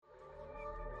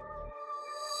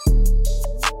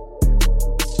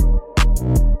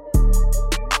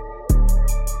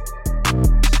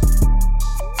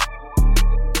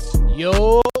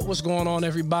What's going on,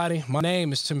 everybody? My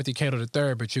name is Timothy Cato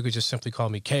III, but you could just simply call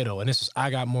me Cato. And this is I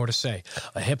Got More to Say,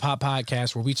 a hip-hop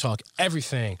podcast where we talk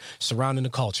everything surrounding the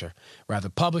culture. Rather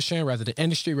publishing, rather the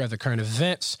industry, rather current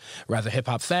events, rather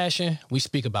hip-hop fashion, we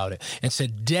speak about it. And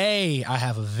today, I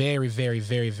have a very, very,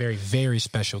 very, very, very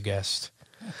special guest.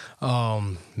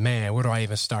 Man, where do I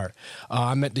even start?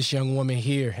 I met this young woman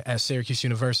here at Syracuse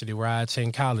University where I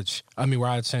attend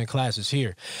classes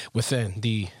here within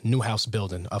the Newhouse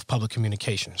building of public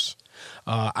communications.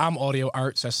 I'm audio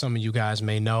arts, as some of you guys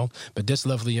may know, but this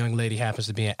lovely young lady happens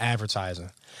to be in advertising.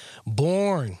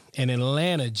 Born in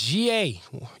Atlanta, GA.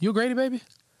 You a Grady baby?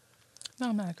 No,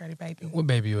 I'm not a Grady baby. What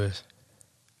baby you is?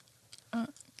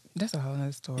 That's a whole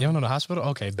other story. You don't know the hospital?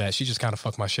 Okay, bet. She just kind of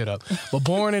fucked my shit up. But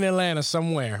born in Atlanta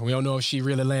somewhere. We don't know if she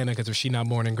really Atlanta, because if she not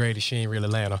born in Grady, she ain't really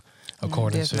Atlanta,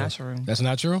 according to... That's not true. That's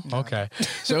not true? No. Okay.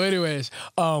 So anyways,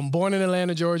 born in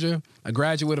Atlanta, Georgia, a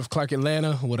graduate of Clark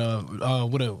Atlanta with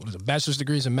a bachelor's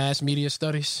degrees in mass media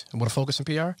studies and with a focus in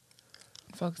PR?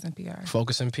 Focus in PR.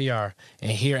 Focus in PR.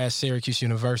 And here at Syracuse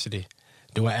University,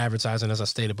 doing advertising, as I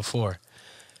stated before.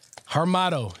 Her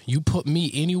motto, you put me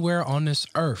anywhere on this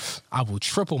earth, I will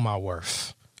triple my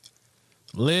worth.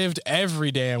 Lived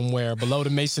every damn where below the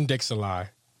Mason-Dixon line.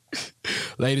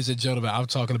 Ladies and gentlemen, I'm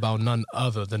talking about none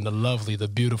other than the lovely, the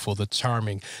beautiful, the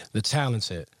charming, the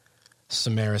talented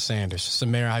Samara Sanders.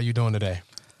 Samara, how you doing today?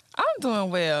 I'm doing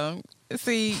well.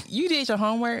 See, you did your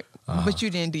homework, but you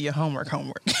didn't do your homework.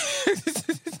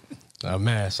 Oh,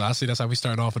 man. So I see that's how we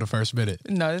starting off for the first minute.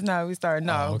 No, that's not how we starting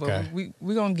off, okay. but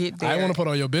we're going to get there. I want to put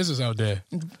all your business out there.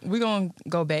 We're going to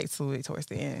go back to it towards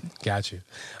the end. Got you.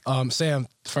 Sam,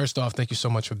 first off, thank you so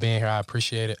much for being here. I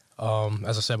appreciate it.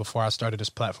 As I said before, I started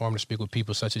this platform to speak with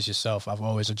people such as yourself. I've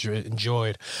always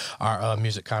enjoyed our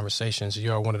music conversations.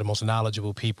 You're one of the most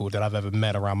knowledgeable people that I've ever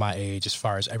met around my age as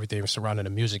far as everything surrounding the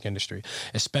music industry,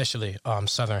 especially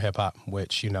Southern hip-hop,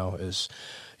 which, is,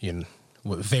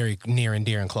 very near and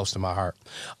dear and close to my heart.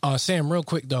 Sam, real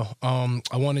quick, though, I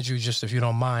wanted you just, if you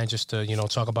don't mind, just to,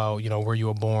 talk about, where you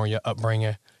were born, your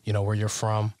upbringing, where you're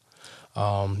from.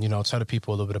 Tell the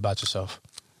people a little bit about yourself.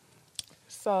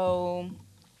 So,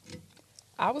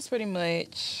 I was pretty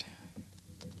much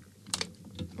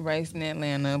raised in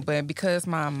Atlanta, but because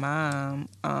my mom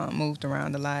moved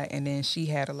around a lot, and then she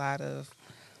had a lot of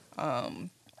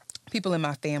people in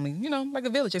my family, like a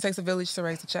village. It takes a village to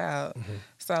raise a child. Mm-hmm.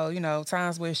 So,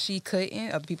 times where she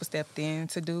couldn't, other people stepped in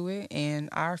to do it, and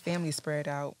our family spread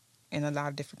out in a lot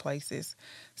of different places.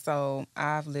 So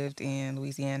I've lived in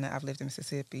Louisiana, I've lived in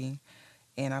Mississippi,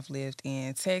 and I've lived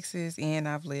in Texas, and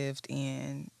I've lived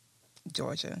in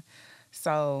Georgia.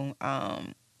 So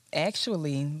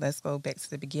actually, let's go back to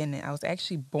the beginning. I was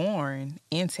actually born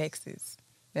in Texas.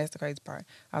 That's the crazy part.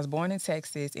 I was born in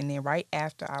Texas, and then right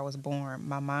after I was born,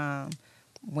 my mom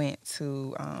went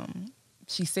to,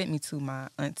 she sent me to my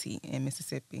auntie in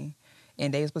Mississippi.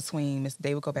 And they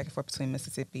would go back and forth between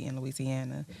Mississippi and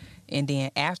Louisiana. And then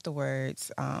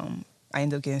afterwards, I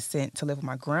ended up getting sent to live with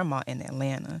my grandma in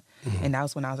Atlanta. Mm-hmm. And that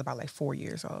was when I was about 4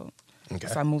 years old. Okay.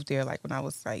 So I moved there when I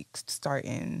was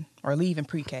starting or leaving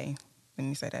pre-K. Let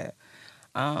me say that.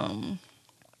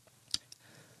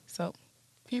 So...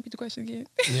 Can you repeat the question again?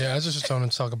 Yeah, I was just trying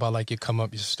to talk about your come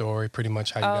up, your story, pretty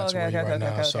much how you got to where you are right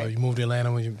now. Okay. So you moved to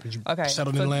Atlanta when you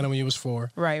settled in Atlanta when you was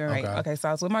 4. Right. Okay, so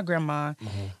I was with my grandma,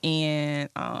 mm-hmm.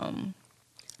 and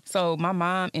so my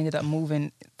mom ended up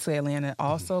moving to Atlanta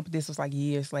also, mm-hmm. but this was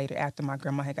years later after my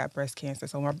grandma had got breast cancer.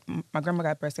 So my grandma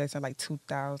got breast cancer in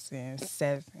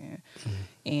 2007, mm-hmm.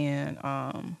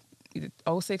 and either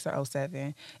 06 or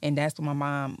 07, and that's when my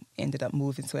mom ended up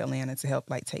moving to Atlanta to help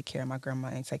take care of my grandma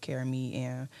and take care of me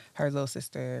and her little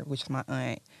sister, which is my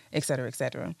aunt, et cetera, et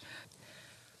cetera.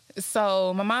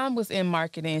 So my mom was in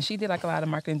marketing. She did a lot of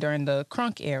marketing during the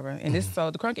crunk era, and the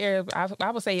crunk era,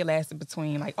 I would say it lasted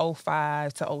between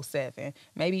 05 to 07,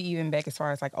 maybe even back as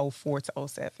far as 04 to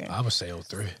 07. I would say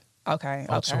 03. Okay.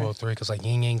 02, 03, because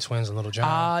Ying Yang Twins and Little John.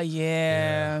 Oh,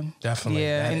 yeah. Definitely.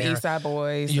 Yeah, and the East Side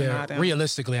Boys. Yeah,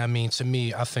 realistically, to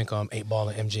me, I think 8 Ball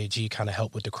and MJG kind of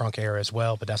helped with the crunk era as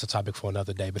well, but that's a topic for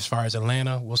another day. But as far as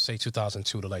Atlanta, we'll say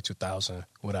 2002 to 2000,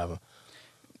 whatever.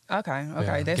 Okay,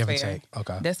 yeah, that's fair. Take.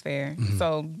 Okay. That's fair. Mm-hmm.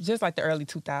 So just the early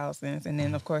 2000s, and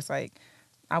then, of course, I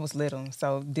was little,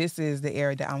 so this is the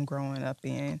era that I'm growing up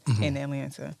in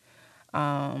Atlanta.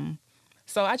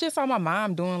 So I just saw my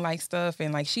mom doing stuff,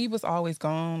 and she was always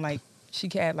gone she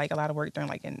had like a lot of work done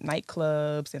like in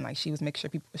nightclubs, and like she was making sure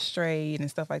people were straight and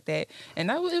stuff like that.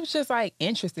 And it was just like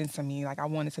interesting to me. Like I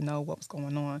wanted to know what was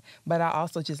going on, but I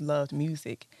also just loved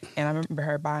music. And I remember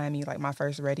her buying me like my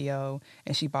first radio,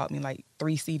 and she bought me like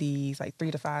 3 CDs, like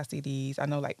 3 to 5 CDs. I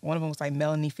know like one of them was like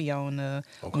Melanie Fiona,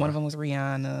 one of them was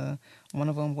Rihanna, one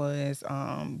of them was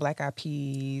Black Eyed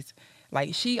Peas.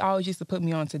 Like, she always used to put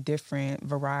me on to different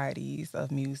varieties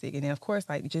of music. And then, of course,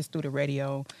 like, just through the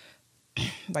radio,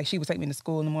 like, she would take me to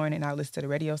school in the morning, and I would listen to the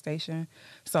radio station.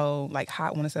 So, like,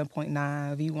 Hot 107.9,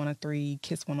 V103,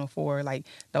 Kiss 104, like,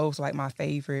 those were, like, my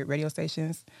favorite radio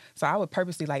stations. So I would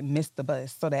purposely, like, miss the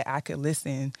bus so that I could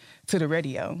listen to the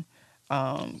radio.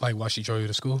 Like, while she drove you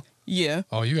to school? Yeah.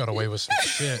 Oh, you got away with some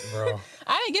shit, bro.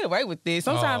 I didn't get away with this.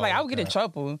 Sometimes, like, I would get in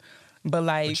trouble. But,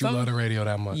 like... But you love the radio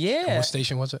that much. Yeah. And what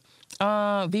station was it?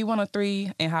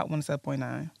 V103 and Hot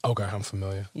 107.9. Okay, I'm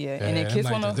familiar. Yeah, and then Kiss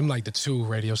 104. Them like the 2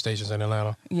 radio stations in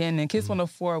Atlanta. Yeah, and then Kiss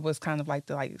 104 was kind of like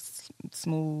the like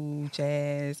smooth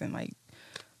jazz and like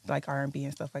R&B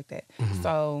and stuff like that.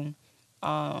 So,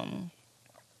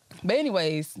 but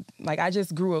anyways, like I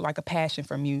just grew like a passion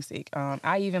for music.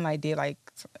 I even like did I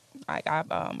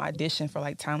auditioned for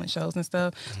like talent shows and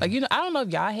stuff. Like, you know, I don't know if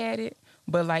y'all had it,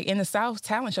 but like in the South,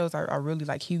 talent shows are really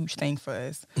like huge thing for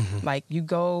us. Like you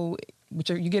go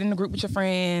you get in a group with your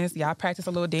friends, y'all practice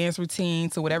a little dance routine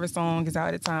to whatever song is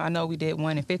out at the time. I know we did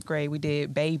one in 5th grade. We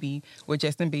did Baby with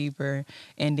Justin Bieber,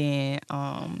 and then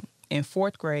in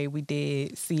 4th grade we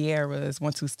did Sierra's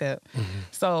 1-2 Step.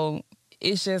 So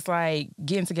it's just like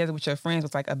getting together with your friends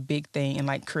was like a big thing, and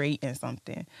like creating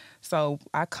something. So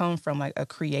I come from like a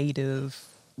creative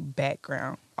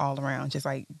background all around, just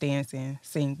like dancing,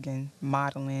 singing,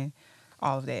 modeling,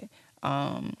 all of that.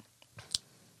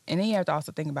 And then you have to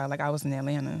also think about, like, I was in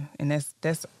Atlanta, and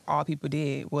that's all people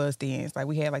did was dance. Like,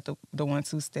 we had like the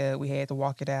 1-2 step, we had the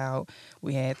walk it out,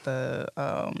 we had the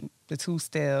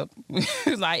 2-step.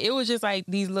 Like, it was just like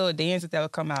these little dances that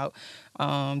would come out,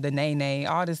 the nay,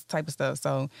 all this type of stuff.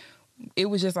 So it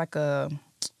was just like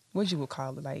what you would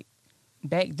call it? Like,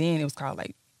 back then it was called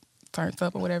like turns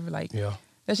up or whatever. Like, yeah.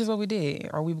 That's just what we did.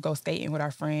 Or we would go skating with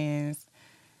our friends.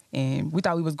 And we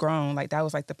thought we was grown. Like, that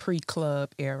was like the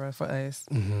pre-club era for us.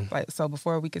 Like, so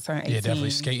before we could turn 18. Yeah, definitely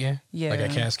skating. Yeah. Like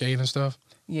at Cascade and stuff.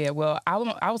 Yeah, well, I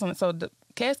was on, so the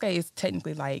Cascade is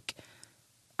technically like,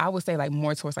 I would say like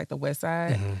more towards like the west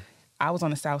side. I was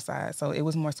on the south side. So it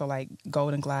was more so like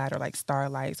Golden Glide or like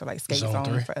Starlights or like Skate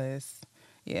Zone for us.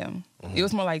 Yeah. It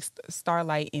was more like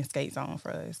Starlight and Skate Zone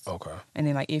for us. Okay. And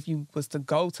then like if you was to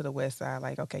go to the west side,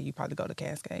 like, okay, you probably go to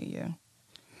Cascade, yeah.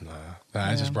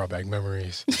 Nah, it just brought back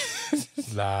memories.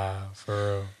 Nah, for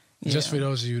real. Yeah. Just for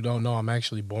those of you who don't know, I'm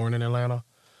actually born in Atlanta.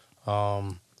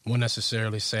 Won't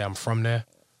necessarily say I'm from there.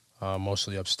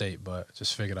 Mostly upstate, but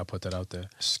just figured I'd put that out there.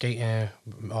 Skating,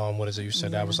 what is it you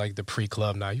said? That was like the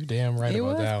pre-club. Nah, you damn right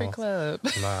about that one. It was pre-club.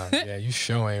 Nah, yeah, you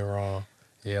sure ain't wrong.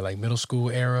 Yeah, like middle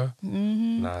school era.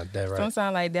 Nah, that right.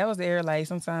 Sometimes like that was the era. Like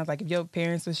sometimes like if your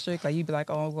parents were strict, like you'd be like,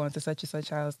 oh, I'm going to such and such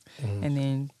house, and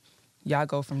then y'all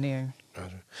go from there.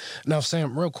 Now,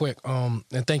 Sam, real quick, and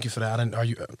thank you for that.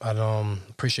 I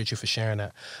appreciate you for sharing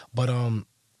that. But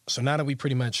so now that we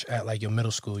pretty much at like your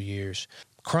middle school years,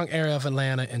 crunk area of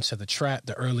Atlanta into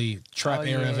the early trap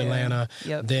era of Atlanta,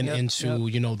 then into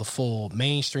you know the full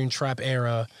mainstream trap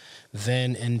era,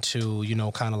 then into you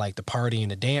know kind of like the party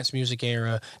and the dance music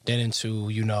era, then into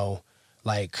you know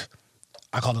like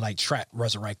I call it like trap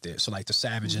resurrected. So like the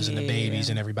Savages and the Babies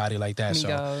and everybody like that. Migos.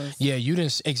 So yeah, you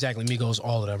didn't exactly Migos,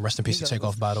 all of them. Rest in peace to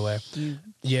Takeoff, by the way.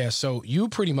 Yeah, so you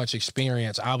pretty much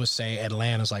experienced, I would say,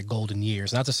 Atlanta's like golden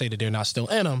years. Not to say that they're not still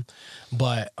in them,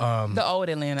 but the old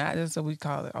Atlanta. That's what we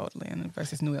call it, old Atlanta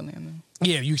versus new Atlanta.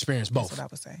 Yeah, you experienced both. That's what I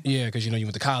would say. Yeah, because you know you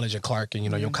went to college at Clark, and you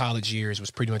know your college years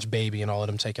was pretty much Baby and all of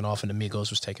them taking off, and the Migos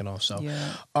was taking off. So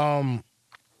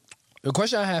the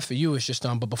question I have for you is just,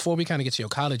 but before we kind of get to your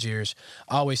college years,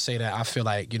 I always say that I feel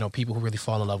like, you know, people who really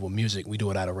fall in love with music, we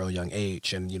do it at a real young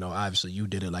age. And, you know, obviously you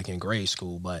did it like in grade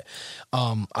school, but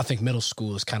I think middle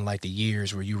school is kind of like the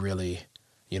years where you really,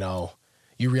 you know,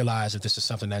 you realize if this is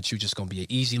something that you're just going to be an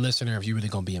easy listener, if you're really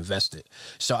going to be invested.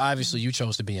 So obviously you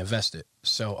chose to be invested.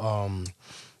 So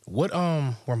where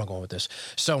am I going with this?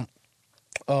 So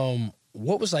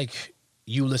what was like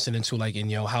you listening to like in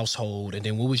your household, and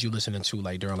then what was you listening to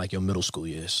like during like your middle school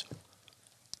years?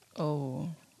 Oh,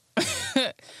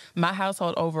 my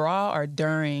household overall, or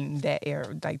during that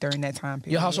era, like during that time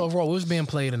period? Your house overall, what was being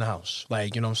played in the house?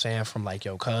 Like, you know what I'm saying? From like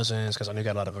your cousins, because I know you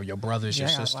got a lot of your brothers, your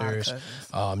sisters,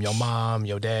 your mom,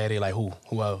 your daddy, like who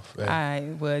else? All right,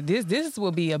 well, this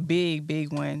will be a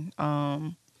big one.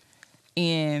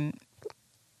 And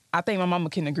I think my mama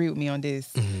can agree with me on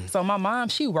this. Mm-hmm. So my mom,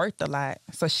 she worked a lot.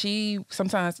 So she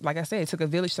sometimes, like I said, it took a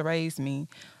village to raise me,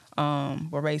 or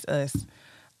raise us.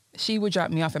 She would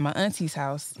drop me off at my auntie's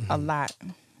house a lot,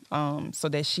 so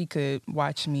that she could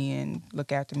watch me and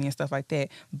look after me and stuff like that.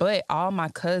 But all my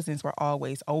cousins were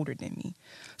always older than me.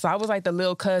 So I was like the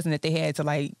little cousin that they had to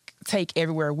like take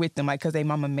everywhere with them, like because their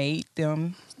mama made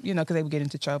them, you know, because they would get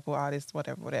into trouble, all this,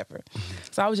 whatever. Mm-hmm.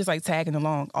 So I was just like tagging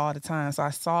along all the time. So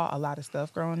I saw a lot of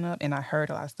stuff growing up, and I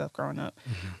heard a lot of stuff growing up.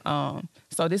 Mm-hmm.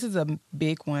 So this is a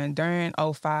big one. During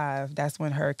 2005, that's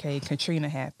when Hurricane Katrina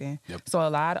happened. Yep. So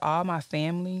all my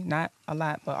family, not a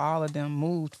lot, but all of them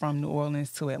moved from New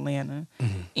Orleans to Atlanta.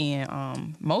 Mm-hmm.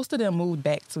 And most of them moved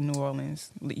back to New Orleans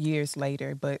years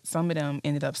later, but some of them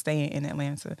ended up staying in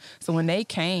Atlanta. So when they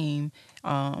came,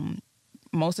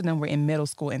 most of them were in middle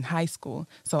school and high school.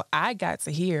 So I got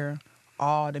to hear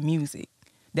all the music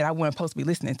that I wasn't supposed to be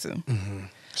listening to. Mm-hmm.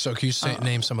 So can you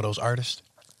name some of those artists?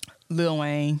 Lil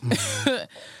Wayne,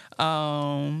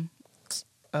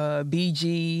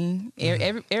 BG,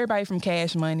 everybody from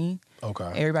Cash Money.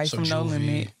 Okay. Everybody So from No Juvie,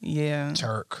 Limit. Yeah.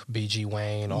 Turk, BG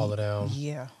Wayne, all of them.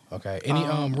 Yeah. Okay. Any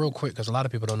real quick, because a lot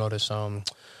of people don't know this.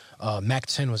 Mac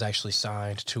 10 was actually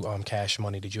signed to Cash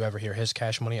Money. Did you ever hear his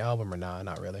Cash Money album or nah?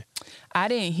 Not really. I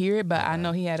didn't hear it, but I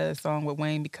know he had a song with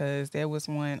Wayne because there was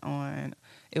one on.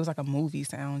 It was like a movie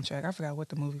soundtrack. I forgot what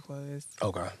the movie was.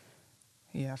 Okay.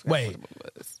 Yeah, I forgot Wait. what the movie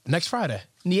was. Next Friday.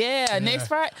 Yeah, next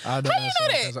Friday. How you know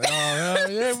that? Like, oh,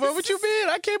 yeah, but what you mean?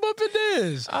 I came up in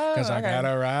this. Because I okay. got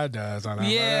a ride does.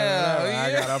 Yeah.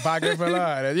 I got a pocket full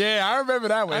of it. Yeah, I remember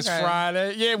that one. It's Okay.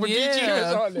 Friday. Yeah, with BG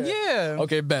was on there. Yeah.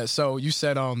 Okay, bet. So you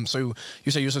said so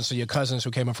you said you listened to your cousins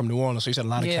who came up from New Orleans. So you said a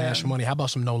lot of Yeah. Cash Money. How about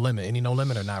some No Limit? Any No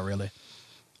Limit or not really?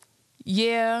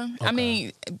 Yeah. Okay. I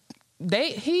mean,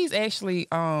 he's actually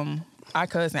our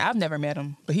cousin. I've never met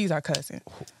him, but he's our cousin.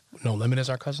 No Limit is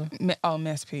our cousin?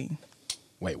 Mass P.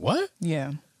 Wait, what?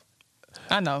 Yeah.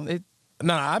 I know.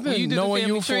 Nah, I've been the knowing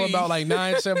you family for tree. about like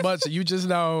 9-10 months. You just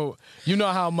know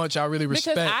how much I really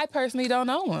respect. Because I personally don't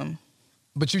know him.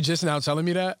 But you just now telling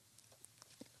me that?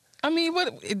 I mean,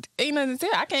 it ain't nothing to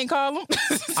say. I can't call him.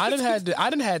 I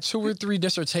done had 2 or 3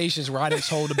 dissertations where I done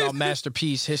told about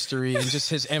Masterpiece history and just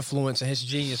his influence and his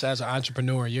genius as an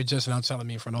entrepreneur. You're just now telling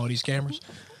me in front of all these cameras?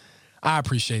 I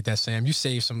appreciate that, Sam. You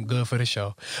saved some good for the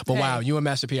show. But wow, you and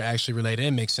Master P are actually related.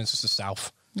 It makes sense. It's the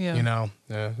South. Yeah. You know,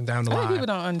 down the I line. think people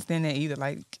don't understand that either.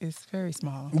 Like, it's very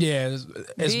small. Yeah,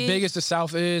 as big as the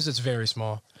South is, it's very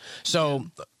small. So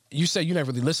you said you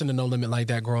never really listened to No Limit like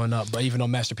that growing up, but even though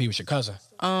Master P was your cousin.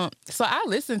 So I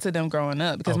listened to them growing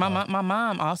up because Okay. my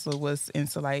mom also was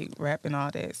into like rap and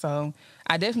all that. So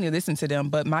I definitely listened to them,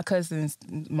 but my cousins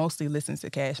mostly listened to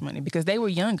Cash Money because they were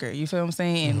younger. You feel what I'm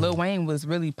saying? And Lil Wayne was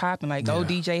really popping. Like Go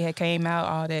DJ had came out,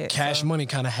 all that. Cash Money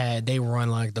kind of they run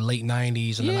like the late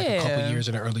 90s and then like a couple years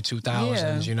in the early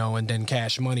 2000s, you know, and then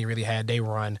Cash Money really they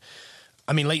run.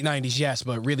 I mean, late 90s, yes,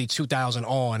 but really 2000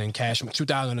 on and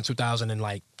 2000 to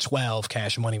 2012,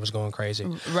 Cash Money was going crazy.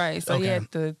 Right. So you have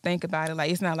to think about it.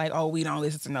 Like, it's not like, oh, we don't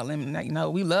listen to No Limit. Like, no,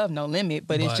 we love No Limit,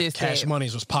 but it's just Cash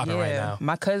Money's was popping right now.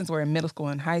 My cousins were in middle school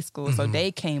and high school, so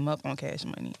they came up on Cash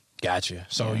Money. Gotcha.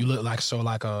 So you look like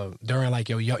during like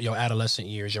your adolescent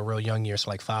years, your real young years,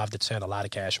 so like 5 to 10, a lot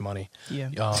of Cash Money.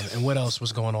 Yeah. And what else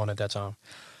was going on at that time?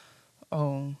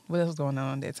 Oh, what else was going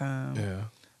on at that time? Yeah.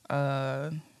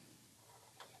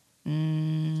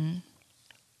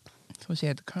 So she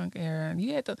had the crunk era.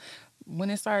 You had to, when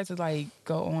it started to like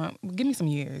go on. Give me some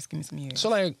years. So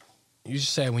like you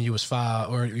said when you was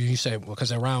 5, or you said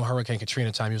because around Hurricane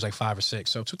Katrina time you was like 5 or 6.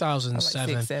 So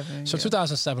 2007. Like 6, 7, so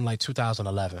 2007, like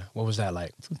 2011. What was that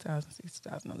like? 2006,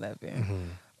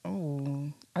 2011.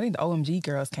 Oh, I think the OMG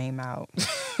Girls came out.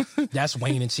 That's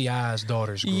Wayne and T.I.'s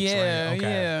daughters groups, right? Okay,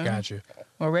 yeah. Got you.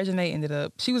 Well, Reginae ended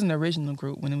up, she was in the original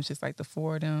group when it was just like the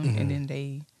 4 of them, and then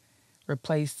they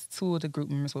replaced 2 of the group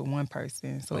members with 1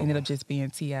 person. So it ended up just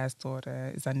being T.I.'s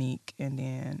daughter, Zanique, and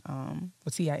then,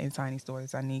 T.I. and Tiny's daughter,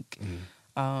 Zanique.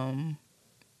 What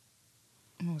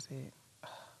was it?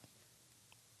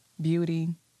 Beauty,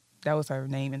 that was her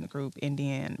name in the group, and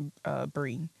then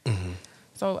Bree.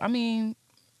 So, I mean,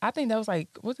 I think that was like,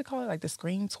 what's it called? Like the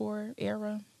Scream Tour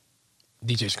era?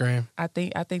 DJ Scream? I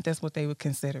think that's what they would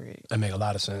consider it. That make a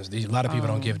lot of sense. A lot of people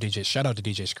don't give DJ... Shout out to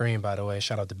DJ Scream, by the way.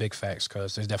 Shout out to Big Facts,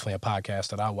 because there's definitely a podcast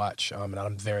that I watch, and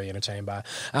I'm very entertained by.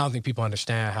 I don't think people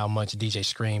understand how much DJ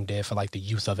Scream did for, like, the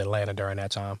youth of Atlanta during that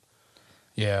time.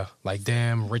 Yeah, like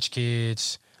them, Rich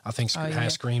Kids... I think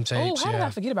had Scream tapes. Oh, how did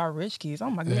I forget about Rich Kids? Oh,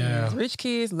 my goodness. Yeah. Rich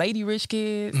Kids, Lady Rich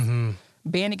Kids,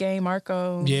 Bandit Game,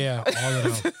 Marco. Yeah, all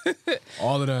of them.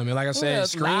 All of them. And like I said,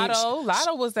 Scream...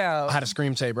 Lotto was out. I had a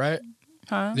Scream tape, right?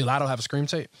 Huh? Did Lotto have a Scream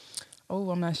tape?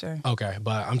 Oh, I'm not sure. Okay,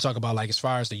 but I'm talking about like as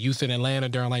far as the youth in Atlanta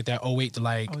during like that 08 to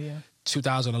like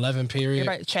 2011 period.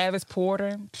 Everybody, Travis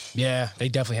Porter. Yeah, they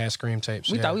definitely had Scream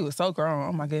tapes. We thought we were so grown.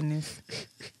 Oh my goodness.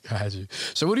 Got you.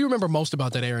 So what do you remember most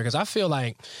about that era? Because I feel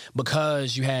like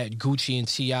because you had Gucci and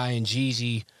T.I. and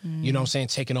Jeezy, you know what I'm saying,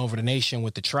 taking over the nation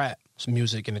with the trap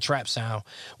music and the trap sound.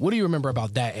 What do you remember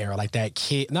about that era? Like that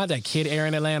kid, not that kid era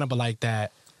in Atlanta, but like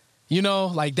that, you know,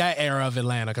 like that era of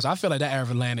Atlanta. Because I feel like that era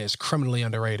of Atlanta is criminally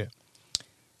underrated.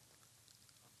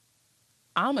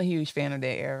 I'm a huge fan of that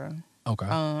era. Okay.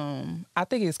 I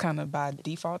think it's kind of by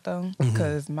default though,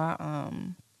 because my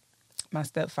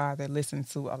stepfather listened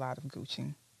to a lot of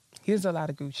Gucci. He listened to a lot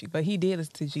of Gucci, but he did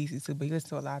listen to Jeezy too. But he listened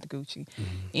to a lot of Gucci.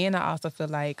 And I also feel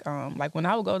like when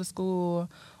I would go to school,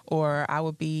 or I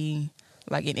would be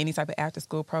like in any type of after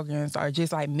school programs, or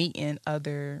just like meeting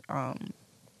other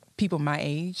people my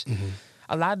age,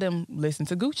 a lot of them listened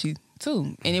to Gucci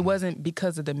too. And it wasn't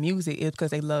because of the music; it was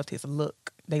because they loved his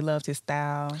look. They loved his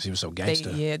style. He was so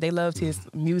gangster. They loved his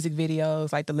music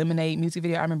videos, like the Lemonade music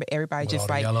video. I remember everybody just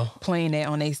like playing that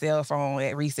on their cell phone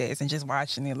at recess and just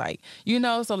watching it, like, you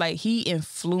know. So like he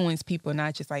influenced people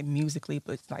not just like musically,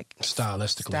 but like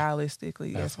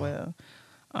stylistically as well.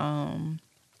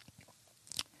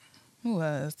 Who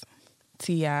else?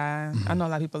 T.I. I know a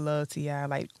lot of people love T.I.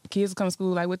 Like kids would come to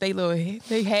school like with they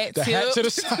hat hat to the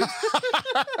side.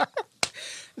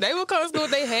 They would come to school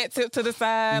with their hat tipped to the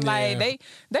side. Like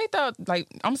they thought, like,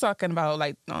 I'm talking about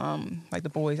like the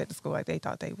boys at the school, like they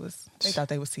thought they was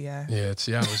T.I. Yeah,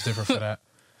 T.I. was different for that.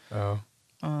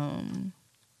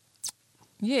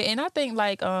 Yeah, and I think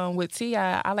like with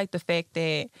T.I., I like the fact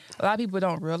that a lot of people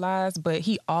don't realize, but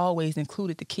he always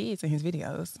included the kids in his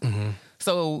videos.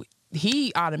 So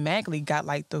he automatically got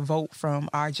like the vote from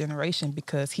our generation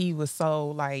because he was so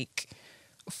like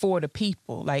for the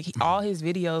people. Like all his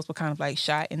videos were kind of like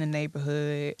shot in the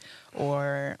neighborhood,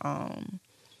 or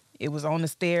it was on the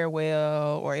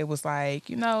stairwell, or it was like,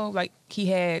 you know, like he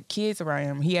had kids around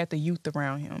him. He had the youth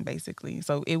around him, basically.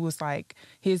 So it was like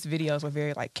his videos were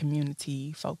very like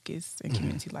community focused and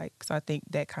community like. So I think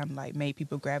that kind of like made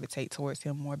people gravitate towards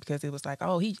him more because it was like,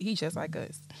 oh, he just like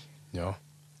us. Yeah.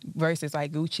 Versus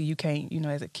like Gucci, you can't, you know,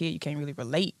 as a kid, you can't really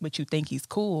relate, but you think he's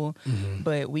cool.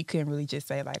 But we couldn't really just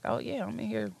say like, oh yeah, I'm in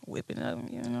here whipping up,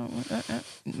 you know.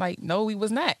 Like, no, we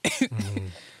was not.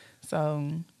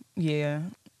 So yeah,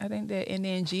 I think that. And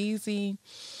then Jeezy,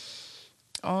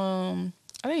 I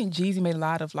think Jeezy made a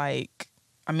lot of like,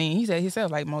 I mean, he said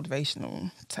himself like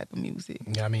motivational type of music.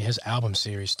 Yeah, I mean his album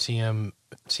series, TM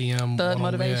Thug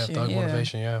Motivation, Thug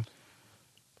Motivation, yeah.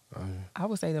 I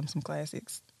would say them some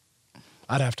classics.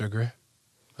 I'd have to agree.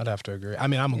 I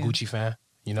mean, I'm a Gucci fan.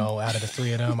 You know, out of the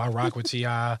three of them, I rock with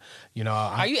T.I. You know,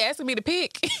 are you asking me to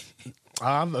pick?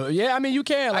 Yeah, I mean, you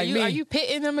can. Like are you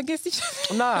pitting them against each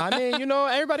other? Nah, I mean, you know,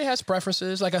 everybody has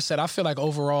preferences. Like I said, I feel like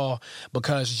overall,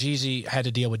 because Jeezy had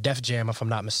to deal with Def Jam, if I'm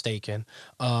not mistaken,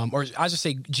 or I just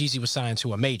say Jeezy was signed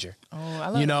to a major. Oh, I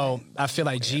love You know, that. I feel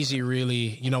like Jeezy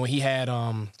really, you know, he had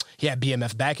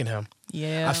BMF backing him.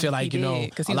 Yeah, I feel like, you know,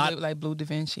 because he was like Blue Da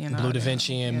Vinci and Blue Da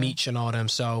Vinci and Meech and all them.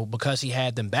 So because he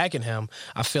had them backing him,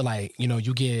 I feel like, you know,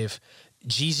 you give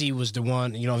Jeezy was the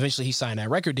one, you know, eventually he signed that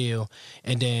record deal,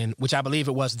 and then, which I believe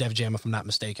it was Def Jam, if I'm not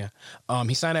mistaken.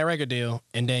 He signed that record deal,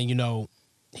 and then, you know,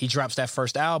 he drops that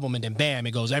first album, and then bam,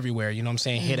 it goes everywhere. You know what I'm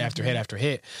saying? Hit after hit after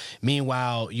hit.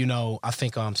 Meanwhile, you know, I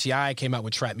think T.I. came out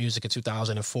with trap music in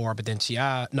 2004, but then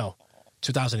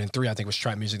 2003, I think, was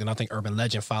trap music. Then I think Urban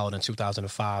Legend followed in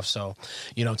 2005. So,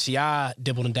 you know, T.I.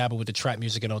 dibbled and dabbled with the trap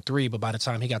music in 03, but by the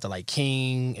time he got to like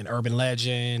King and Urban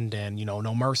Legend and, you know,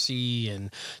 No Mercy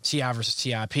and T.I. versus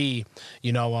T.I.P.,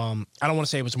 you know, I don't want to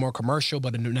say it was more commercial,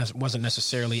 but it wasn't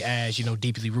necessarily as, you know,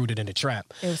 deeply rooted in the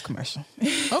trap. It was commercial.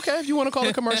 Okay, if you want to call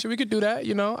it commercial, we could do that.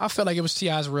 You know, I feel like it was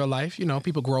T.I.'s real life. You know,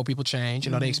 people grow, people change.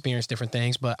 You know, they experience different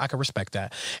things, but I can respect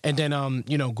that. And then,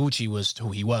 you know, Gucci was who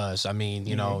he was. I mean,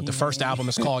 you know, the first album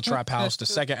is called Trap House. The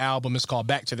second album is called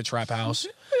Back to the Trap House.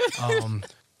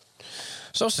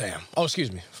 So Sam,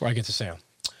 excuse me, before I get to Sam.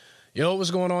 Yo, what's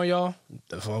going on, y'all?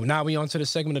 Now we on to the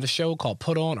segment of the show called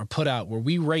Put On or Put Out, where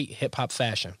we rate hip-hop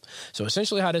fashion. So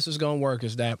essentially how this is going to work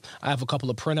is that I have a couple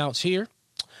of printouts here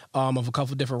of a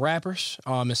couple of different rappers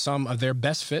and some of their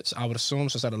best fits, I would assume,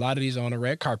 since that a lot of these are on the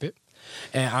red carpet.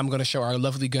 And I'm going to show our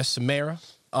lovely guest, Samara,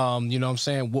 you know what I'm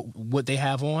saying, what they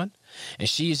have on. And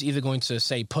she is either going to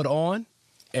say put on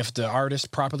if the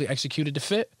artist properly executed the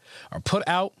fit, or put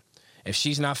out if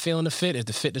she's not feeling the fit, if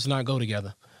the fit does not go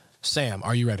together. Sam,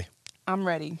 are you ready? I'm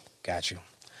ready. Got you.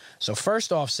 So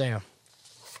first off, Sam,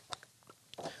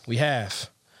 we have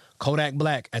Kodak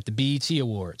Black at the BET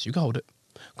Awards. You can hold it.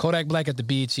 Kodak Black at the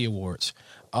BET Awards.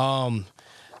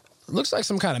 Looks like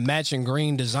some kind of matching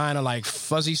green designer, like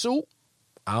fuzzy suit.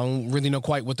 I don't really know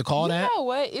quite what to call that. You know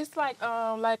what? It's like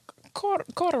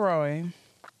corduroy.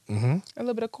 Mm-hmm. A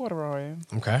little bit of corduroy.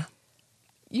 Okay.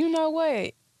 You know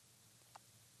what?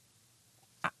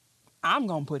 I'm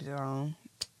gonna put it on.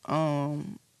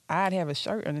 I'd have a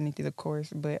shirt underneath it, of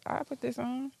course, but I put this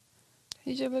on.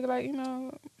 He just look like,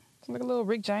 like a little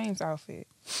Rick James outfit.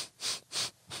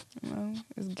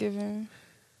 It's giving.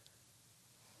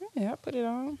 Yeah, I put it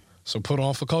on. So put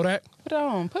on for Kodak? Put it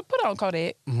on. Put on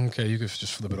Kodak. Okay, you can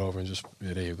just flip it over and just,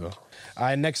 yeah, there you go. All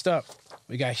right, next up,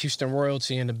 we got Houston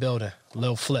Royalty in the building.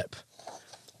 Lil Flip.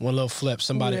 One Lil Flip.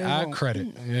 Somebody I credit,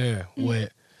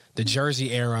 with the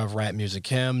Jersey era of rap music.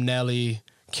 Him, Nelly,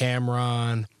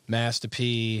 Cameron, Master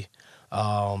P.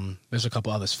 There's a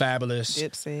couple others. Fabulous.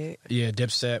 Dipset. Yeah,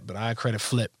 Dipset. But I credit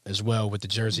Flip as well with the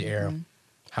Jersey era.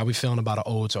 How we feeling about an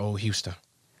ode to old Houston?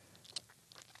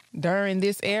 During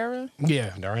this era?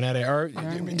 Yeah, during that era.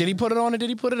 Did he put it on or did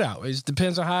he put it out? It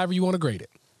depends on however you want to grade it.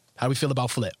 How we feel about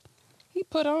Flip? He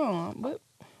put on.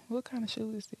 What kind of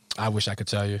shoe is it? I wish I could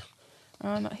tell you.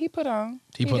 I don't know. He put on.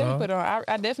 He put on?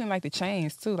 I definitely like the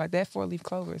chains, too. Like that 4-leaf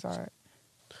clover is hard.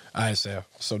 All right, Sam.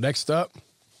 So next up,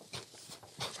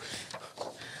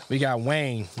 we got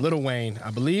Wayne, Lil Wayne.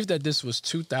 I believe that this was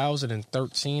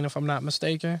 2013, if I'm not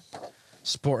mistaken.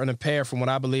 Sporting a pair, from what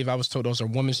I believe, I was told those are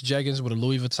women's jeggings with a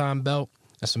Louis Vuitton belt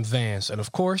and some Vans. And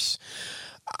of course,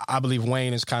 I believe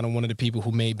Wayne is kind of one of the people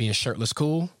who made being shirtless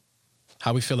cool.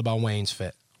 How we feel about Wayne's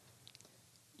fit?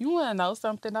 You want to know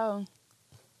something, though?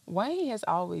 Wayne has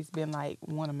always been, like,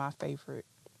 one of my favorite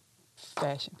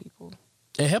fashion people.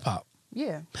 In hip-hop?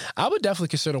 Yeah. I would definitely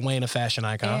consider Wayne a fashion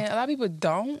icon. And a lot of people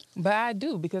don't, but I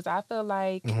do, because I feel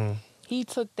like he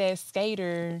took that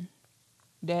skater...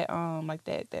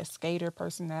 that skater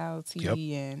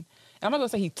personality, and I'm not gonna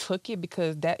say he took it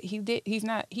because he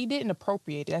didn't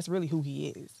appropriate it. That's really who he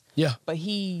is. Yeah. But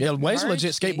Wayne's a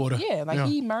legit skateboarder.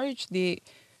 He merged it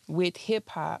with hip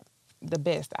hop the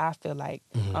best, I feel like.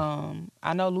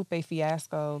 I know Lupe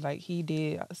Fiasco, like he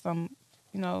did some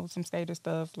skater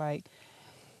stuff like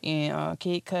in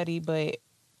Kid Cudi, but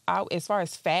as far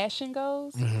as fashion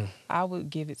goes, I would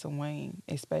give it to Wayne,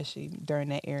 especially during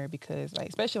that era, because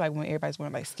especially when everybody's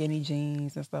wearing like skinny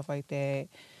jeans and stuff like that.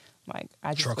 Like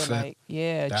I just Truck feel fit.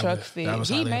 like Truck Fit. That was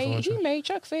he made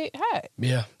Truck Fit hot.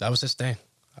 Yeah, that was his thing.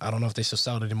 I don't know if they still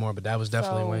sell it anymore, but that was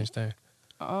definitely Wayne's thing.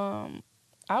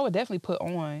 I would definitely put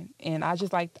on, and I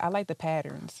like the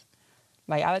patterns.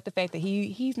 Like I like the fact that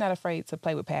he's not afraid to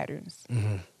play with patterns.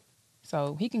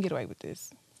 So he can get away with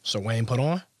this. So Wayne put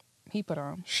on? He put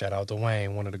on. Shout out to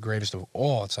Wayne, one of the greatest of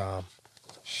all time.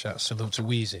 Salute to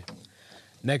Weezy.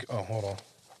 Hold on.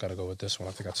 Gotta go with this one.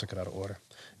 I think I took it out of order.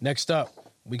 Next up,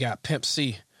 we got Pimp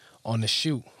C on the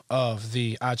shoot of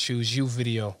the I Choose You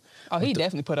video. Oh, he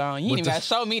definitely put on. You ain't even got to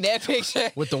show me that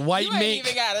picture. With the white mink. You ain't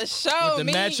even got to show me. With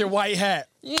the matching white hat.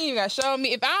 You ain't even got to show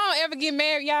me. If I don't ever get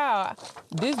married, y'all,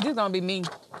 this going to be me.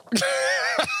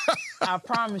 I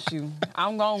promise you.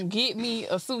 I'm going to get me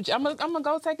a suit. I'm going to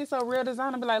go take it to a real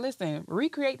designer and be like, listen,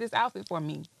 recreate this outfit for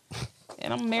me.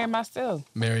 And I'm going to marry myself.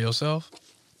 Marry yourself?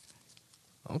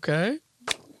 Okay.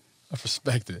 I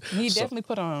respect it. He definitely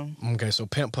put on. Okay, so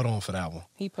Pimp put on for that one.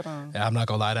 He put on. Yeah, I'm not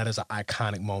gonna lie, that is an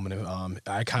iconic moment,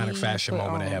 iconic fashion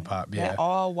moment in hip hop. Yeah, that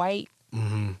all white.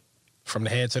 From the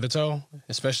head to the toe,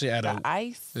 especially at the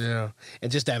ice. Yeah, and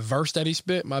just that verse that he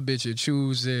spit. My bitch, you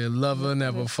choose it, lover,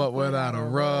 never fuck without a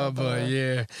rubber.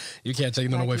 Yeah, you can't take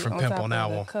nothing away from Pimp on that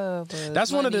one.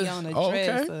 That's one of the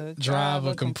okay.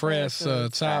 Driver, compressor,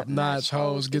 top notch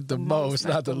hoes, get the most,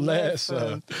 not the less.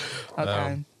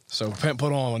 Okay. So Pimp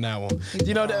put on that one.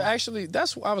 Actually,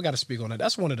 that's I got to speak on that.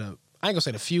 That's one of the, I ain't gonna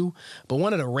say the few, but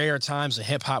one of the rare times in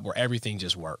hip hop where everything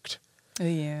just worked.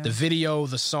 Yeah. The video,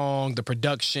 the song, the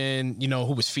production,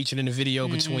 who was featured in the video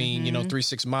between, 3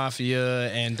 6 Mafia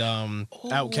and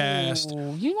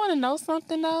Outkast. You want to know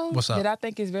something, though? What's up? That I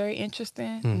think is very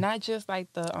interesting. Not just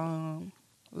like the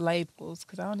labels,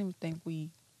 because I don't even think we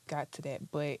got to that,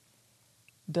 but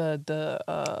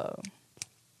the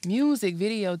music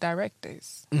video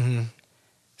directors.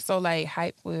 So like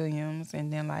Hype Williams,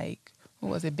 and then like, who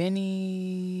was it?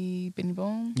 Benny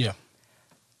Boom? Yeah.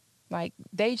 Like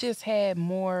they just had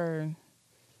more,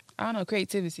 I don't know,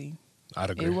 creativity. I'd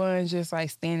agree. It wasn't just like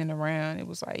standing around. It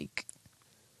was like,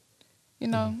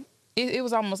 it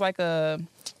was almost like a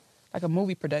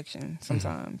movie production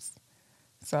sometimes.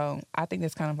 So I think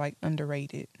that's kind of like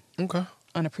underrated. Okay.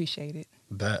 Unappreciated.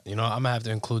 Bet. I'm going to have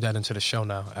to include that into the show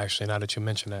now, actually, now that you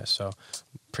mention that. So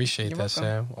appreciate You're that, welcome.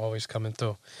 Sam. Always coming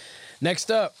through.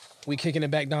 Next up, we kicking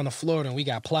it back down to Florida, and we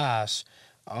got Plies.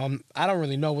 I don't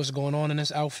really know what's going on in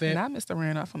this outfit. Not Mr.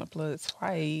 ran off on the plug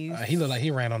twice. He looked like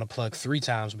he ran on a plug 3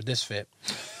 times with this fit.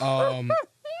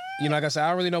 Like I said, I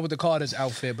don't really know what to call this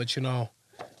outfit, but I'm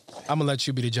gonna let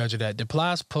you be the judge of that. Did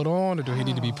Plies put on, or do he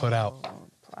need to be put out?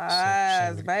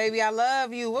 Plies, baby, I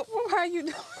love you. What are you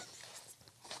doing?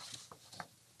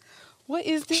 What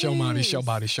is this? Show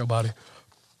body.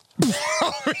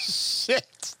 Oh shit!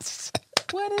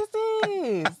 What is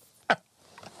this?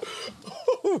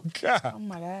 Oh God! Oh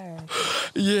my God!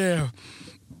 Yeah.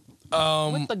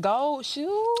 With the gold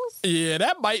shoes? Yeah,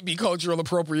 that might be cultural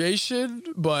appropriation,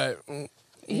 but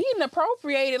he done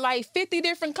appropriated like 50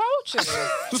 different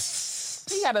cultures.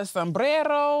 He got a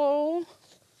sombrero.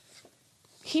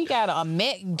 He got a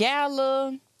Met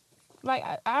Gala. Like,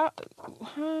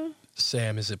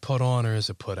 Sam, is it put on or is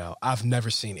it put out? I've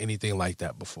never seen anything like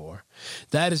that before.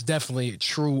 That is definitely a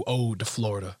true ode to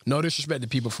Florida. No disrespect to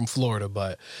people from Florida,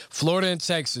 but Florida and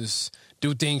Texas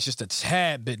do things just a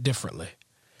tad bit differently.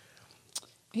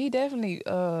 He definitely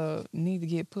need to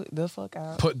get put the fuck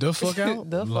out. Put the fuck out?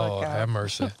 The fuck Lord, out. have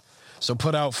mercy. So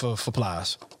put out for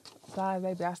Plies. Plies,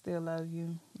 baby, I still love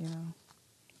you,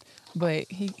 But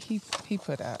he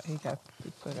put out. He put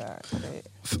out.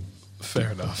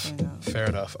 Fair enough. Fair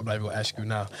enough. I'm not even gonna ask you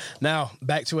now. Now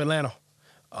back to Atlanta.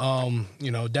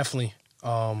 Definitely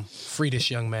free this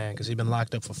young man because he's been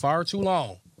locked up for far too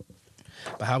long.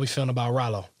 But how we feeling about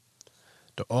Rollo?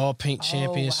 The all pink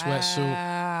champion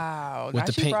sweatsuit with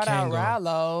the pink Kango.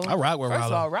 Rollo. I rock with Rollo.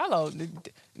 First of all, Rollo,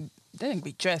 that nigga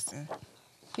be dressing.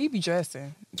 He be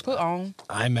dressing. Put on.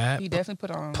 I ain't mad. He definitely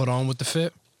put on. Put on with the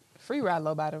fit. Free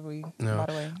Rollo, by the way. No.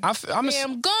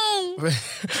 I'm gone.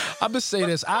 I'm gonna say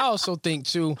this. I also think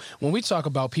too, when we talk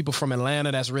about people from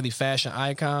Atlanta that's really fashion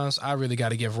icons, I really got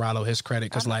to give Rollo his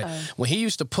credit because when he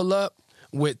used to pull up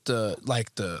with the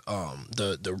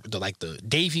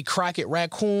Davy Crockett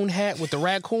raccoon hat with the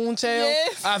raccoon tail,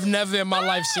 yes. I've never in my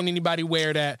life seen anybody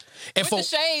wear that. And with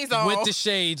the shades on. With the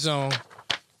shades on.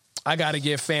 I got to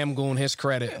give Famgoon his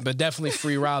credit, but definitely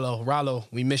free Rollo. Rollo,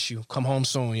 we miss you. Come home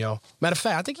soon, yo. Matter of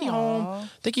fact, I think he home. I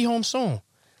think he home soon.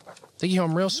 I think he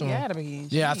home real soon. Yeah, be.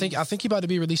 Yeah, I think he about to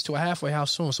be released to a halfway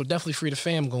house soon. So definitely free the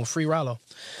Famgoon, free Rollo.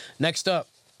 Next up,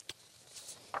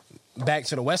 back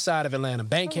to the west side of Atlanta,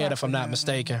 Bankhead, if I'm not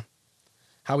mistaken.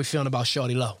 How we feeling about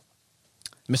Shorty Low?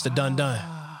 Mr. Dun Dun.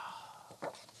 How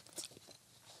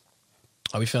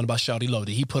we feeling about Shorty Low?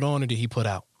 Did he put on or did he put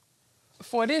out?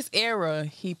 For this era,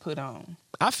 he put on.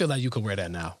 I feel like you could wear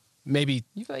that now. Maybe.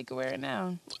 You feel like you could wear it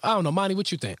now? I don't know. Monty,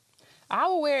 what you think? I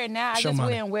would wear it now. I just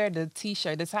Money. wouldn't wear the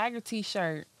T-shirt. The Tiger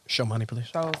T-shirt. Show Money, please.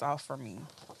 Throws off for me.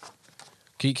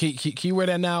 Can you wear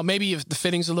that now? Maybe if the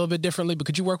fitting's a little bit differently, but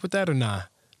could you work with that or not?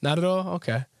 Not at all?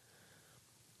 Okay.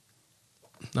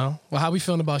 No? Well, how we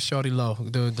feeling about Shorty Low?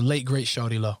 The late, great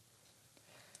Shorty Low.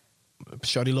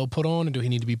 Shorty Low put on or do he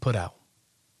need to be put out?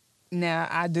 Now,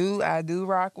 I do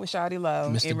rock with Shawty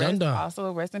Low. Mr. Dun Dun. Also,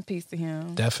 rest in peace to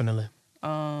him. Definitely.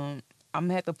 I'm going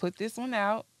to have to put this one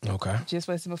out. Okay. Just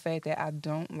for the simple fact that I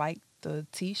don't like the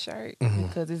T-shirt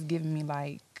because it's giving me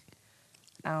like,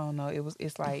 I don't know,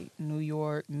 it's like New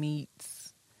York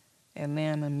meets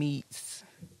Atlanta meets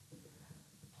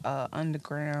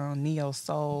underground neo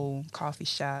soul coffee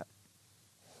shop.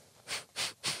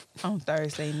 On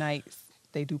Thursday nights,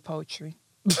 they do poetry.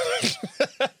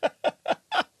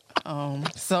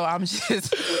 So I'm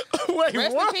just wait.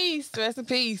 Rest What? in peace. Rest in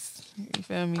peace. You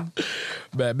feel me?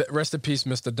 But rest in peace,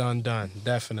 Mr. Dun Dun.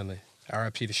 Definitely.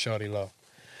 R.I.P. to Shorty Low.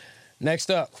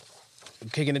 Next up,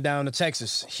 kicking it down to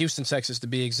Texas, Houston, Texas to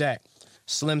be exact.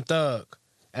 Slim Thug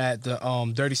at the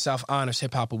Dirty South Honors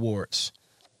Hip Hop Awards,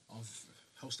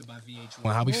 hosted by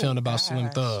VH1. How we feeling about Slim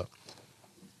Thug?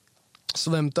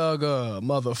 Slim Thug,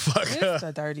 motherfucker. It's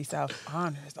the Dirty South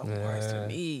Honors Awards for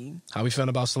me. How we feeling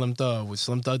about Slim Thug? With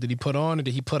Slim Thug, did he put on or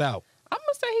did he put out? I'm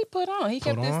going to say he put on. He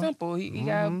kept on? it simple. He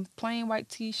got a plain white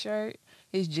T-shirt.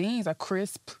 His jeans are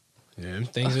crisp. Yeah, them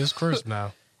things is crisp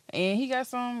now. And he got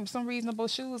some reasonable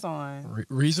shoes on.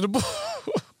 Reasonable?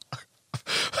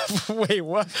 Wait,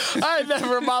 what? I ain't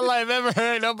never in my life ever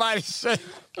heard nobody say.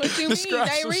 What you mean?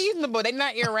 They reasonable. They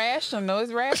not irrational.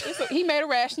 It's rational. He made a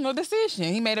rational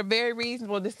decision. He made a very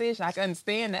reasonable decision. I can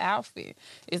understand the outfit.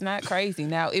 It's not crazy.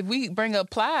 Now, if we bring up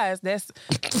Plies,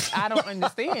 I don't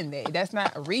understand that. That's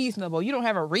not reasonable. You don't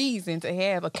have a reason to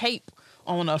have a cape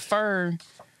on a fur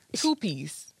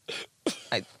two-piece.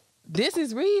 Like, this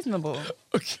is reasonable.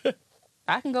 Okay.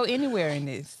 I can go anywhere in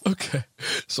this. Okay.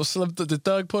 So Slim the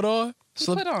Thug put on?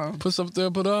 Put on. Put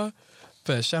something put on?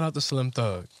 But shout out to Slim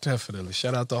Thug. Definitely.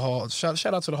 Shout out to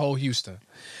the whole Houston.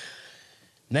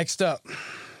 Next up,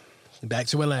 back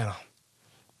to Atlanta.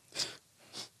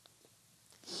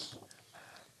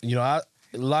 You know,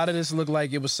 A lot of this looked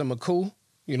like it was some cool.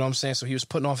 You know what I'm saying? So he was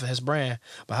putting off his brand.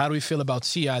 But how do we feel about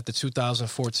T.I. at the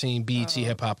 2014 BET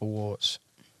Hip Hop Awards?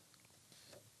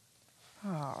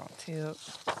 Oh, Tip.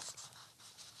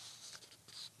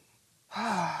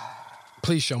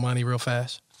 Please show money real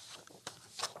fast.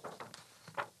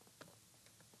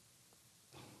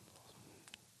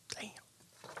 Damn.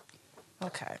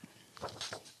 Okay.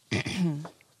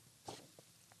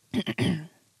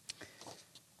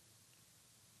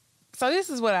 So this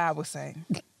is what I would say.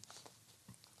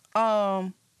 I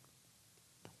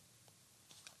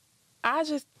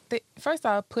just first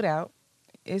I'll put out.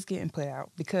 It's getting put out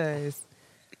because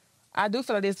I do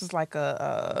feel like this was like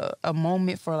a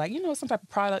moment for like, you know, some type of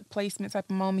product placement type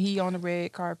of moment. He on the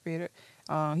red carpet.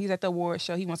 He's at the award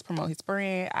show. He wants to promote his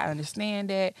brand. I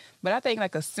understand that. But I think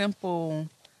like a simple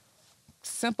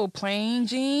plain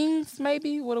jeans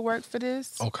maybe would have worked for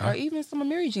this. Okay. Or even some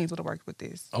Amiri jeans would have worked with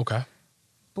this. Okay.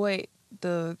 But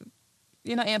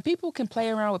and people can play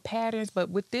around with patterns, but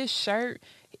with this shirt,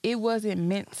 it wasn't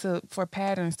meant for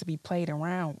patterns to be played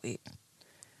around with.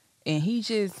 And he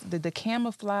just, the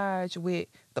camouflage with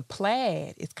the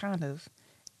plaid is kind of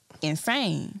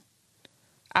insane.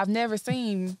 I've never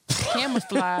seen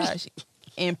camouflage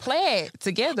and plaid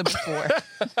together before.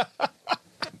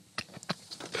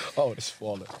 Oh, it's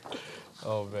falling.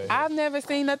 Oh, man. I've never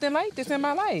seen nothing like this in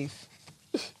my life.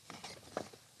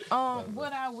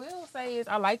 What I will say is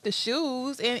I like the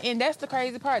shoes, and that's the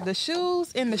crazy part. The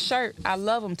shoes and the shirt, I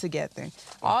love them together.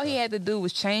 All he had to do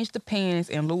was change the pants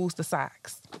and lose the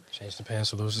socks. Change the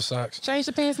pants or lose the socks? Change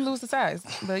the pants and lose the socks.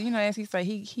 But, you know, as he say,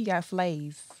 he got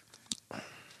flav.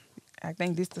 I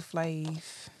think this the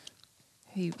flav.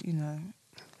 He, you know.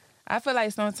 I feel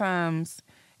like sometimes,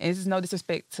 and this is no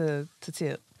disrespect to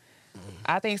Tip,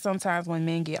 I think sometimes when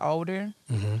men get older,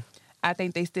 I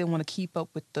think they still want to keep up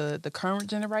with the current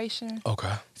generation.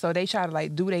 Okay. So they try to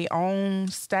like do their own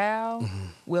style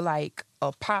with like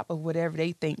a pop of whatever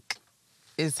they think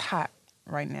is hot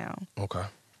right now. Okay.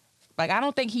 Like I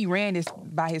don't think he ran this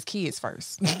by his kids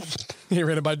first. He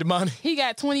ran it by Damani? He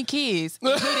got 20 kids. He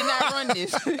did not run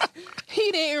this.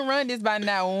 He didn't run this by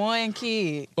not one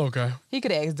kid. Okay. He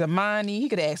could ask Damani. He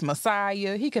could ask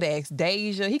Messiah. He could ask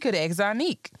Deja. He could ask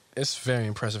Zanique. It's very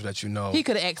impressive that you know He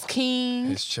could have asked King.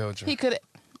 his children. He could.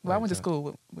 Well, I went to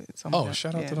school with some. of them.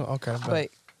 Shout out to them. Okay, but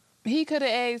he could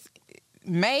have asked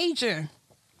Major.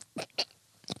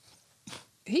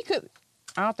 He could.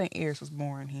 I don't think Eris was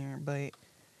born here, but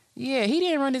yeah, he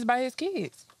didn't run this by his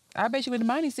kids. I bet you when the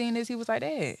money seen this, he was like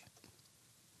that.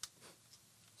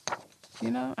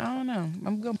 You know, I don't know.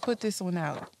 I'm gonna put this one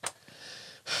out.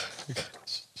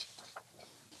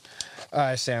 All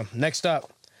right, Sam. Next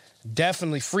up.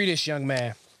 Definitely free this young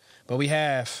man. But we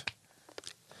have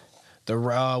the,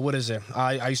 what is it?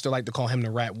 I used to like to call him the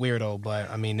rap weirdo,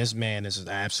 but I mean, this man is an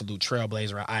absolute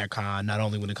trailblazer, an icon, not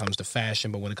only when it comes to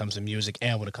fashion, but when it comes to music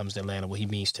and when it comes to Atlanta, what he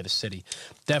means to the city.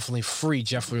 Definitely free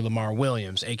Jeffrey Lamar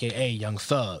Williams, a.k.a. Young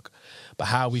Thug. But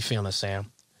how are we feeling,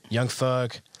 Sam? Young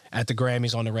Thug at the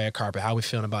Grammys on the red carpet. How are we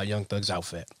feeling about Young Thug's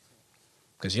outfit?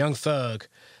 Because Young Thug,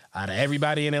 out of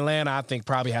everybody in Atlanta, I think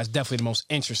probably has definitely the most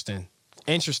interesting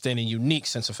and unique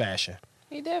sense of fashion.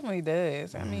 He definitely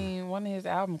does. I mean, one of his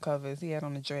album covers, he had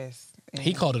on a dress.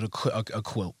 He called it a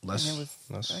quilt.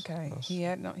 He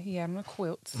had on a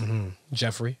quilt.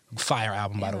 Jeffrey, fire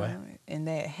album, by the way. And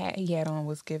that hat he had on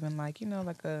was given like, you know,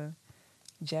 like a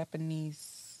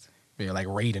Japanese. Yeah, like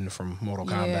Raiden from Mortal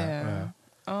Kombat.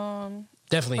 Yeah.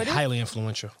 Definitely highly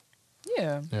influential.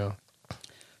 Yeah. Yeah.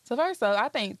 So first off, I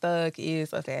think Thug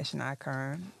is a fashion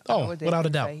icon. Oh, without a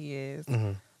doubt. Say he is.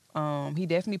 He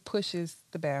definitely pushes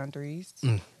the boundaries.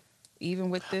 Even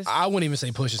with this. I wouldn't even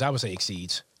say pushes. I would say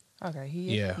exceeds. Okay,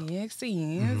 he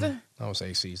exceeds. I would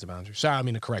say exceeds the boundaries. Sorry, I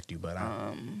mean to correct you, but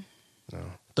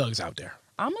Thug's out there.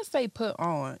 I'm going to say put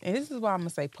on. And this is why I'm going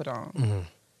to say put on.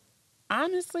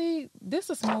 Honestly, this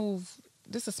is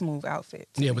a smooth outfit.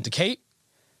 Yeah, with the cape?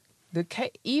 The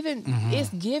cape, even it's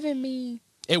giving me.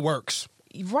 It works.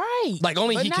 Right. Like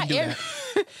only he can do that.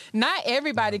 Not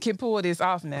everybody can pull this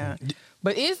off now.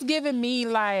 But it's giving me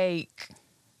like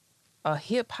a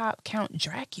hip hop Count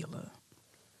Dracula.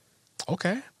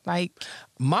 Okay. Like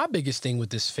my biggest thing with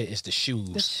this fit is the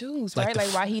shoes. The shoes, right?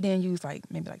 Like why he didn't use like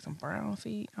maybe like some brown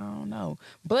feet. I don't know.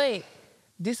 But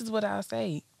this is what I'll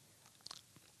say.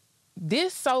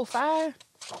 This so fire,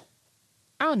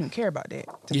 I don't even care about that.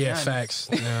 Yeah, facts.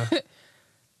 Yeah.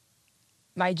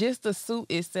 Like just the suit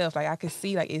itself, like I could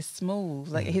see like it's smooth.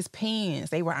 Like his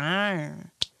pants, they were iron.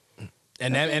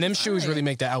 And them shoes really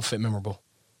make that outfit memorable.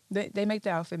 They make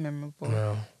the outfit memorable.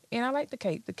 Yeah. And I like the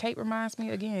cape. The cape reminds me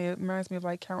of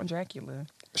like Count Dracula.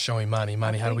 Showing money.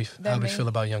 How do we feel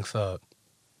about Young Thug?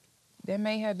 that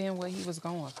may have been what he was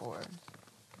going for.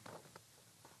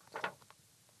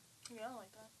 Yeah, I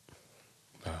like that.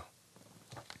 Oh.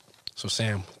 So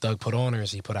Sam, Doug put on or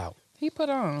is he put out? He put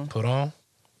on. Put on?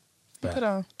 He put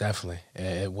on. Definitely.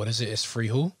 And what is it? It's free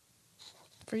who?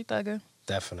 Free Thugger.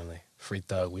 Definitely. Free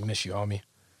Thug. We miss you, homie.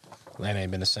 Land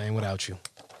ain't been the same without you.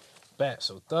 Bet.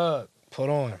 So Thug, put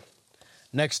on.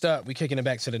 Next up, we kicking it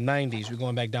back to the 90s. We're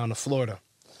going back down to Florida.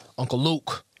 Uncle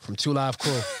Luke from 2 Live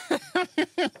Crew.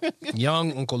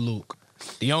 Young Uncle Luke.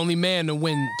 The only man to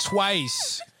win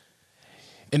twice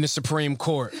in the Supreme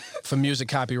Court for music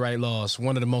copyright laws.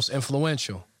 One of the most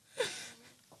influential.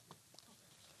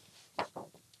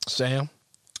 Sam?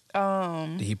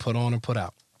 Did he put on or put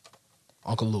out?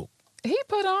 Uncle Luke. He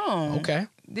put on. Okay.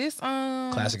 This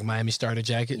Classic Miami starter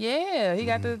jacket. Yeah, he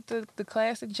got the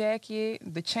classic jacket,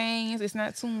 the chains. It's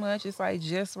not too much. It's like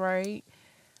just right.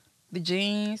 The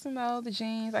jeans, the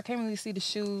jeans. I can't really see the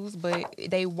shoes, but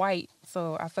they white,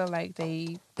 so I felt like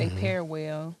they pair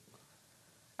well.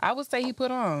 I would say he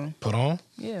put on. Put on?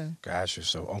 Yeah. Gotcha.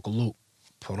 So Uncle Luke,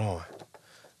 put on.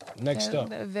 Next up.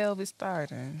 That velvet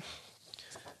starter.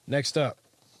 Next up,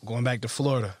 going back to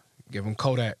Florida, give him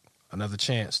Kodak another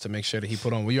chance to make sure that he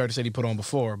put on. Well, you already said he put on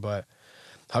before, but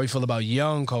how you feel about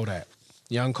young Kodak?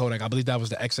 Young Kodak, I believe that was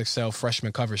the XXL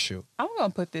freshman cover shoot. I'm going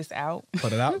to put this out.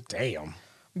 Put it out? Damn.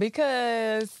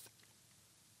 Because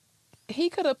he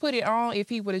could have put it on if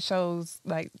he would have chose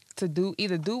like to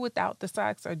either do without the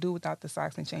socks or do without the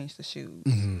socks and change the shoes.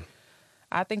 Mm-hmm.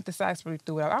 I think the socks really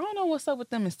threw it out. I don't know what's up with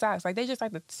them and socks. Like they just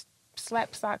like to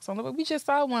slap socks on. But we just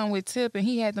saw one with Tip and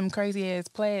he had them crazy ass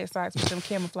plaid socks with them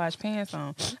camouflage pants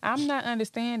on. I'm not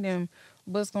understanding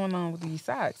what's going on with these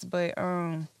socks, but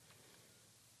I'm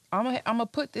gonna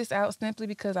put this out simply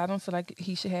because I don't feel like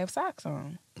he should have socks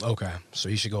on. Okay, so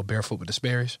he should go barefoot with the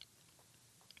Sperry's?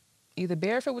 Either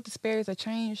barefoot with the Sperry's or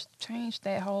change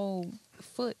that whole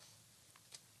foot.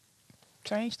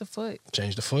 Change the foot.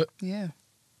 Change the foot? Yeah.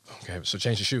 Okay, so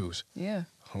change the shoes? Yeah.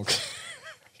 Okay.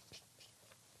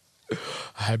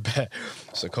 I bet.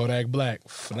 So Kodak Black,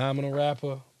 phenomenal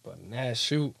rapper, but in that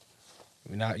shoot,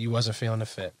 you wasn't feeling the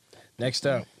fit. Next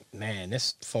up, man,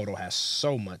 this photo has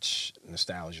so much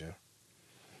nostalgia.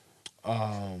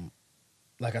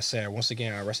 Like I said, once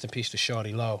again, I rest in peace to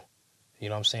Shawty Low. You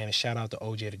know what I'm saying? And shout out to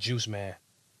OJ the Juice Man.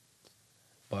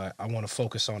 But I want to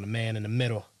focus on the man in the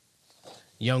middle,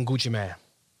 young Gucci Man.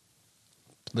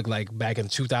 Looked like back in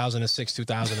 2006,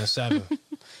 2007.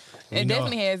 It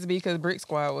definitely has to be because Brick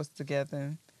Squad was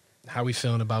together. How we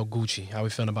feeling about Gucci? How we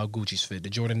feeling about Gucci's fit? The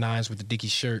Jordan 9s with the Dickie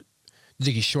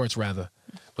shorts rather,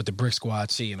 with the Brick Squad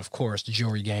tee, and of course the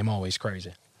jewelry game always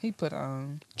crazy. He put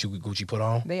on. Gucci put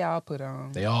on? They all put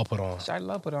on. They all put on. Shawty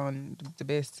Low put on the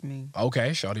best to me.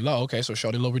 Okay, Shawty Low. Okay, so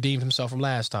Shawty Low redeemed himself from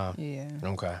last time. Yeah.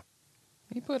 Okay.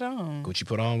 He put on. Gucci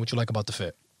put on. What you like about the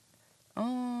fit?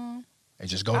 They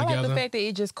just go together? I like the fact that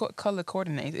it just color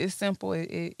coordinates. It's simple.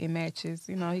 It matches.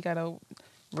 You know, he got a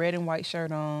red and white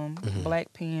shirt on,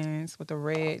 black pants with a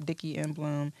red Dickie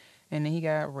emblem, and then he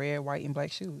got red, white, and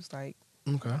black shoes. Like,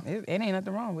 okay. It ain't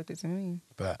nothing wrong with it to me.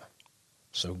 Bet.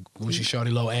 So Gucci,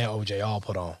 Shawty Low, and OJ all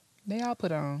put on. They all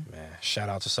put on. Man, shout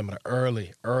out to some of the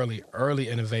early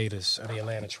innovators of the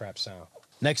Atlanta trap sound.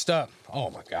 Next up, oh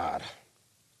my God,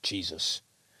 Jesus.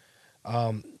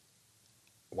 Wow.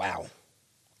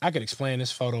 I could explain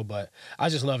this photo, but I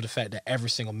just love the fact that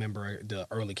every single member of the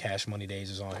early Cash Money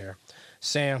days is on here.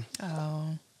 Sam,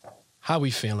 how we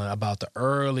feeling about the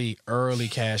early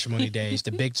Cash Money days?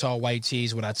 The big tall white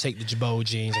tees with I take the Jabot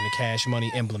jeans and the Cash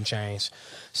Money emblem chains.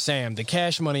 Sam, the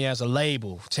Cash Money as a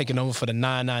label taking over for the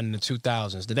 99 and the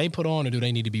 2000s. Do they put on or do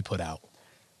they need to be put out?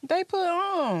 They put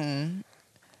on.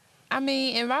 I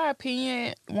mean, in my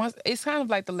opinion, it's kind of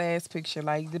like the last picture.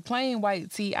 Like the plain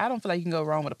white tee, I don't feel like you can go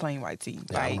wrong with a plain white tee.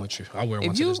 Yeah, like, I'm with you. I wear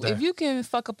one to this day. If you can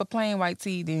fuck up a plain white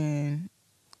tee, then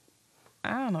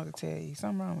I don't know what to tell you.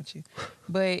 Something wrong with you.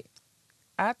 But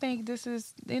I think this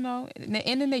is, and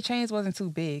then their chains wasn't too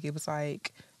big. It was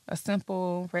like a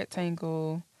simple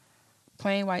rectangle,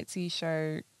 plain white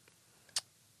T-shirt,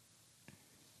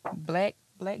 black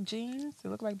jeans. It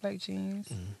looked like black jeans.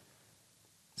 Mm-hmm.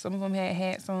 Some of them had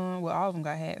hats on. Well, all of them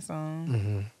got hats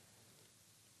on.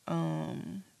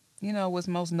 Mm-hmm. What's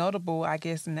most notable, I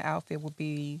guess, in the outfit would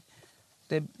be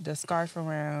the scarf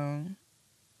around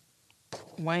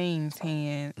Wayne's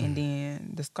hand, and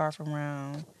then the scarf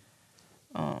around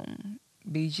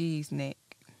BG's neck.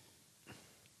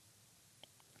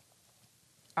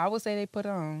 I would say they put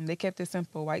on. They kept it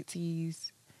simple: white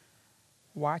tees,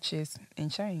 watches, and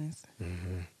chains.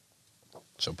 Mm-hmm.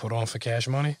 So put on for Cash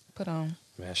Money? Put on.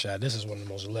 Man, Shad, this is one of the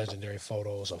most legendary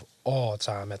photos of all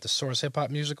time at the Source Hip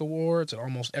Hop Music Awards. And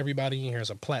almost everybody in here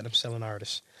is a platinum selling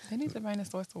artist. They need to bring the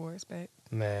Source Awards back.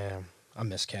 Man, I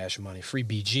miss Cash Money. Free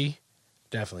BG.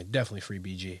 Definitely free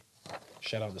BG.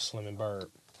 Shout out to Slim and Bird.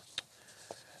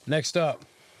 Next up,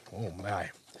 oh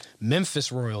my,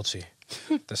 Memphis Royalty.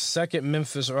 The second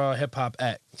Memphis hip hop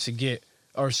act to get,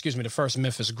 or excuse me, the first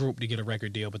Memphis group to get a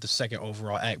record deal, but the second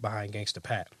overall act behind Gangsta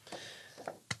Pat.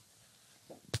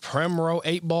 Premro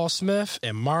 8-Ball Smith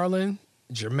and Marlon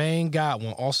Jermaine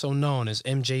Godwin, also known as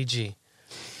MJG.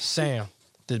 Sam,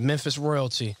 the Memphis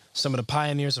Royalty, some of the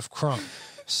pioneers of crunk,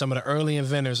 some of the early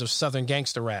inventors of Southern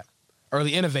gangster rap,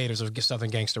 early innovators of Southern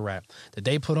gangster rap. Did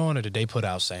they put on or did they put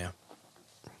out, Sam?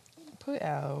 Put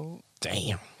out.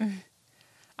 Damn.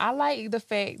 I like the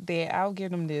fact that I'll give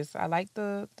them this. I like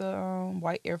the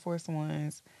white Air Force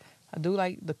Ones. I do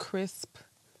like the crisp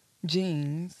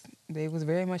jeans. They was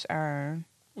very much iron.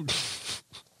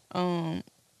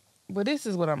 But this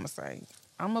is what I'm gonna say.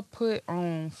 I'm gonna put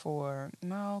on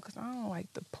because I don't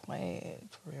like the plaid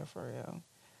for real.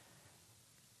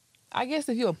 I guess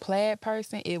if you're a plaid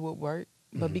person, it would work.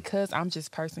 But because I'm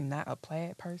just personally not a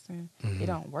plaid person, it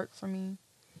don't work for me.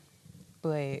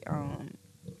 But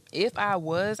if I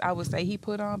would say he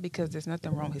put on because there's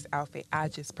nothing wrong with his outfit. I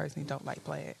just personally don't like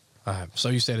plaid. So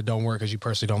you said it don't work because you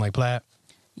personally don't like plaid?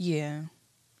 Yeah.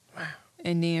 Wow.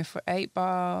 And then for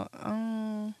 8-Ball,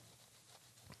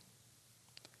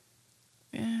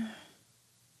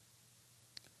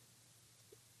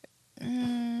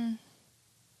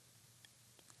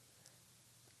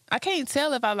 I can't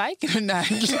tell if I like it or not.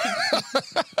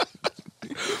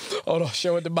 Hold on,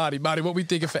 show it to Body. Body, what we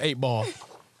thinking for 8-Ball?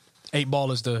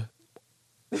 8-Ball is the...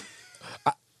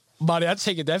 Body, I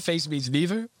take it that face means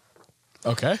neither?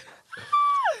 Okay.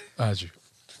 How'd you?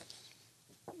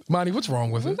 Body, what's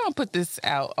wrong with We're it? going to put this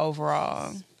out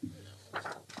overall.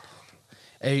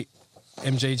 8,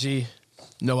 MJG,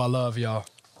 know I love y'all.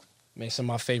 Make some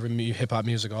of my favorite hip-hop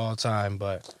music all the time,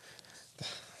 but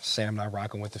Sam not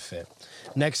rocking with the fit.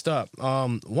 Next up,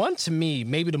 one to me,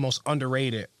 maybe the most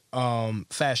underrated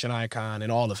fashion icon in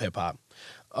all of hip-hop.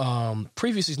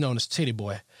 Previously known as Titty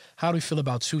Boy. How do we feel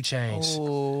about 2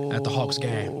 Chainz at the Hawks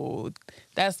game?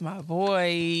 That's my boy.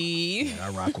 Yeah,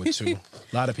 I rock with 2.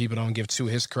 A lot of people don't give 2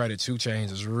 his credit. 2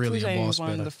 Chainz is really 2 a Chainz ball was one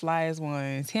spinner. of the flyest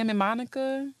ones. Him and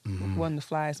Monica, one of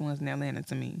the flyest ones in Atlanta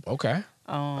to me. Okay.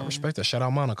 I respect that. Shout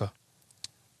out Monica.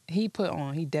 He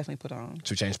definitely put on.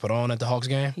 2 Chainz put on at the Hawks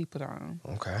game? He put on.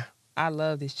 Okay. I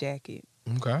love this jacket.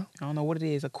 Okay. I don't know what it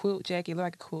is. A quilt jacket. It look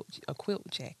like a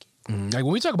quilt jacket. Like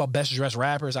when we talk about best dressed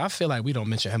rappers, I feel like we don't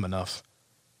mention him enough.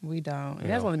 We don't. And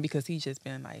that's only because he's just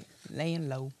been like laying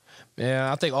low.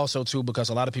 Yeah, I think also too because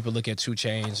a lot of people look at 2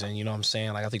 Chainz and you know what I'm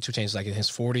saying? Like I think 2 Chainz is like in his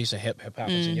 40s and hip hop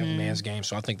is a young man's game.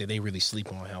 So I think that they really sleep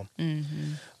on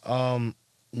him.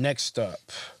 Next up,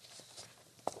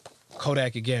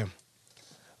 Kodak again.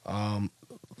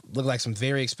 Look like some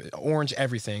very orange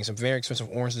everything. Some very expensive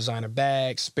orange designer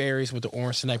bags, Sperry's with the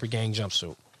orange Sniper Gang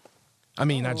jumpsuit. I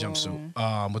mean, not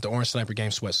jumpsuit. With the orange Sniper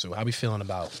Gang sweatsuit. How we feeling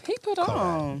about He put Kodak?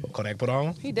 on. Kodak put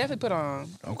on? He definitely put on.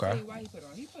 Okay. I'll tell you why he put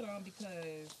on. He put on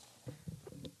because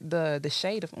the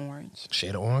shade of orange.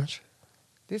 Shade of orange?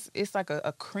 It's like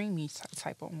a creamy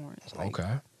type of orange. Like,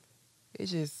 Okay.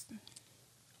 It's just,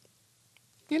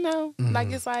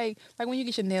 like it's like when you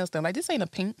get your nails done. Like this ain't a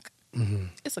pink.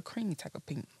 It's a creamy type of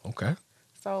pink. Okay.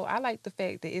 So I like the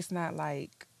fact that it's not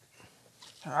like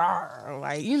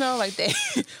like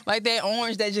that, like that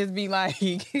orange that just be like,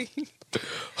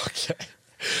 Okay.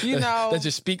 that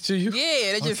just speak to you?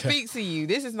 Yeah, that just speaks to you.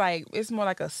 This is like, it's more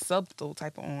like a subtle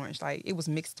type of orange. Like it was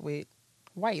mixed with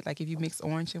white. Like if you mix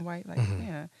orange and white, like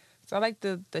yeah. So I like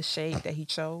the shade that he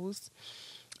chose.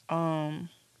 I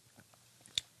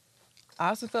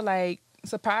also feel like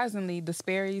surprisingly the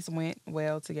Sperry's went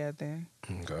well together.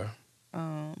 Okay.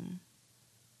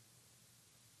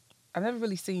 I've never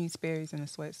really seen Sperry's in a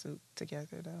sweatsuit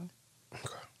together though.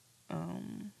 Okay.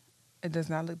 It does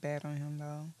not look bad on him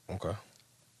though. Okay.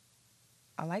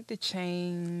 I like the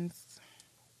chains.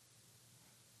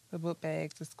 The book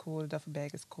bags is cool. The duffel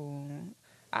bag is cool.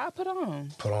 I put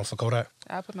on. Put on for Kodak?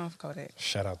 I put on for Kodak.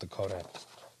 Shout out to Kodak.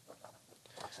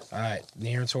 All right,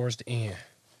 nearing towards the end.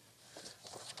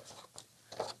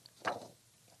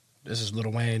 This is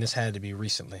Lil Wayne. This had to be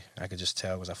recently. I could just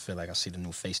tell because I feel like I see the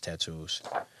new face tattoos.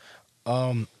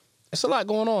 It's a lot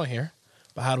going on here,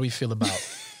 but how do we feel about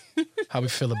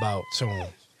Tune?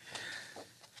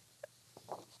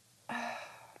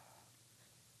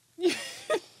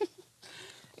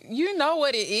 You know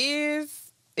what it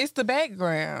is? It's the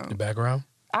background. The background?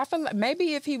 I feel like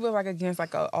maybe if he was like against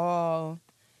like a all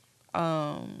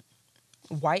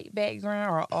white background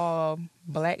or all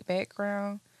black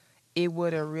background, it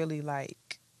would have really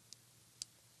like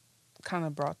kind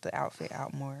of brought the outfit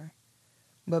out more.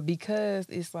 But because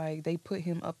it's like they put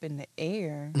him up in the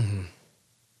air,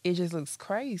 it just looks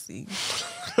crazy.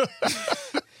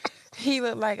 He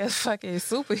looked like a fucking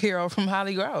superhero from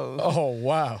Holly Grove. Oh,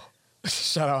 wow.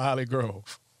 Shout out Holly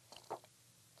Grove.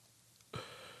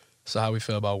 So how we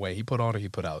feel about Wayne? He put on or he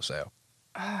put out, Sal?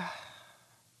 I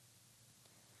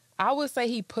would say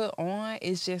he put on.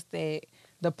 It's just that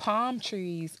the palm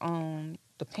trees on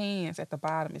the pants at the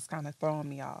bottom is kind of throwing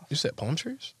me off. You said palm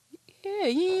trees? Yeah,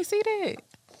 you ain't see that.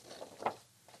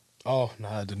 Oh, no,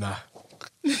 I did not.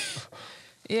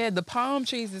 Yeah, the palm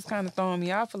trees is kind of throwing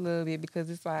me off a little bit because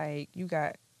it's like you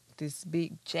got this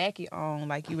big jacket on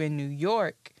like you in New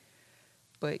York,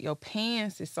 but your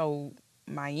pants is so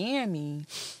Miami.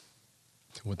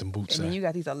 With them boots And then you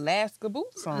got these Alaska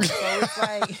boots on. So it's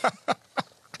like,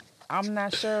 I'm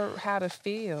not sure how to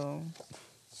feel.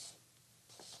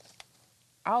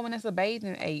 Oh, and it's a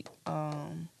bathing ape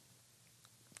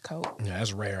coat. Yeah,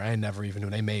 that's rare. I ain't never even knew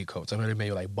they made coats. I know they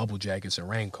made like bubble jackets and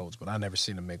raincoats, but I never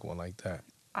seen them make one like that.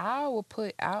 I will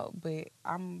put out, but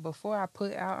before I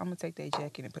put out, I'm gonna take that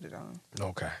jacket and put it on.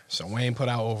 Okay, so Wayne put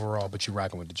out overall, but you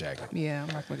rocking with the jacket. Yeah, I'm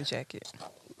rocking with the jacket.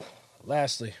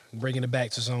 Lastly, bringing it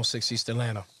back to Zone 6 East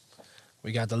Atlanta,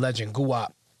 we got the legend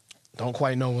Guwap. Don't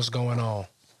quite know what's going on,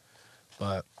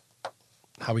 but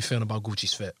how we feeling about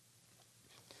Gucci's fit?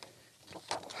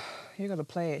 You're gonna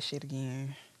play that shit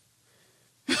again.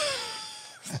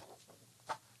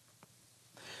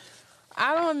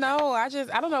 I don't know. I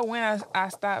don't know when I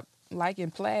stopped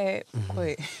liking plaid,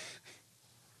 but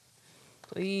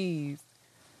please.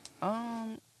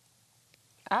 I'll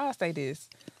say this.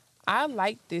 I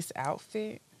like this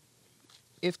outfit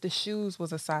if the shoes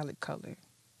was a solid color.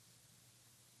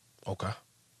 Okay.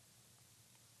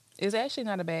 It's actually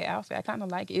not a bad outfit. I kind of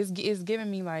like it. It's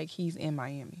giving me like he's in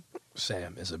Miami.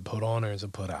 Sam, is it put on or is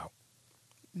it put out?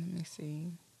 Let me see.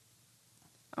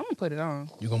 I'm going to put it on.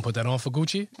 You gonna put that on for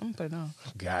Gucci? I'm going to put it on.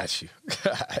 Got you.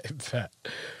 I bet.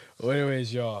 Well,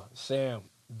 anyways, y'all, Sam,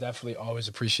 definitely always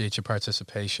appreciate your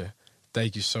participation.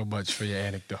 Thank you so much for your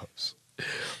anecdotes.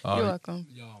 You're welcome.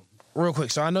 Y'all, real quick,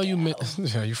 so I know you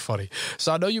yeah, you're funny.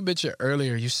 So I know you mentioned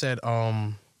earlier, you said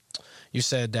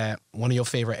that one of your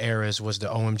favorite eras was the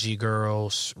OMG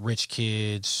Girls, Rich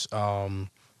Kids,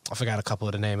 I forgot a couple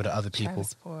of the name of the other people.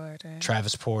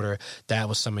 Travis Porter. That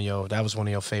was one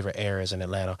of your favorite eras in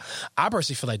Atlanta. I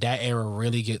personally feel like that era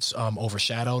really gets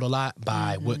overshadowed a lot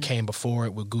by what came before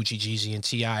it with Gucci, Jeezy, and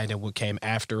T.I., and then what came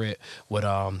after it with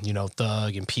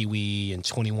Thug and Pee Wee and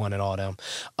 21 and all them.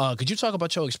 Could you talk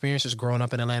about your experiences growing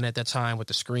up in Atlanta at that time with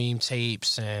the Scream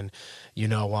tapes and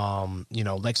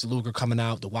Lex Luger coming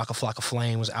out, the Waka Flocka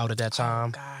Flame was out at that time?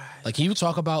 Oh, God. Like, can you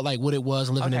talk about like what it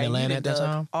was living in Atlanta at that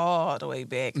time? All the way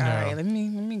back. All right, let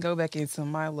me go back into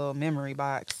my little memory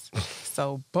box.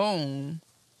 So, boom,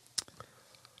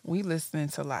 we listening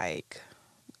to like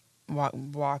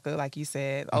Waka, like you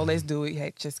said. Oh, Let's Do It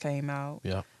had just came out.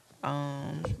 Yeah.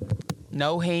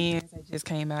 No Hands that just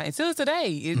came out. Until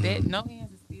today, that No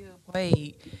Hands is still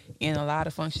played in a lot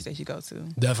of functions that you go to.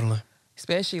 Definitely.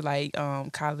 Especially like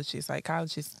colleges. Like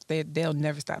colleges, they'll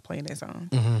never stop playing that song.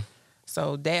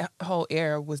 So that whole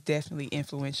era was definitely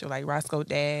influential. Like Roscoe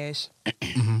Dash.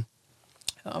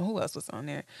 Who else was on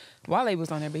there? Wale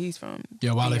was on there, but he's from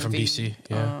Wale DMV. from DC.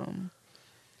 Yeah.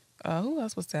 Who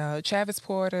else was there? Travis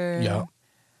Porter. Yeah.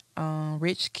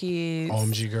 Rich Kids.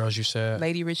 OMG Girls, you said.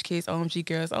 Lady Rich Kids. OMG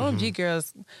Girls. OMG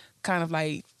Girls kind of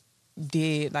like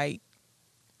did like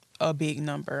a big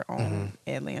number on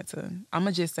Atlanta. I'm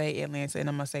gonna just say Atlanta, and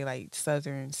I'm gonna say like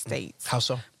southern states. How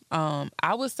so?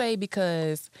 I would say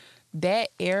because that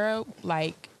era,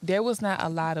 like, there was not a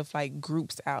lot of like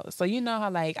groups out. So you know how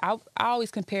like I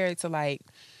always compare it to like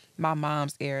my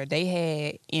mom's era. They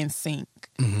had NSYNC.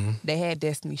 They had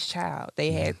Destiny's Child.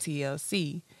 They had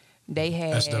TLC. They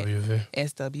had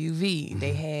SWV.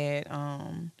 They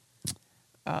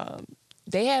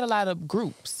had a lot of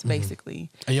groups basically.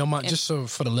 And your mom, just so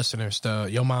for the listeners,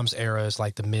 your mom's era is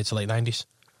like the mid to late 90s.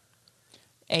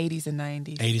 80s and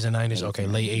 90s. 80s and 90s. Okay,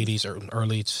 late 80s or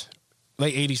late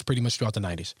 80s, pretty much throughout the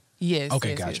 90s. Yes. Okay,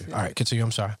 yes, gotcha. yes. All right, continue.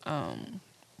 I'm sorry.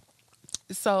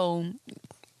 So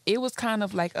it was kind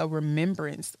of like a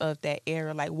remembrance of that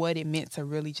era, like what it meant to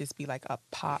really just be like a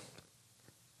pop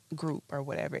group or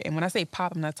whatever. And when I say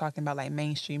pop, I'm not talking about like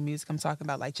mainstream music. I'm talking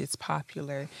about like just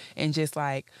popular and just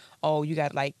like, oh, you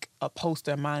got like a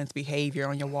poster of Mind's Behavior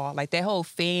on your wall, like that whole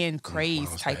fan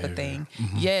craze type of thing.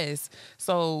 Yes.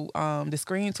 So the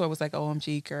Screen tour was like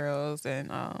OMG Girls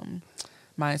and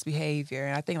Mindless Behavior.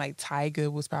 And I think like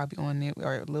Tyga was probably on there,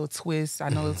 or Lil Twist. I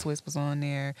know Lil Twist was on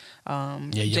there.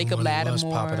 Jacob Lattimore was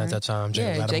popping at that time.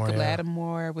 Jacob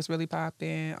Lattimore was really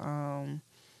popping.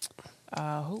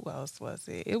 Who else was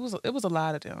it? It was a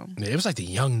lot of them. It was like the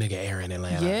young nigga era in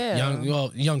Atlanta.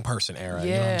 Yeah. Young person era.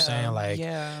 You know what I'm saying? Like,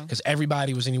 because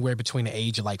everybody was anywhere between the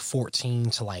age of like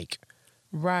 14 to like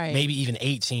maybe even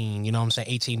 18, you know what I'm saying?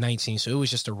 18, 19. So it was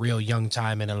just a real young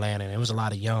time in Atlanta. And it was a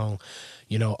lot of young,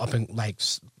 up in like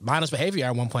Mindless Behavior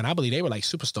at one point. I believe they were like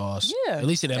superstars. Yeah. At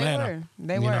least in Atlanta.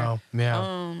 They were.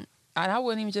 Yeah. And I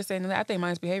wouldn't even just say that. I think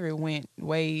Mindless Behavior went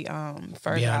way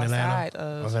further outside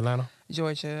of Atlanta,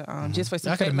 Georgia. Just for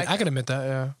some I can admit that.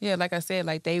 Yeah. Yeah, like I said,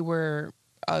 like they were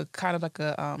kind of like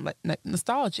a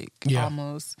nostalgic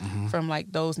almost from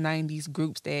like those 90s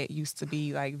groups that used to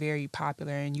be like very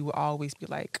popular, and you would always be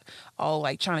like,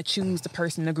 like trying to choose the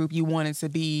person in the group you wanted to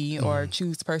be, or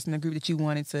choose the person in the group that you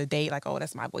wanted to date. Like, oh,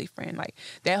 that's my boyfriend. Like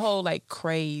that whole like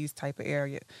craze type of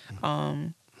area.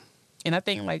 And I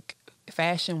think like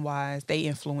fashion wise, they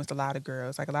influenced a lot of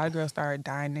girls. Like a lot of girls started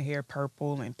dyeing their hair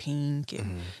purple and pink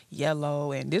and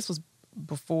yellow, and this was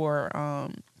before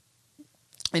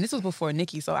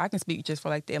Nicki, so I can speak just for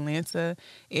like the Atlanta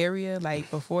area.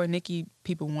 Like before Nicki,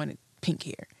 people wanted pink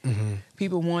hair.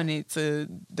 People wanted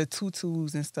the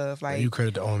tutus and stuff. Like you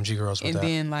credit the OMG girls with that.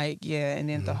 And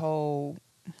then the whole,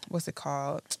 what's it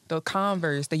called? The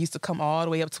Converse. They used to come all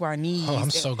the way up to our knees. Oh,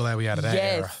 I'm so glad we out of that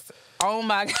era. Oh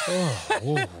my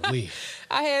God.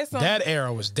 I had some. That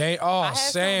era was I had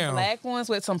some black ones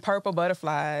with some purple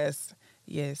butterflies.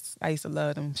 Yes, I used to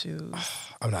love them shoes.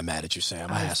 I'm not mad at you,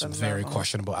 Sam. I had some very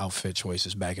questionable outfit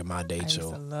choices back in my day, too. I used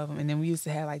to love them. And then we used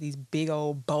to have like these big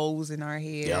old bows in our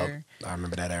hair. Yep, I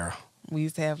remember that era. We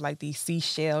used to have like these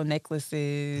seashell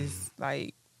necklaces.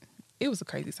 Like, it was a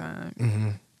crazy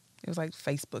time. It was like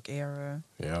Facebook era.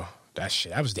 Yeah,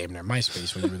 that was damn near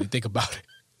MySpace when you really think about it.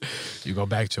 You go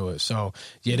back to it. So,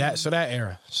 yeah, that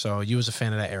era. So, you was a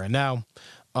fan of that era. Now,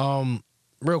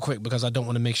 real quick, because I don't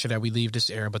want to make sure that we leave this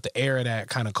era, but the era that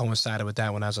kind of coincided with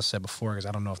that one, as I said before, because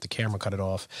I don't know if the camera cut it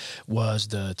off, was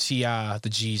the T.I., the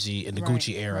Jeezy, and the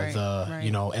Gucci era,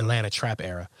 Atlanta trap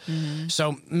era.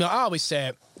 So, I always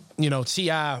said,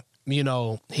 T.I.,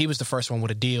 he was the first one with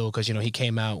a deal because, he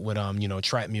came out with,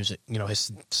 trap music,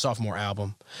 his sophomore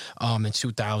album in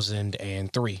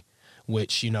 2003.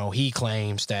 Which, he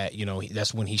claims that,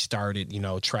 that's when he started,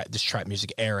 this trap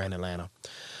music era in Atlanta.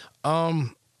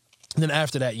 Then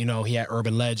after that, he had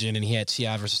Urban Legend, and he had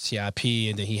T.I. versus T.I.P.,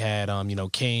 and then he had,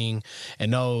 King,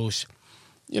 and those,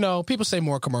 people say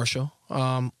more commercial.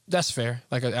 That's fair.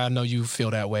 Like, I know you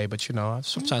feel that way, but,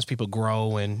 sometimes people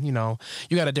grow, and, you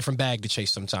got a different bag to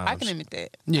chase sometimes. I can admit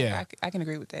that. Yeah. I can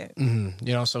agree with that.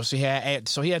 So he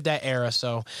had that era.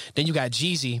 So then you got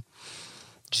Jeezy.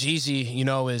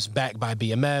 Jeezy, is backed by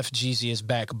BMF. Jeezy is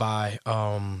backed by,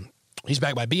 he's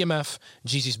backed by BMF.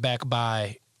 Jeezy's backed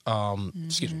by,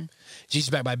 Jeezy's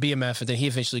backed by BMF, and then he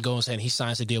eventually goes and he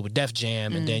signs a deal with Def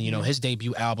Jam, and then, his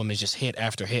debut album is just hit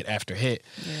after hit after hit.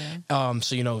 Yeah.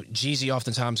 So, Jeezy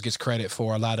oftentimes gets credit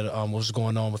for a lot of what was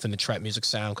going on within the trap music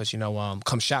sound, because,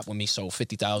 Come Shop With Me sold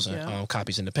 50,000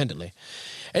 copies independently.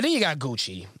 And then you got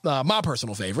Gucci, my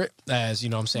personal favorite, as,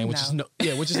 what I'm saying, which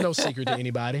is no secret to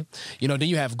anybody. Then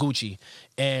you have Gucci,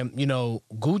 and,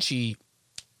 Gucci,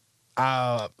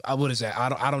 what is that?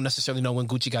 I don't necessarily know when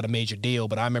Gucci got a major deal,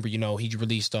 but I remember, he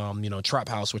released, Trap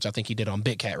House, which I think he did on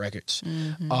Big Cat Records.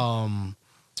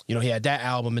 He had that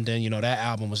album, and then, that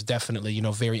album was definitely,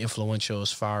 very influential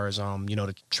as far as,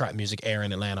 the trap music era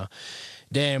in Atlanta.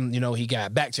 Then, he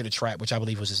got back to the trap, which I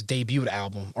believe was his debut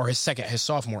album, or his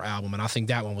sophomore album, and I think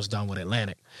that one was done with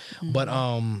Atlantic. But,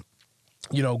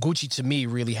 Gucci to me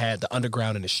really had the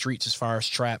underground and the streets as far as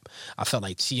trap. I felt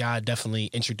like T.I. definitely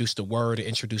introduced the word,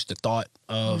 introduced the thought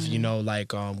of,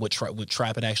 what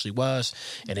trap it actually was.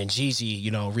 And then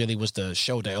Jeezy, really was the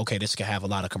show that, okay, this could have a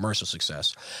lot of commercial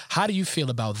success. How do you feel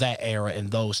about that era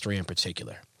and those three in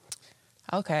particular?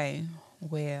 Okay,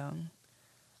 well,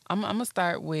 I'm gonna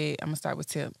start with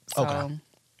Tip. So okay.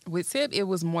 With Tip, it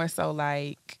was more so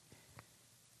like,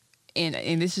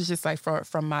 and this is just like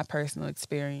from my personal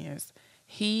experience.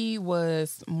 He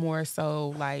was more so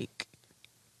like,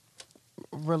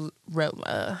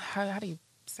 how do you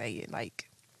say it? Like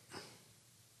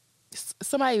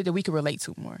somebody that we could relate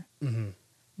to more.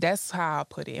 That's how I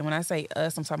put it. And when I say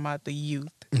us, I'm talking about the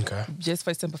youth. Okay. Just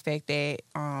for the simple fact that,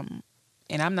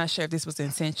 and I'm not sure if this was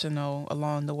intentional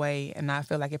along the way, and I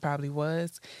feel like it probably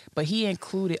was, but he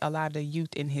included a lot of the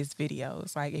youth in his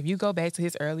videos. Like, if you go back to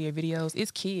his earlier videos, it's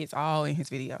kids all in his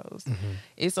videos.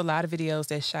 It's a lot of videos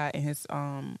that's shot in his,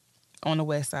 on the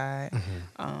West Side.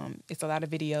 It's a lot of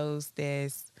videos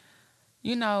that's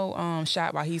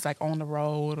shot while he's like on the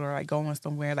road or like going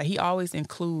somewhere. Like he always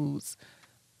includes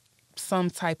some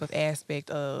type of aspect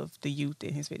of the youth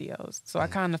in his videos. So I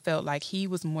kind of felt like he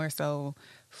was more so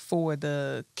for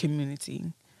the community.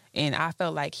 And I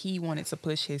felt like he wanted to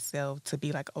push himself to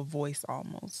be like a voice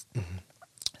almost.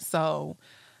 So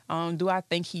do I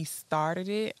think he started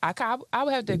it? I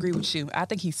would have to agree with you. I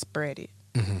think he spread it.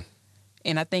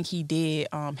 And I think he did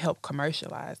help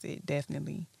commercialize it,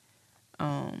 definitely.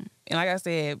 And like I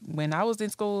said, when I was in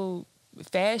school,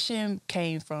 fashion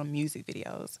came from music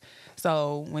videos.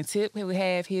 So when Tip would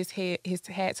have his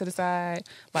hat to the side,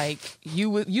 like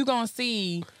you gonna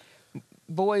see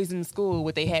boys in school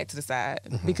with their hat to the side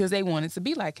because they wanted to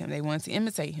be like him. They wanted to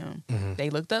imitate him. They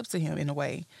looked up to him in a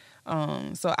way.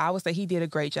 So I would say he did a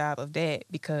great job of that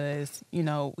because,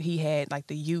 he had like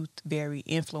the youth very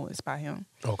influenced by him.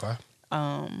 Okay.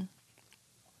 And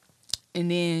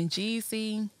then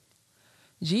Jeezy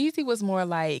was more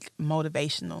like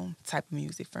motivational type of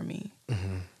music for me.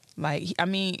 Like,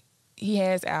 he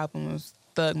has albums,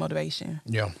 Thug Motivation.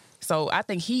 Yeah. So I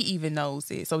think he even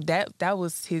knows it. So that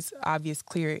was his obvious,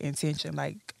 clear intention.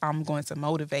 Like, I'm going to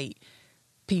motivate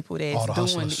people that's doing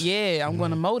hustlers. Yeah, I'm going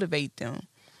to motivate them,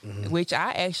 which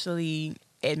I actually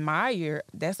admire.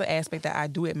 That's an aspect that I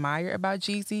do admire about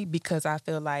Jeezy because I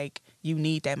feel like you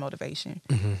need that motivation.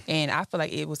 And I feel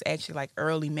like it was actually like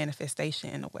early manifestation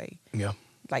in a way. Yeah.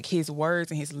 Like his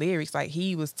words and his lyrics, like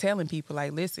he was telling people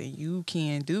like, listen, you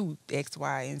can do X,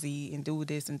 Y, and Z and do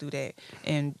this and do that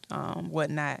and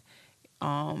whatnot.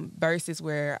 Versus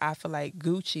where I feel like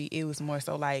Gucci, it was more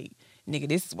so like, nigga,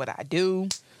 this is what I do.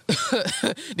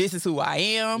 This is who I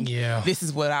am. Yeah. This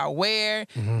is what I wear.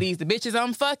 These the bitches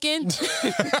I'm fucking.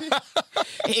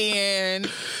 And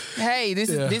hey, this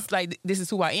is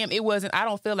who I am. It wasn't, I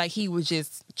don't feel like he was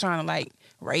just trying to like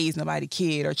raise nobody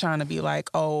kid or trying to be like,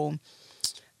 oh,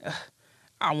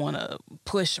 I want to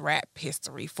push rap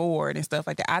history forward and stuff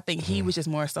like that. I think he was just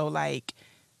more so like,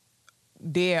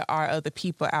 there are other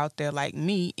people out there like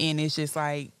me, and it's just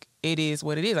like, it is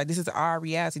what it is. Like, this is our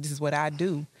reality. This is what I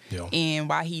do. Yeah. And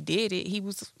while he did it, he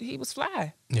was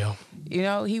fly. Yeah.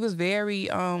 He was very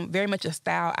much a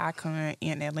style icon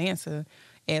in Atlanta,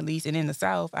 at least, and in the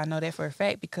South. I know that for a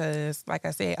fact because, like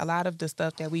I said, a lot of the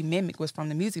stuff that we mimicked was from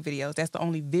the music videos. That's the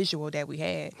only visual that we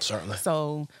had. Certainly.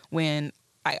 So when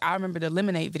I remember the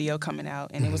Lemonade video coming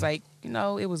out, and it was like,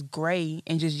 it was gray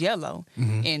and just yellow.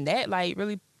 And that, like,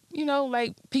 really,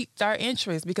 like, piqued our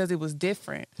interest because it was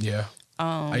different. Yeah.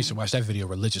 I used to watch that video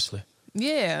religiously.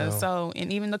 Yeah, so,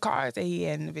 and even the cars that he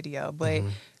had in the video. But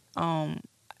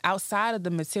outside of the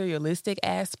materialistic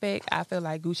aspect, I feel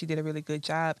like Gucci did a really good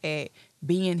job at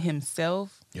being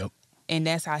himself. Yep. And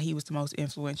that's how he was the most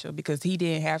influential because he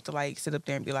didn't have to, like, sit up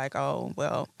there and be like, oh,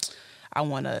 well, I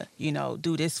want to,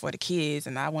 do this for the kids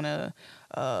and I want to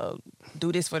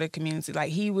do this for the community.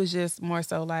 Like, he was just more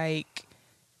so like,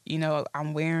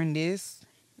 I'm wearing this.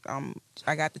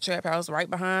 I got the trap house right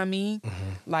behind me.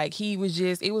 Like, he was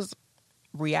just, it was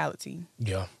reality.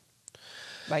 Yeah.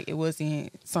 Like, it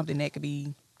wasn't something that could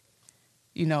be,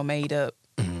 made up.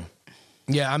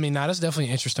 Yeah, now that's definitely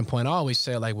an interesting point. I always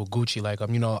say, like, with Gucci, like,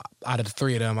 out of the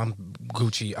three of them, I'm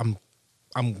Gucci.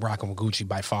 I'm rocking with Gucci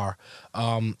by far.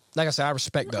 Like I said, I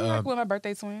respect with my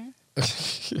birthday twin.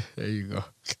 There you go.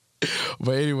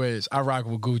 But anyways, I rock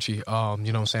with Gucci, you know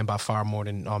what I'm saying, by far more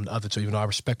than the other two, even though I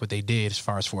respect what they did as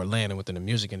far as for Atlanta within the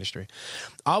music industry.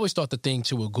 I always thought the thing,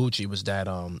 too, with Gucci was that,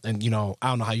 and, I don't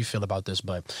know how you feel about this,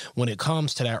 but when it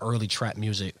comes to that early trap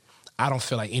music, I don't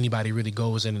feel like anybody really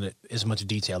goes into it as much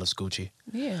detail as Gucci.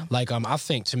 Yeah. Like, I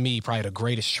think, to me, probably the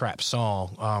greatest trap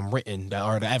song written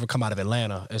to ever come out of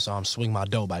Atlanta is Swing My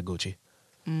Dough by Gucci.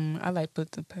 I like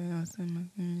put the pounds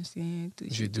in my machine.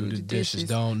 You do the dishes.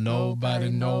 Don't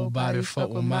nobody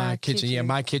fuck with my kitchen. Yeah,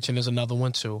 My Kitchen is another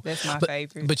one too. That's my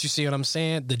favorite. But you see what I'm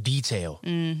saying? The detail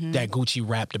that Gucci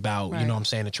rapped about, Right. you know what I'm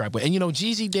saying, the trap. And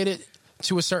Jeezy did it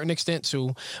to a certain extent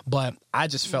too, but I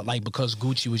just felt like because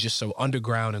Gucci was just so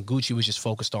underground and Gucci was just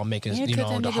focused on making, And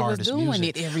the hardest was doing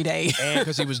music. it every day. And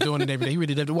because he was doing it every day, he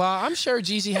really did. Well, I'm sure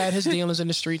Jeezy had his dealings in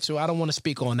the street too. I don't want to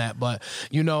speak on that, but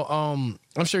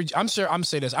I'm sure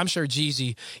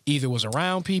Jeezy either was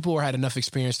around people or had enough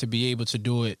experience to be able to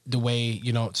do it the way,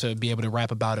 to be able to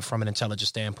rap about it from an intelligent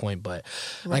standpoint. But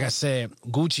like I said,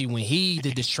 Gucci, when he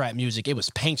did this trap music, it was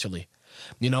painterly.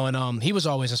 And he was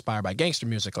always inspired by gangster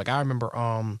music. Like, I remember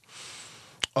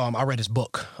I read his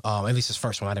book, at least his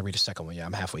first one. I didn't read the second one. Yeah,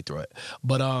 I'm halfway through it.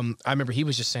 But I remember he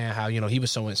was just saying how, he was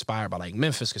so inspired by, like,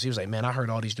 Memphis because he was like, man, I heard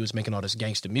all these dudes making all this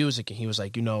gangster music. And he was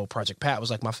like, Project Pat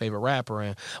was, like, my favorite rapper.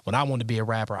 And when I wanted to be a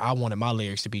rapper, I wanted my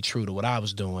lyrics to be true to what I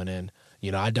was doing. And,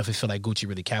 You know, I definitely feel like Gucci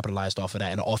really capitalized off of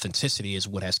that, and authenticity is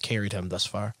what has carried him thus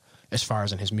far, as far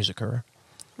as in his music career.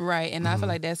 Right, and I feel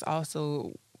like that's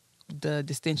also the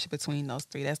distinction between those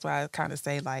three. That's why I kind of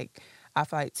say, like, I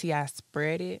feel like T.I.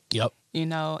 spread it. Yep. You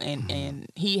know, and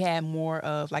he had more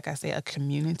of, like I said, a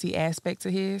community aspect to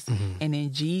his. And then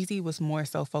Jeezy was more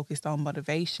so focused on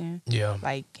motivation. Yeah.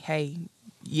 Like, hey,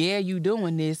 yeah, you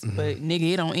doing this, but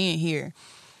nigga, it don't end here.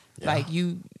 Yeah. Like,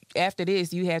 you, after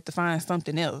this, you have to find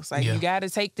something else. Like, you got to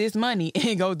take this money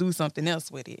and go do something else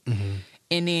with it.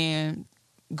 And then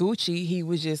Gucci, he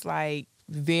was just like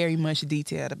very much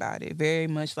detailed about it. Very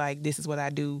much like, this is what I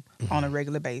do on a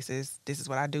regular basis. This is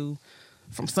what I do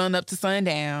from sun up to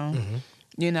sundown,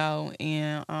 you know,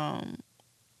 and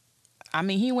I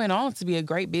mean, he went on to be a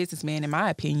great businessman, in my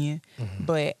opinion,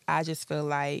 but I just feel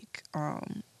like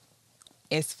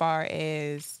as far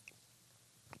as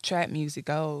trap music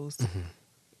goes,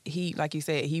 he, like you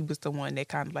said, he was the one that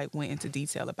kind of like went into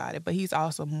detail about it, but he's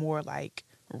also more like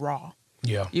raw.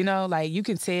 Yeah. You know, like you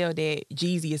can tell that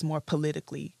Jeezy is more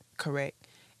politically correct.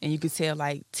 And you could tell,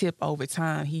 like, Tip over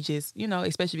time, he just, you know,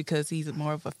 especially because he's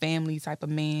more of a family type of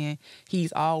man,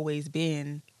 he's always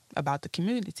been about the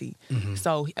community.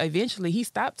 So eventually he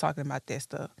stopped talking about that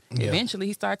stuff. Yeah. Eventually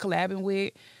he started collabing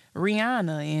with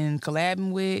Rihanna and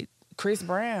collabing with Chris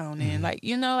Brown. And, like,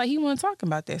 you know, like he wasn't talking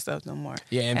about that stuff no more.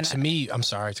 Yeah, and to me, I'm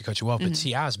sorry to cut you off, but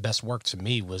T.I.'s best work to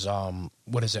me was,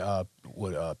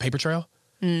 Paper Trail?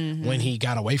 When he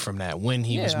got away from that, when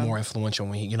he was more influential,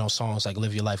 when he, you know, songs like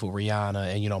Live Your Life with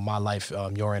Rihanna and, you know, My Life,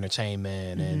 Your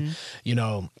Entertainment. And, you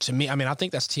know, to me, I mean, I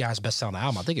think that's T.I.'s best selling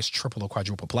album. I think it's triple or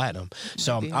quadruple platinum.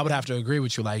 So I would have to agree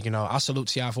with you. Like, you know, I salute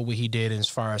T.I. for what he did as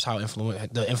far as how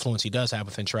the influence he does have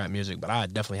within trap music. But I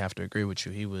definitely have to agree with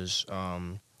you. He was,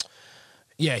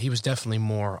 he was definitely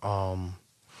more,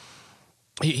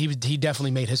 he definitely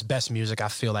made his best music, I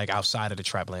feel like, outside of the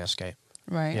trap landscape.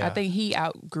 Right. Yeah. I think he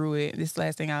outgrew it. This is the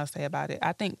last thing I'll say about it.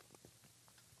 I think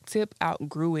Tip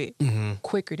outgrew it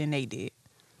quicker than they did.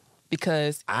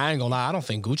 Because I ain't gonna lie, I don't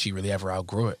think Gucci really ever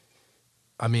outgrew it.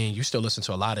 I mean, you still listen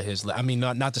to a lot of his. I mean,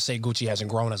 not to say Gucci hasn't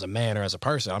grown as a man or as a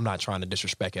person. I'm not trying to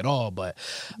disrespect at all, but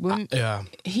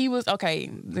he was okay.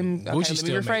 Gucci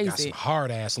still got rephrase some it.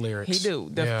 hard ass lyrics. He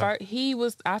do. He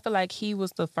was. I feel like he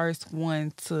was the first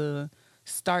one to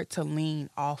start to lean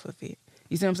off of it.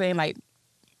 You see what I'm saying? Like,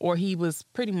 or he was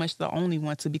pretty much the only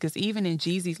one to, because even in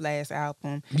Jeezy's last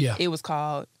album, it was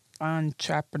called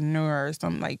Entrepreneur or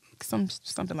something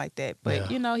like that.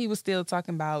 But you know, he was still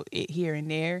talking about it here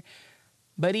and there.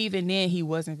 But even then, he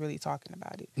wasn't really talking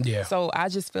about it. Yeah. So I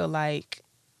just feel like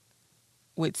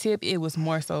with Tip, it was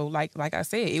more so like I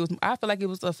said, it was. I feel like it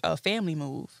was a family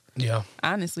move. Yeah.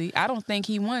 Honestly, I don't think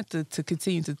he wanted to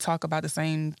continue to talk about the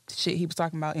same shit he was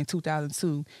talking about in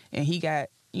 2002, and he got,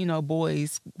 you know,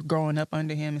 boys growing up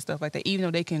under him and stuff like that. Even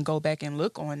though they can go back and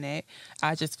look on that,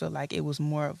 I just feel like it was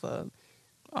more of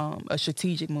a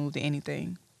strategic move than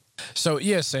anything. So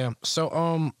yeah, Sam.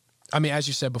 So I mean, as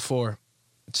you said before,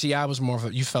 T.I. was more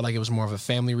of you felt like it was more of a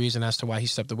family reason as to why he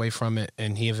stepped away from it,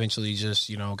 and he eventually just,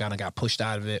 you know, kind of got pushed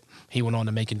out of it. He went on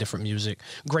to making different music,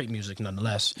 great music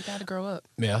nonetheless. You got to grow up.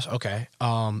 Yes, okay.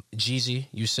 Jeezy,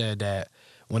 you said that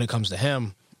when it comes to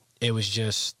him, it was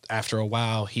just after a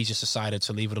while he just decided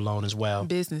to leave it alone as well.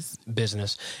 Business.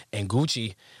 And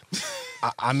Gucci,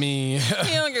 I mean,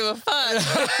 he don't give a fuck.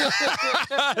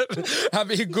 I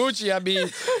mean, Gucci, I mean,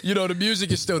 you know, the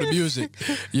music is still the music.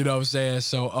 You know what I'm saying?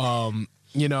 So,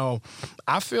 you know,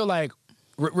 I feel like,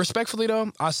 respectfully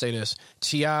though, I'll say this.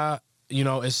 T.I., you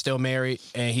know, is still married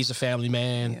and he's a family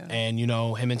man. Yeah. And, you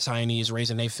know, him and Tiny is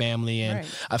raising their family. And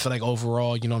I feel like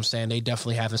overall, you know what I'm saying, they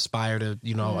definitely have inspired a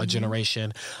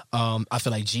generation. I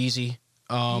feel like Jeezy,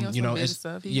 you know,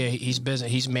 he's busy.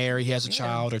 He's married. He has a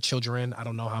child or children. I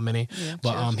don't know how many,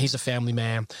 but he's a family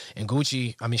man. And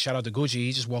Gucci, I mean, shout out to Gucci.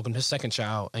 He just welcomed his second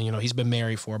child, and you know, he's been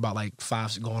married for about like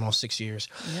 5, going on 6 years.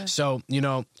 Yeah. So you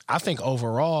know, I think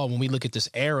overall, when we look at this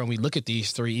era and we look at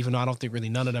these three, even though I don't think really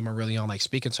none of them are really on like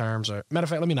speaking terms, or matter of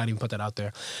fact, let me not even put that out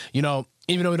there. You know,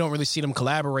 even though we don't really see them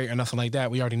collaborate or nothing like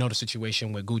that, we already know the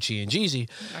situation with Gucci and Jeezy.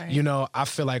 Right. You know, I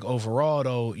feel like overall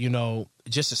though, you know,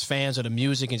 just as fans of the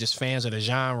music and just fans of the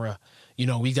genre, you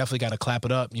know, we definitely got to clap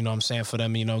it up, you know what I'm saying, for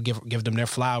them, you know, give them their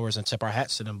flowers and tip our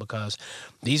hats to them, because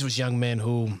these was young men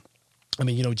who, I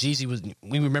mean, you know, Jeezy was,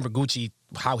 we remember Gucci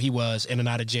how he was in and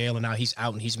out of jail, and now he's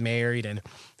out and he's married and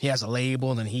he has a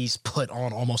label and he's put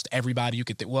on almost everybody you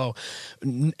could think. Well,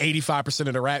 85%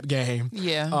 of the rap game.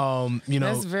 Yeah. You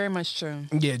know, that's very much true.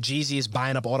 Yeah, Jeezy is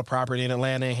buying up all the property in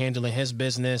Atlanta and handling his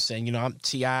business, and you know,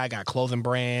 T.I. got clothing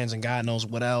brands and God knows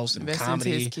what else, and Investing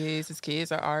comedy. into his kids. His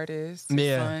kids are artists.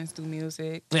 Yeah. His sons do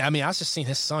music. Yeah, I mean, I just seen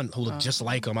his son who looked just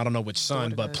like him. I don't know which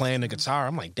son, but playing the guitar,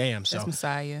 I'm like, damn. So That's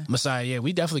Messiah. Messiah, yeah,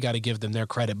 we definitely got to give them their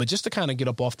credit. But just to kind of get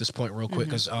up off this point real quick,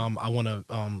 because I want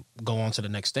to go on to the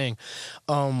next thing.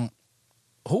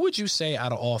 Who would you say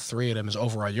out of all three of them is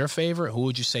overall your favorite? Who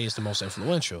would you say is the most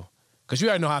influential? Because you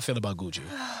already know how I feel about Gucci.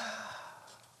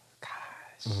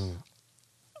 Gosh.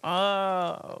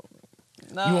 Oh,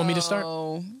 no. You want me to start?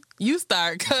 You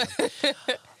start.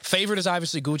 Favorite is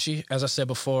obviously Gucci. As I said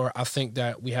before, I think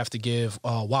that we have to give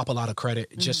WAP a lot of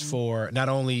credit just for not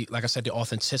only, like I said, the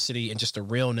authenticity and just the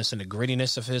realness and the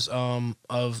grittiness of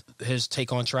his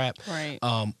take on trap. Right.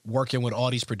 Working with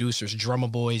all these producers, Drummer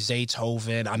Boy,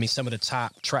 Zaytoven. I mean, some of the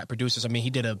top trap producers. I mean,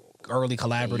 he did a early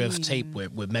collaborative tape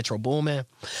with Metro Boomin.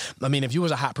 I mean, if you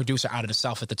was a hot producer out of the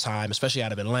South at the time, especially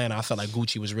out of Atlanta, I felt like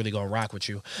Gucci was really gonna rock with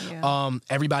you. Yeah.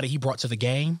 Everybody he brought to the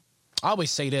game. I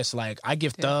always say this, like, I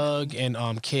give Thug and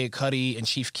Kid Cudi and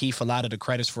Chief Keef a lot of the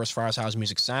credits for as far as how his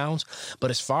music sounds.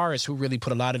 But as far as who really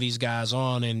put a lot of these guys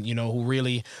on and, you know, who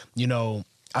really, you know,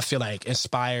 I feel like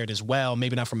inspired as well,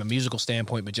 maybe not from a musical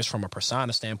standpoint, but just from a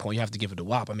persona standpoint, you have to give it to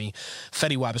WAP. I mean,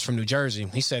 Fetty Wap is from New Jersey.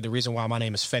 He said the reason why my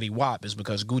name is Fetty Wap is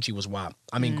because Gucci was WAP.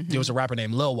 I mean, there was a rapper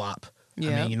named Lil Wap.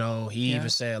 Yeah. I mean, you know, he even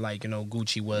said, like, you know,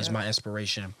 Gucci was my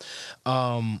inspiration.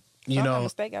 You if I'm know, not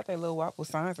mistaken, I think Lil Wap was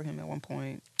signed to him at one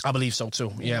point. I believe so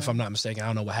too. Yeah, if I'm not mistaken, I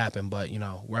don't know what happened, but you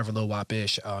know, wherever Lil Wap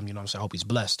is, you know what I'm saying, I hope he's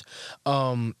blessed.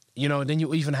 You know, then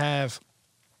you even have,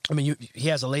 I mean, he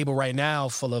has a label right now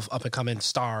full of up and coming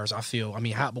stars. I feel. I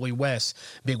mean, Hot Boy West,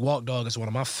 Big Walk Dog is one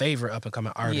of my favorite up and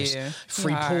coming artists. Yeah,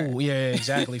 Free Pool, yeah,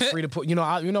 exactly. Free to Pool. You know,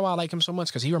 why I like him so much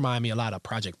because he reminded me a lot of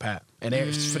Project Pat. And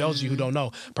for those of you who don't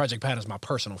know, Project Pat is my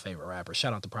personal favorite rapper.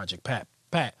 Shout out to Project Pat.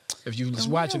 Pat, if you're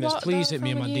watching this, please hit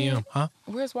me in my DM. Huh?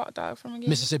 Where's Walk Dog from again?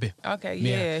 Mississippi. Okay,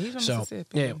 yeah, he's from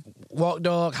Mississippi. Yeah, Walk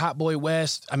Dog, Hot Boy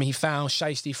West. I mean, he found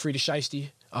Shiesty, Free to Shiesty,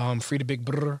 Free to Big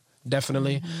Brr,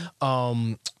 definitely.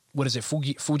 What is it,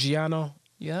 Fujiano?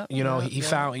 Yeah, you know, he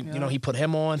found, you know, he put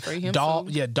him on. Dolph,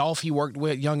 Dolph, he worked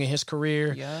with young in his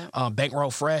career. Yeah.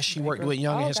 Bankroll Fresh, he worked with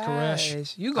young in his career.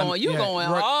 You going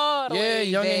all the way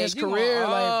young back. in his career,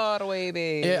 all the way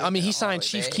back. Yeah, I mean, he signed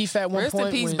Chief Keef at one point.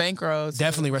 Rest in peace, Bankroll.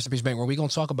 Definitely rest in peace, Bankroll. We gonna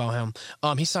talk about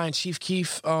him. He signed Chief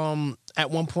Keef. At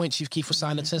one point, Chief Keef was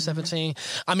signed in 1017.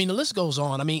 I mean, the list goes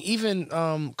on. I mean, even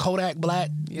Kodak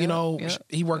Black, you know,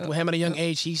 he worked with him at a young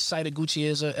age. He cited Gucci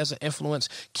as an influence.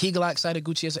 Key Glock cited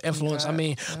Gucci as an influence. I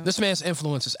mean, this man's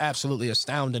influence is absolutely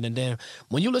astounding. And then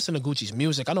when you listen to Gucci's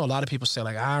music, I know a lot of people say,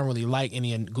 like, I don't really like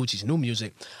any of Gucci's new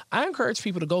music. I encourage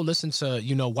people to go listen to,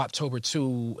 you know, Waptober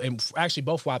 2, and actually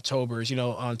both Waptobers, you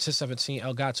know, on 1017,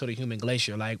 El Gato, The Human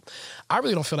Glacier. Like, I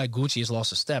really don't feel like Gucci has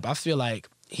lost a step. I feel like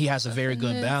he has a very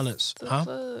good balance.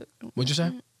 Huh? What'd you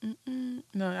say?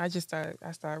 No, I started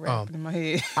rapping in my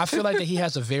head. I feel like that he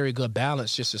has a very good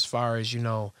balance just as far as, you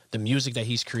know, the music that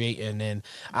he's creating. And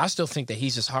I still think that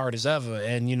he's as hard as ever.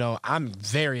 And, you know, I'm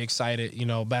very excited. You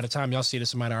know, by the time y'all see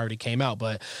this, it might have already came out.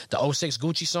 But the 06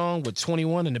 Gucci song with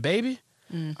 21 and the Baby,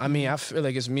 I mean, I feel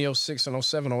like it's me 06 and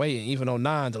 07, 08, and even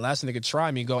 09. The last nigga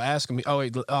try me, go ask me. Oh,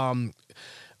 wait, the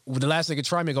last nigga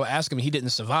try me, go ask him. He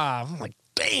didn't survive. I'm like,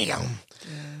 damn.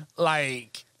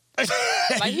 Like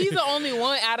he's the only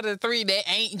one out of the three that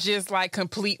ain't just like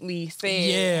completely said,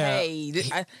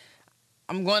 hey,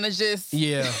 I'm gonna just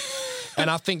and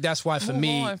I think that's why for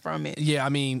me on from it. I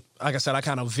mean, like I said, I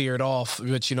kind of veered off,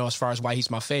 which, you know, as far as why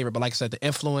he's my favorite, but like I said, the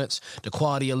influence, the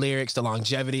quality of lyrics, the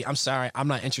longevity, I'm sorry, I'm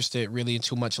not interested really in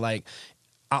too much. Like,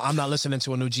 I'm not listening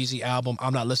to a new Jeezy album.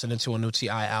 I'm not listening to a new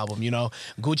T.I. album. You know,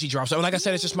 Gucci drops. Like I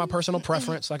said, it's just my personal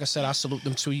preference. Like I said, I salute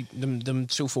them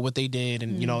two for what they did,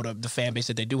 and you know the fan base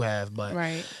that they do have. But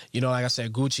you know, like I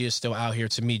said, Gucci is still out here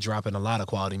to me dropping a lot of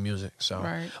quality music. So,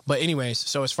 but anyways,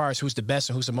 so as far as who's the best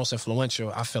and who's the most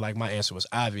influential, I feel like my answer was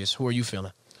obvious. Who are you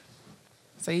feeling?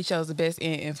 So you chose the best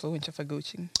and influential for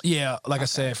Gucci. Yeah, like I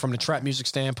said, from the trap music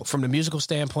standpoint, from the musical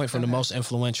standpoint, from the most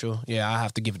influential. Yeah, I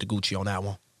have to give it to Gucci on that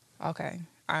one. Okay.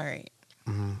 All right.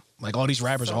 Like all these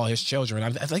rappers are all his children. I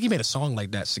think he made a song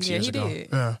like that 6 years ago. Did.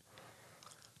 Yeah.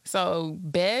 So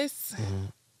best.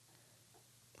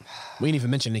 We didn't even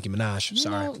mention Nicki Minaj.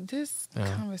 Sorry. You know, this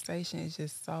conversation is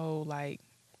just so like,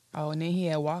 and then he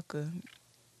had Walker.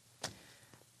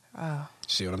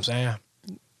 See what I'm saying?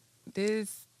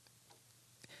 This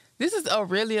is a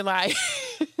really like,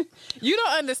 You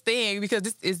don't understand because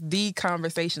this is the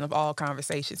conversation of all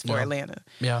conversations for Atlanta.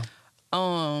 Yeah.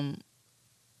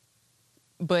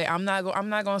 But I'm not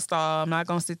gonna stall. I'm not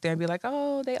gonna sit there and be like,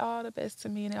 oh, they all the best to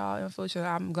me and they all influential.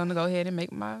 I'm gonna go ahead and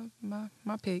make my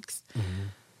picks.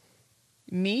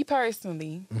 Mm-hmm. Me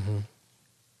personally,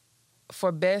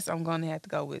 for best, I'm gonna have to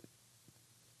go with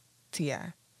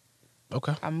T.I.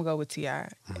 Okay. I'm gonna go with T.I.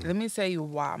 Let me tell you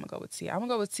why I'm gonna go with T.I. I'm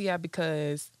gonna go with T.I.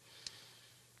 because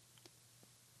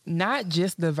not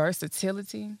just the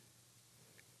versatility,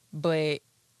 but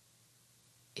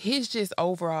his just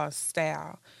overall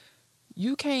style.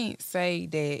 You can't say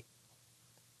that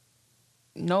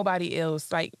nobody else,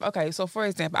 like, okay, so for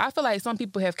example, I feel like some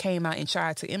people have came out and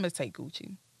tried to imitate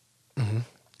Gucci. Mm-hmm.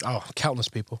 Oh, countless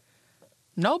people.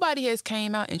 Nobody has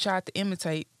came out and tried to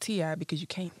imitate T.I. because you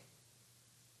can't.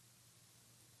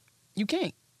 You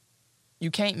can't.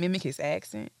 You can't mimic his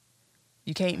accent.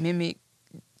 You can't mimic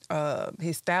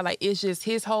his style. Like, it's just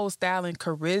his whole style and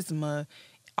charisma.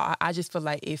 I just feel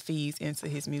like it feeds into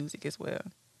his music as well.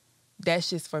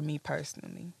 That's just for me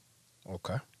personally.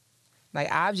 Okay.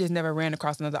 Like, I've just never ran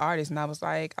across another artist and I was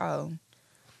like, oh,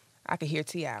 I could hear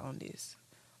T.I. on this.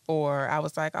 Or I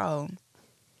was like, oh,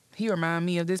 he remind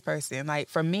me of this person. Like,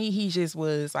 for me, he just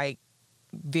was, like,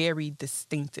 very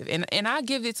distinctive. And I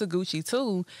give it to Gucci,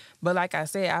 too. But like I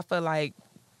said, I feel like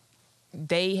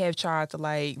they have tried to,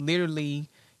 like, literally,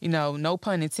 you know, no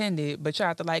pun intended, but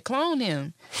tried to, like, clone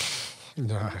him.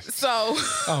 Nice. So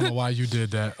I don't know why you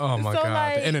did that. Oh my God.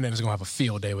 Like, the internet is gonna have a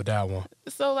field day with that one.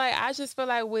 So like I just feel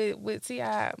like with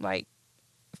T.I., like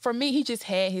for me, he just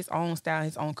had his own style,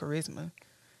 his own charisma.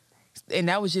 And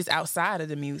that was just outside of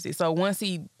the music. So once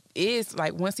he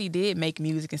did make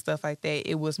music and stuff like that,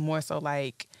 it was more so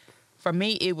like, for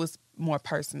me, it was more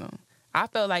personal. I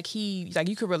felt like you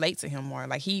could relate to him more.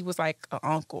 Like, he was like an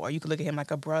uncle, or you could look at him like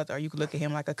a brother, or you could look at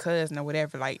him like a cousin or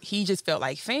whatever. Like, he just felt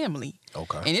like family.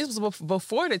 Okay. And this was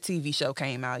before the TV show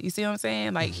came out. You see what I'm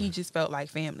saying? Like, he just felt like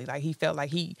family. Like, he felt like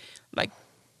he, like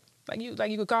you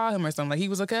could call him or something. Like, he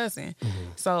was a cousin.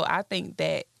 Mm-hmm. So I think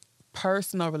that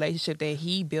personal relationship that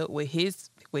he built with his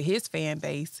fan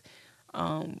base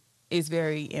is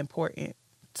very important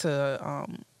to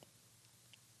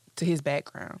his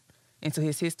background, into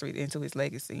his history, into his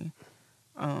legacy,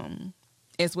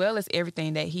 as well as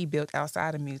everything that he built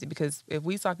outside of music. Because if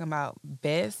we talking about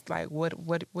best, like what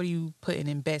are you putting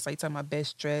in best? Like, you talking about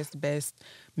best dress, best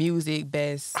music,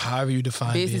 best, however you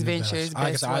define business ventures,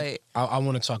 best I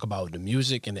want to talk about the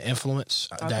music and the influence.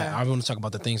 Okay. That I want to talk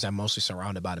about the things that mostly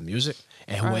surrounded by the music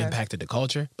and who impacted the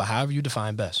culture. But however you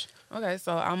define best. Okay,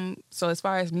 so as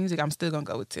far as music, I'm still gonna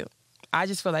go with Tip. I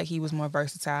just feel like he was more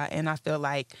versatile, and I feel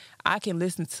like I can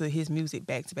listen to his music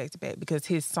back to back to back because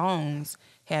his songs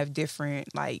have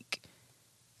different, like,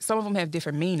 some of them have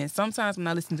different meanings. Sometimes when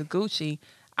I listen to Gucci,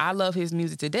 I love his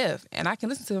music to death, and I can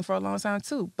listen to him for a long time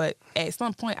too. But at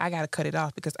some point, I got to cut it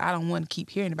off because I don't want to keep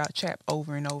hearing about trap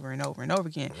over and over and over and over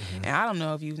again. Mm-hmm. And I don't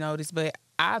know if you've noticed, but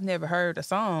I've never heard a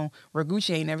song where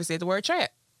Gucci ain't never said the word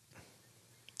trap,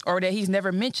 or that he's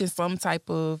never mentioned some type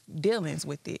of dealings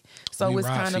with it. So it's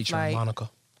kind of like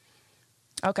Monica.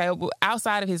 Okay, well,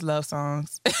 outside of his love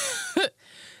songs,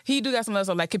 he do got some love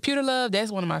songs. Like Computer Love,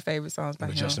 that's one of my favorite songs by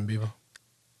him. Justin Bieber?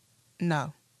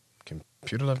 No.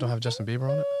 Computer Love don't have Justin Bieber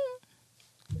on it?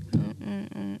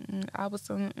 I was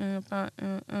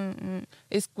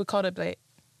it's with Kodak Black.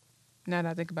 Now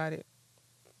that I think about it,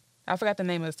 I forgot the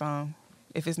name of the song.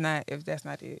 If that's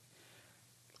not it.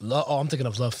 I'm thinking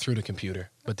of Love Through the Computer,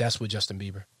 but that's with Justin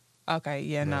Bieber. Okay,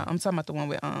 yeah, no, I'm talking about the one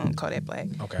with Kodak Black.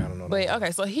 Okay, I don't know. But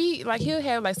okay, so he'll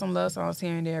have like some love songs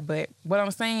here and there. But what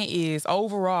I'm saying is,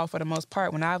 overall, for the most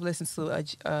part, when I've listened to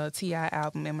a T.I.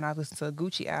 album and when I've listened to a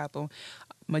Gucci album,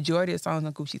 majority of songs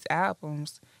on Gucci's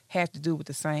albums have to do with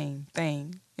the same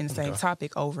thing and the same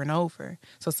topic over and over.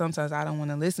 So sometimes I don't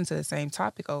want to listen to the same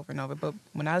topic over and over. But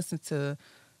when I listen to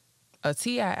a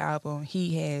T.I. album,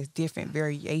 he has different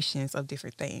variations of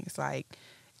different things. Like,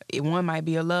 one might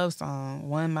be a love song.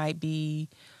 One might be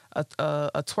a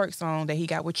twerk song that he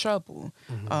got with Trouble.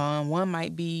 Mm-hmm. One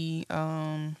might be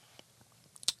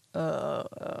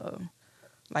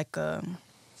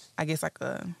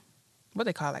what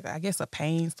they call it? I guess a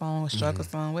pain song, a struggle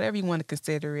song, whatever you want to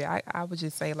consider it. I would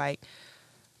just say, like,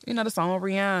 you know, the song with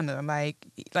Rihanna,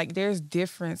 like there's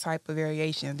different type of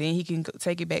variations. Then he can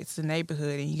take it back to the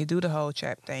neighborhood and he can do the whole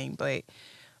trap thing. But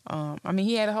I mean,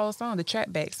 he had a whole song, the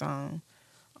Trap Back song,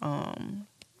 and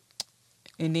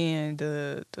then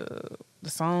the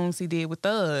songs he did with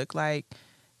Thug, like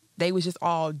they was just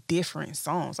all different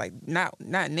songs. Like not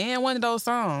one of those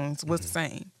songs was the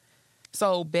same.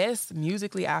 So best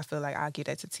musically, I feel like I give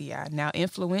that to T.I. Now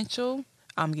influential,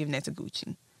 I'm giving that to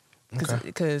Gucci.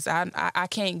 Because I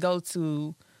can't go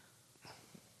to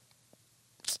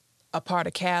a part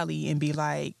of Cali and be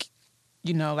like,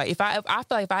 you know, like I feel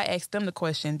like if I asked them the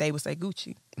question, they would say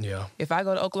Gucci. Yeah. If I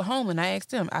go to Oklahoma and I ask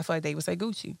them, I feel like they would say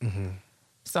Gucci. Mm-hmm.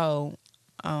 So,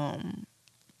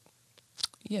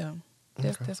 yeah,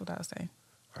 that's what I would say.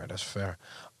 All right, that's fair.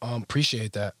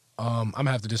 Appreciate that. I'm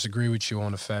gonna have to disagree with you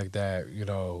on the fact that, you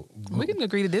know, We can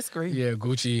agree to disagree. Yeah,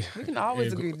 Gucci. We can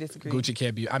always agree to disagree. Gucci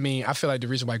can't be. I mean, I feel like the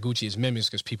reason why Gucci is mimicked is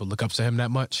because people look up to him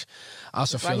that much. I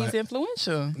also feel like he's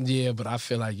influential. Yeah, but I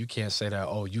feel like you can't say that.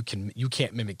 Oh, you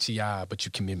can't mimic T.I., but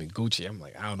you can mimic Gucci. I'm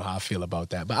like, I don't know how I feel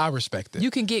about that, but I respect it. You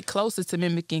can get closer to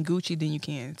mimicking Gucci than you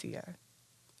can T.I.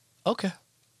 Okay,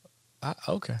 I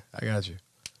got you.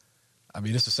 I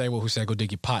mean, it's the same one who said go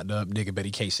dig your partner up, nigga, but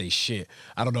he can't say shit.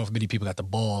 I don't know if many people got the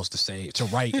balls to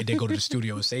write and then go to the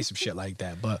studio and say some shit like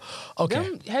that. But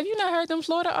okay. Have you not heard them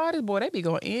Florida artists? Boy, they be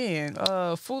going in.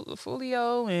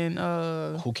 Fulio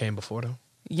and Who came before them?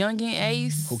 Young and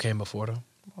Ace. Who came before them?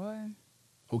 What?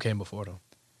 Who came before them?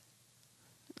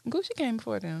 Gucci came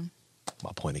before them.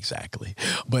 My point exactly.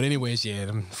 But anyways, yeah,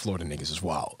 them Florida niggas is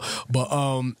wild. But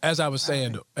as I was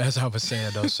saying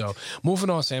though, so moving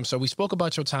on, Sam. So we spoke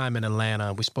about your time in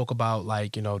Atlanta. We spoke about,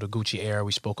 like, you know, the Gucci era.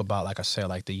 We spoke about, like I said,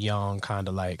 like the young kind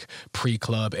of like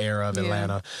pre-club era of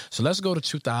Atlanta. So let's go to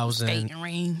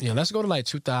 2000. Yeah, let's go to like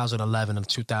 2011 and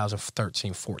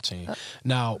 2013, 14.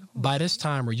 Now, by this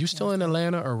time, were you still in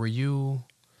Atlanta or were you?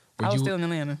 I was still in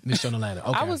Atlanta. You're still in Atlanta.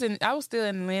 Okay. I was still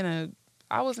in Atlanta.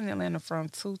 I was in Atlanta from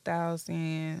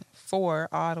 2004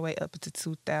 all the way up to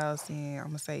 2000, I'm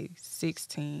going to say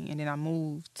 16. And then I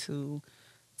moved to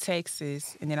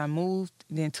Texas. And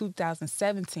then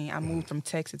 2017, I moved from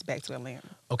Texas back to Atlanta.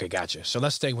 Okay, gotcha. So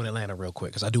let's stay with Atlanta real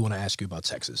quick, because I do want to ask you about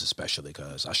Texas, especially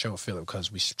because I show a feeling,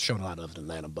 because we've shown a lot of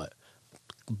Atlanta, but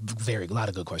a lot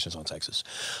of good questions on Texas.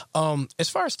 As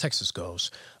far as Texas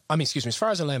goes, as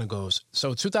far as Atlanta goes,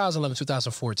 so 2011,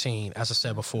 2014, as I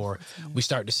said before, we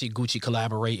start to see Gucci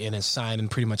collaborating and signing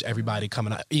pretty much everybody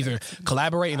coming out, either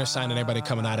collaborating or signing everybody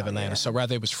coming out of Atlanta. Yeah. So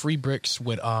rather it was Free Bricks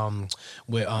with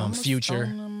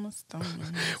Future.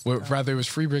 Rather it was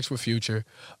Free Bricks with Future.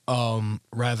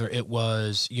 Rather it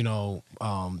was, you know,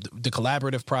 the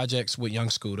collaborative projects with Young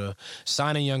Scooter,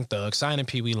 signing Young Thug, signing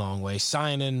Pee Wee Longway,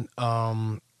 signing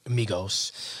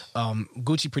Migos.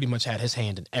 Gucci pretty much had his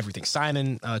hand in everything.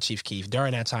 Signing Chief Keef.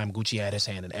 During that time, Gucci had his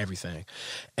hand in everything.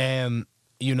 And,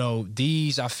 you know,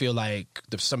 these, I feel like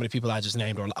some of the people I just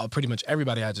named, or pretty much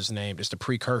everybody I just named, is the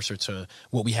precursor to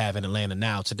what we have in Atlanta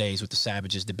now, today's with the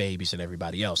Savages, the Babies, and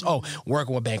everybody else. Oh,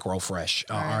 working with Bankroll Fresh.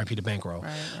 R.I.P. to Bankroll.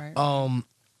 Right.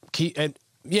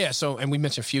 And we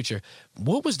mentioned Future.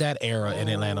 What was that era in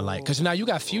Atlanta like? Because now you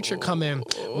got Future coming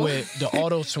with the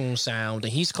auto-tune sound,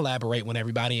 and he's collaborating with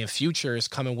everybody, and Future is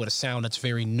coming with a sound that's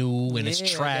very new, and it's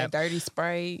trap. Dirty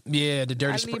Sprite. Yeah, the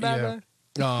Dirty Sprite.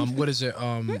 Yeah. What is it?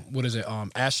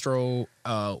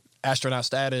 Astronaut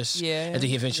Status. Yeah. And then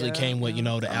he eventually came with, you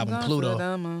know, the album Pluto.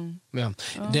 Yeah.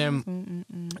 Then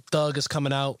Thug is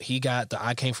coming out. He got the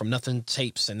I Came From Nothing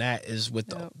tapes, and that is with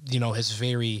the, you know, his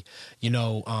very, you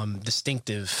know,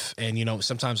 distinctive and, you know,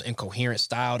 sometimes incoherent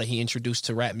style that he introduced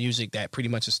to rap music that pretty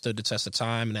much has stood the test of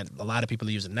time and that a lot of people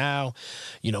are using now.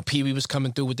 You know, Pee Wee was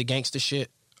coming through with the gangster shit,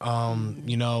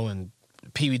 you know, and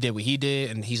Pee Wee did what he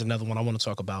did, and he's another one I want to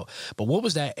talk about. But what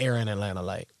was that era in Atlanta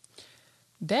like?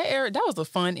 That era, that was a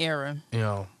fun era. You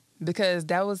know. Because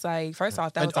that was like, first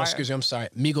off, that was... excuse me, I'm sorry.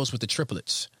 Migos with the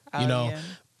triplets. You know,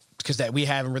 because that we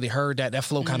haven't really heard that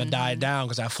flow kind of died down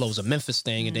because that flow's a Memphis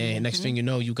thing. And then next thing you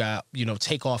know, you got, you know,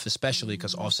 Takeoff especially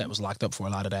because Offset was locked up for a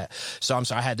lot of that. So I'm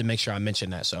sorry, I had to make sure I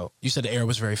mentioned that. So you said the era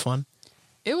was very fun?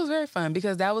 It was very fun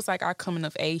because that was like our coming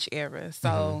of age era.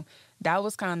 So that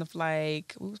was kind of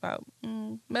like, we was about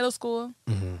middle school.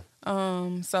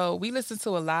 So we listened to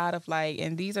a lot of like,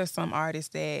 and these are some artists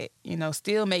that, you know,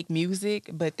 still make music,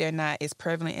 but they're not as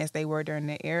prevalent as they were during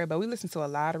that era. But we listened to a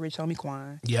lot of Rich Homie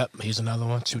Quan. Yep, he's another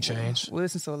one. 2 Chainz. We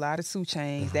listened to a lot of 2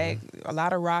 Chainz. That a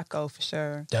lot of Rocco for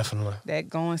sure. Definitely. That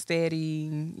Going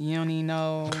Steady, You Don't Even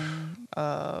Know,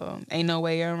 Ain't No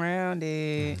Way Around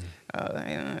It.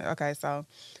 Okay, so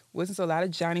we listened to a lot of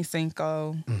Johnny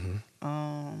Cinco.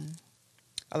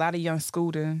 A lot of Young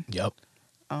Scooter. Yep.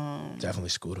 Definitely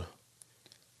Scooter.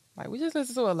 Like, we just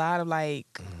listened to a lot of, like...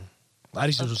 A lot of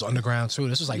these dudes was underground, too.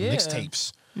 This was, like,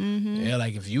 mixtapes. Yeah,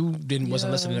 like, if you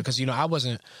wasn't listening to... Because, you know, I was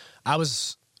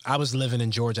living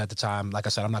in Georgia at the time. Like I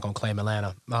said, I'm not going to claim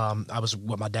Atlanta. I was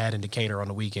with my dad in Decatur on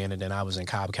the weekend, and then I was in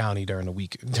Cobb County during the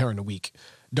week.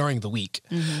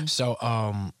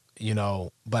 So, you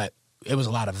know, but it was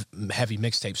a lot of heavy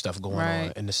mixtape stuff going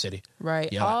on in the city.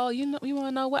 Right. Yeah. Oh, you want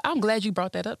to know what? I'm glad you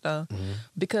brought that up though,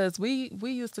 because we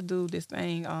used to do this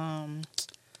thing,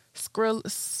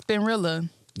 Spinrilla.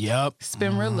 Yep.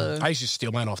 Spinrilla. I used to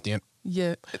steal mine off the end.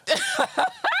 Yeah.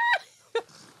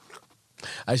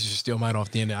 I used to steal mine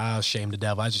off the end. I was ashamed the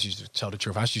devil. I just used to tell the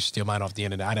truth. I used to steal mine off the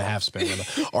end. I didn't have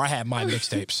Spinrilla, or I had my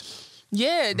mixtapes.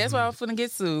 Yeah, that's what I was finna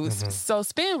get to. So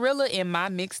Spinrilla in my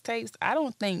mixtapes, I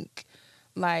don't think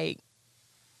like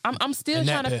I'm still And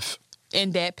trying Dat to. Piff.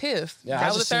 And Dat Piff. Yeah, I that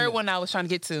was the just seen third it. one I was trying to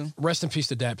get to. Rest in peace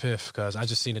to Dat Piff, because I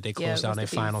just seen that they closed down their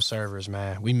rest in final peace. servers,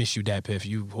 man. We miss you, Dat Piff.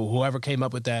 Whoever came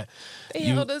up with that, They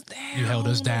you held us down. You held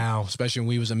us down, especially when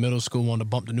we was in middle school, wanted to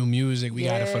bump the new music. We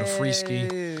got it for the free ski.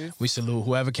 Yes. We salute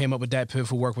whoever came up with Dat Piff,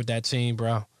 who worked with that team,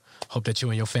 bro. Hope that you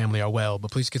and your family are well.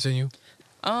 But please continue.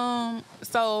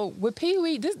 So with Pee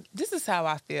Wee, this is how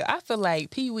I feel. I feel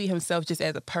like Pee Wee himself, just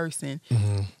as a person,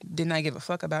 did not give a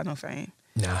fuck about no fame.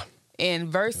 Nah. And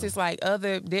versus like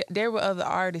there were other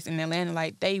artists in Atlanta,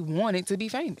 like they wanted to be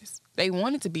famous. They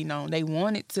wanted to be known. They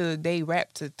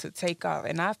rap to take off.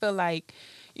 And I feel like,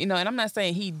 and I'm not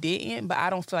saying he didn't, but I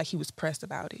don't feel like he was pressed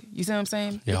about it. You see what I'm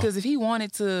saying? Yeah. Because if he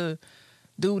wanted to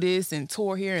do this and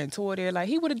tour here and tour there, like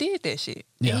he would have did that shit.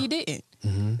 Yeah. And he didn't.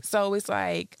 Mm-hmm. So it's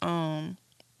like,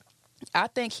 I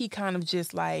think he kind of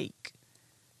just like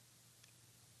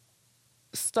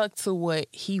stuck to what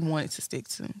he wanted to stick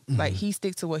to. Like he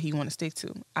stick to what he wanted to stick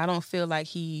to. I don't feel like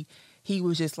he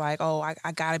was just like, oh,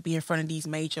 I gotta be in front of these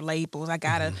major labels. I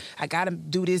gotta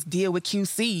do this deal with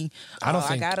QC. I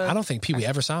don't think Pee Wee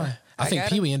ever signed. I think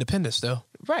Pee Wee independent still.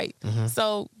 Right.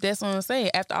 So that's what I'm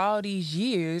saying. After all these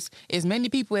years, as many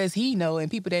people as he know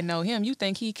and people that know him, you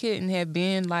think he couldn't have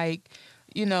been like,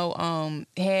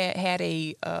 had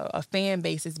a fan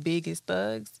base as big as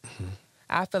Thug's?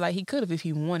 I feel like he could have if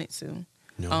he wanted to.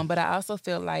 No. But I also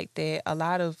feel like that a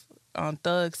lot of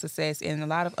Thug's success and a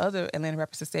lot of other Atlanta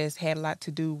rappers' success had a lot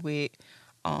to do with.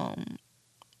 I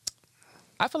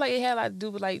feel like it had a lot to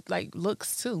do with like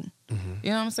looks too. You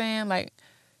know what I'm saying? Like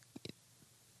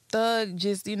Thug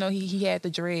just he had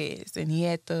the dreads and he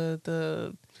had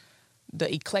the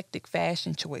eclectic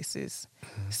fashion choices.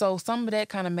 So some of that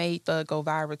kind of made Thug go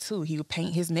viral too. He would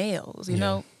paint his nails. You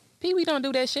know, Pee Wee don't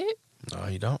do that shit. No,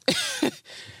 he don't.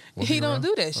 He don't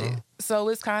do that shit. So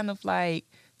it's kind of like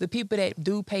the people that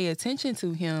do pay attention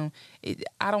to him,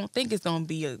 I don't think it's gonna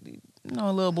be a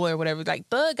little boy or whatever. Like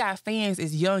Thug got fans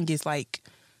as young as like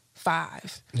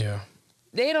 5. Yeah.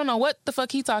 They don't know what the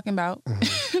fuck he talking about.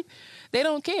 They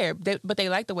don't care, but they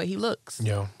like the way he looks.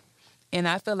 Yeah. And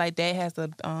I feel like that has a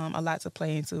lot to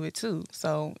play into it too.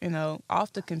 So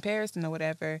off the comparison or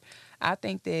whatever, I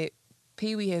think that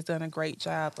Pee Wee has done a great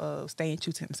job of staying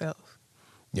true to himself.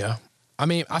 Yeah. I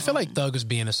mean, I feel like Thug was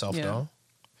being himself though.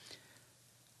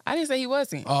 I didn't say he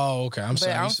wasn't. Oh, okay. I'm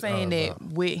sorry. But I'm saying that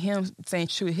with him saying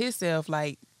true to himself,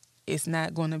 like it's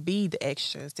not going to be the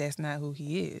extras. That's not who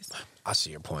he is. I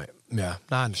see your point. Yeah,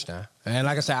 I understand. And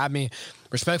like I said, I mean,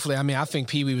 respectfully, I think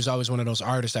Pee Wee was always one of those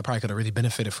artists that probably could have really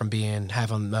benefited from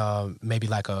having maybe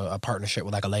like a partnership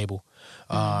with like a label,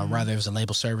 rather it was a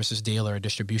label services deal or a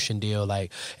distribution deal.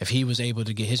 Like if he was able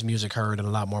to get his music heard in a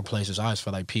lot more places, I always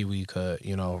feel like Pee Wee could,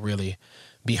 really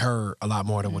be heard a lot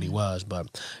more than what he was.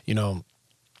 But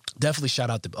definitely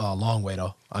shout out to Long Way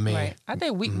though. I mean, right. I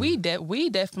think we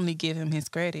definitely give him his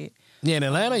credit. Yeah, in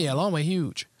Atlanta, Long Way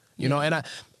huge. And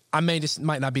I may this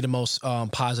might not be the most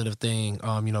positive thing,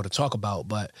 to talk about,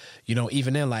 but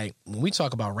even then, like when we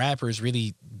talk about rappers,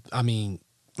 really, I mean,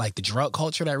 like the drug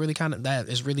culture that really that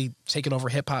is really taking over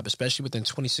hip hop, especially within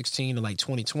 2016 to like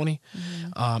 2020,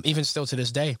 even still to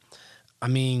this day. I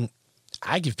mean,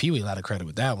 I give Pee Wee a lot of credit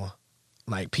with that one.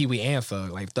 Like Pee Wee and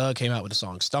Thug, like Thug came out with the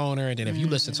song Stoner, and then if you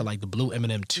listen to like the Blue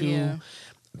Eminem 2.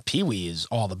 Pee Wee is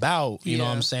all about, you know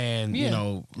what I'm saying,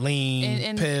 lean,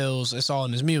 and pills, it's all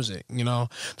in his music,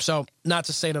 So not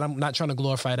to say that I'm not trying to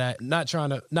glorify that, not trying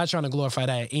to glorify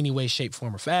that in any way, shape,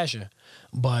 form, or fashion.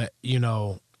 But,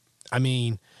 I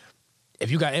mean,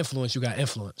 if you got influence, you got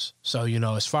influence. So,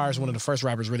 as far as one of the first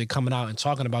rappers really coming out and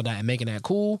talking about that and making that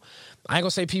cool, I ain't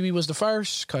gonna say Pee Wee was the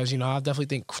first, because, I definitely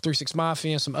think 3 6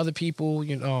 Mafia and some other people,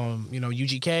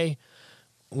 UGK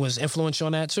was influential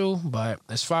on that too. But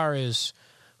as far as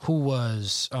who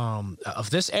was of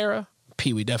this era,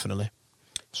 Pee Wee definitely.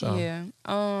 So yeah,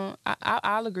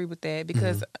 I'll agree with that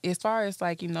because as far as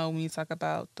like when you talk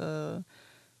about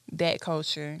that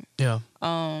culture,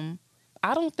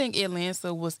 I don't think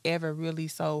Atlanta was ever really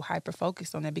so hyper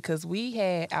focused on that because we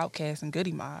had Outkast and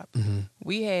Goody Mob,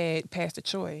 we had Pastor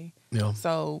Troy,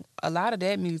 so a lot of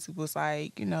that music was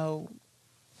like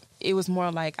it was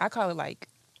more like I call it like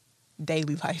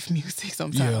daily life music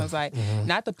sometimes. Yeah. Like,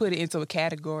 not to put it into a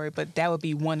category, but that would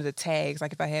be one of the tags.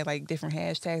 Like, if I had, like, different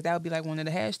hashtags, that would be, like, one of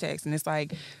the hashtags. And it's,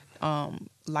 like,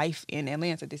 life in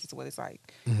Atlanta, this is what it's like.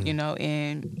 You know,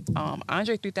 and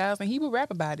Andre 3000, he would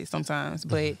rap about it sometimes,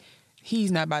 but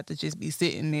he's not about to just be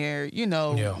sitting there, you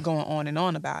know, going on and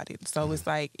on about it. So it's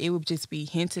like, it would just be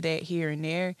hinted at here and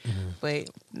there, but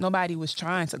nobody was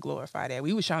trying to glorify that.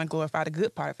 We was trying to glorify the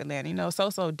good part of Atlanta. You know,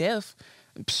 So Def,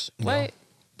 what?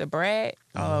 The Brad,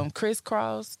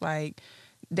 Crisscross, like,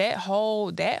 that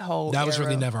whole That era, was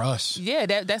really never us. Yeah,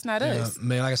 that's not us.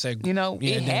 Man, like I said, You know,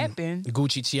 it and then happened.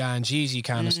 Gucci, T.I., and Jeezy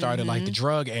kind of started like the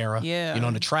drug era, Yeah. you know,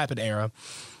 the trapping era.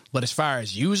 But as far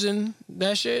as using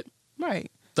that shit, Right.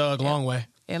 Thug Long Way.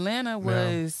 Atlanta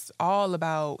was all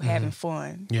about having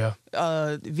fun. Yeah.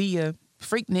 Via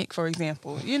Freaknik, for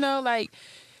example. You know, like,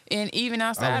 and even I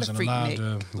outside of wasn't allowed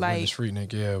Freaknik, to like, witness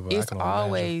Freaknik, yeah, but I it's can only imagine.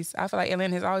 always, I feel like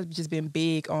Atlanta has always just been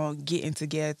big on getting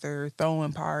together,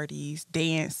 throwing parties,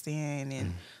 dancing,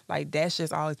 and like, that's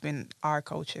just always been our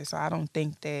culture. So I don't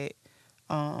think that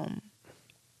I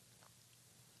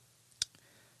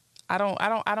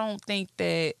don't think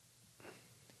that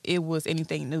it was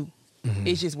anything new.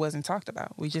 It just wasn't talked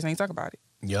about. We just ain't talk about it.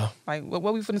 Yeah. Like, what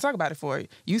we finna talk about it for?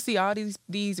 You see all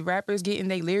these rappers getting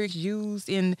their lyrics used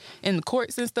in the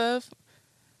courts and stuff.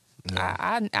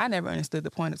 Yeah. I never understood the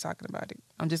point of talking about it.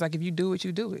 I'm just like, if you do it,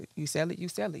 you do it. You sell it, you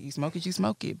sell it. You smoke it, you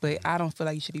smoke it. But I don't feel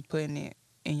like you should be putting it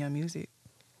in your music.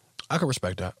 I can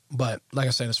respect that. But like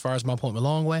I said, as far as my point with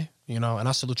Long Way, you know, and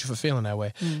I salute you for feeling that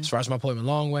way. As far as my point with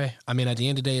Long Way, I mean, at the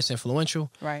end of the day, it's influential.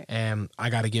 Right. And I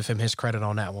got to give him his credit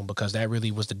on that one because that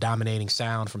really was the dominating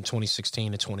sound from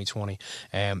 2016 to 2020.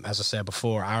 And as I said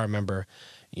before, I remember,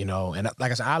 you know, and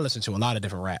like I said, I listened to a lot of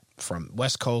different rap from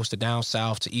West Coast to down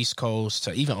South to East Coast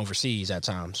to even overseas at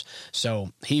times.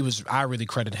 So I really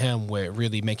credit him with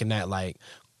really making that like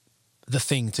the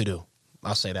thing to do.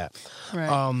 I'll say that.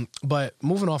 Right. But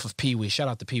moving off of Pee Wee, shout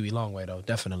out to Pee Wee Long Way though,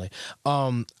 definitely.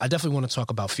 I definitely want to talk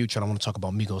about Future and I want to talk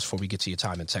about Migos before we get to your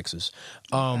time in Texas.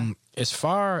 As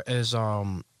far as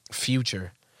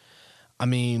Future, I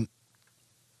mean,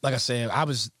 like I said, I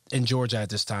was in Georgia at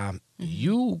this time.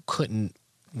 You couldn't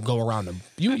go around them.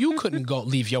 You couldn't go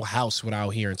leave your house without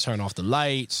hearing Turn Off the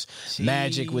Lights,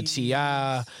 Magic with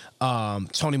T.I.,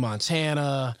 Tony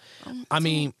Montana. I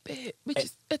mean,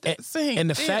 and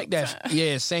the fact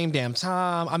that same damn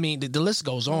time. I mean, the list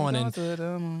goes on,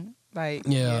 and like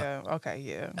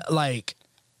like,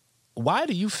 why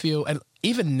do you feel? And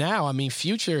even now, I mean,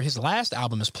 Future, his last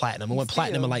album is platinum. It went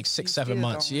platinum in like 6-7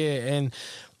 months. Going. Yeah, and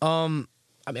I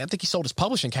mean, I think he sold his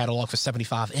publishing catalog for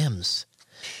 75 M's.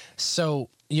 So,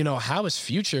 you know, how has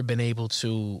Future been able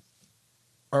to,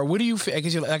 or what do you feel?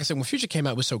 Because, like I said, when Future came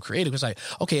out, it was so creative. It was like,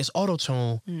 okay, it's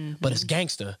auto-tune, but it's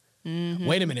gangster.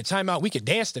 Wait a minute, time out. We could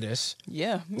dance to this.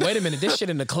 Yeah. Wait a minute, this shit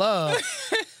in the club.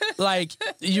 Like,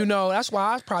 you know, that's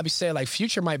why I probably say, like,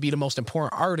 Future might be the most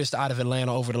important artist out of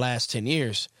Atlanta over the last 10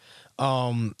 years.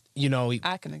 You know,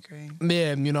 I can agree.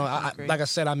 Yeah, you know, like I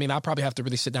said, I mean, I probably have to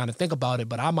really sit down and think about it,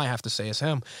 but I might have to say it's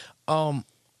him.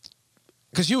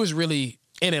 Because you was really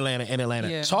in Atlanta.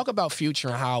 Yeah. Talk about Future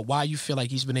and why you feel like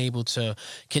he's been able to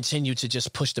continue to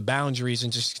just push the boundaries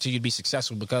and just continue to be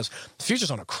successful, because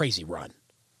Future's on a crazy run.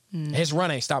 His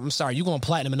run ain't stopped. I'm sorry, you going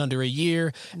platinum in under a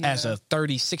year as a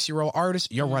 36-year-old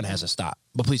artist, your run hasn't stopped.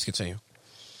 But please continue.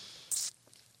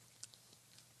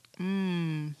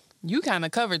 You kind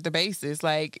of covered the bases.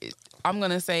 Like, I'm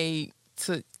going to say,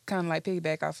 to kind of like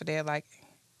piggyback off of that, like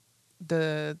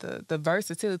the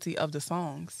versatility of the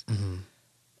songs.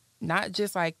 Not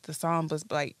just like the song, but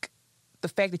like the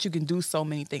fact that you can do so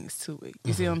many things to it.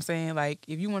 You see what I'm saying? Like,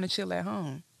 if you want to chill at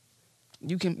home,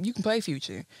 you can play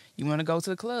Future. You want to go to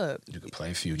the club, you can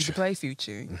play Future. You can play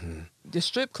Future. The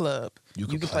strip club, you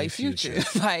can play Future.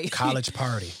 Like, college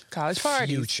party,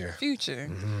 Future.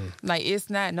 Like, it's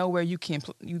not nowhere you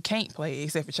can't play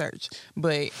except for church.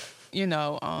 But you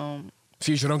know,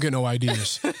 Future, don't get no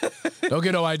ideas. Don't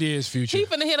get no ideas, Future. He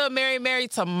finna hit up Mary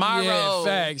tomorrow. Yeah,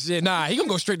 facts. Yeah, nah, he gonna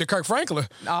go straight to Kirk Franklin.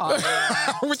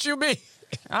 Oh, what you mean?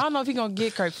 I don't know if he gonna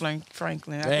get Kirk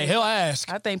Franklin. He'll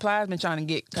ask. I think Plies been trying to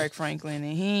get Kirk Franklin,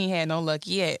 and he ain't had no luck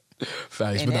yet.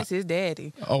 Facts. And that's his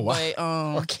daddy. Oh, wow.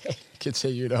 But, okay,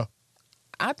 continue though.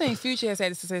 I think Future has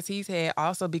had the success he's had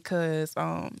also because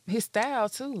his style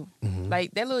too.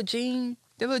 Like that little jean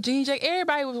jacket.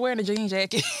 Everybody was wearing a jean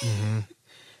jacket.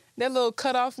 That little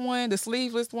cut-off one, the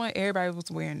sleeveless one, everybody was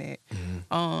wearing that.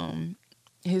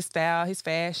 His style, his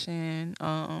fashion.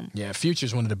 Yeah,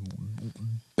 Future's one of the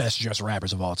best dressed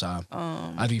rappers of all time.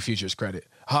 I give Future's credit.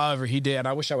 However, he did, and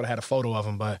I wish I would have had a photo of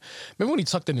him, but remember when he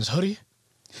tucked in his hoodie?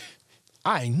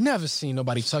 I ain't never seen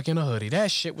nobody tuck in a hoodie.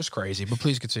 That shit was crazy. But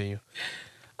please continue.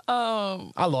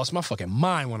 I lost my fucking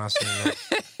mind when I seen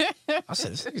that. I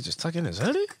said, this nigga just tuck in his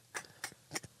hoodie?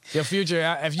 Yo,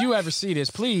 Future, if you ever see this,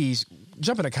 please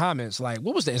jump in the comments. Like,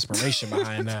 what was the inspiration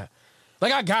behind that?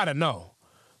 Like, I gotta know.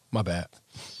 My bad.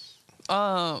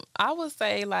 I would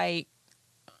say, like,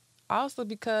 also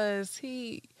because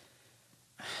he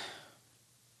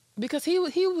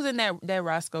was in that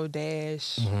Roscoe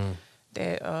Dash,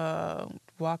 that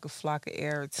Waka Flocka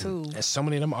era too. And so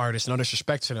many of them artists, no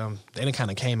disrespect to them, they done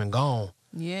kind of came and gone.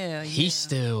 Yeah, He's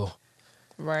still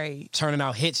turning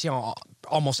out hits on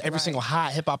almost every single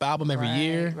hot hip hop album every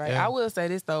year. Right. Yeah. I will say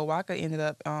this though, Waka ended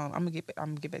up. I'm gonna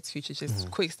get back to Future.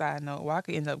 Just quick side note,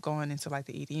 Waka ended up going into like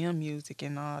the EDM music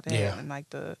and all that, and like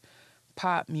the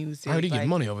pop music. I heard he like, get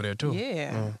money over there too.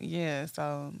 Yeah.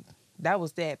 So that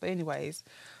was that. But anyways,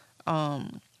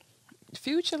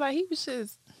 Future, like, he was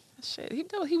just shit.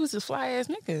 He was a fly ass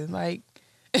nigga. Like,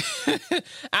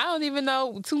 I don't even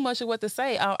know too much of what to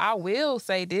say. I will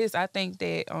say this. I think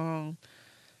that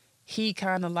he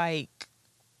kind of like,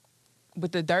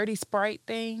 with the Dirty Sprite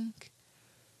thing,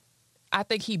 I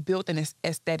think he built an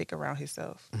aesthetic around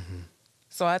himself.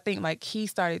 So I think like he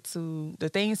started to, the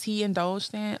things he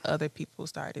indulged in, other people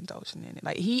started indulging in it.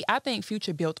 Like I think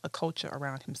Future built a culture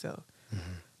around himself.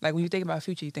 Like when you think about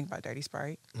Future, you think about Dirty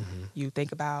Sprite. You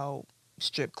think about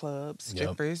strip clubs,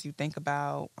 strippers. You think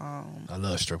about I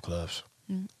love strip clubs.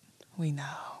 We know.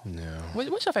 Yeah.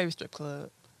 What's your favorite strip club?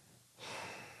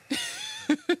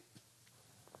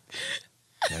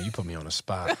 Now you put me on the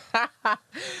spot.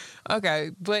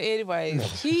 Okay, but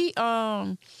anyways, he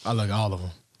I like all of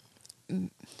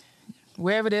them.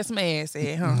 Wherever there's some ass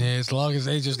at, huh? Yeah, as long as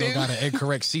they just don't got an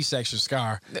incorrect C-section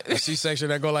scar. A C-section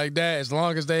that go like that, as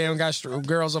long as they ain't got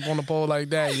girls up on the pole like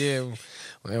that, yeah.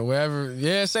 Well, wherever,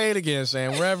 yeah, say it again,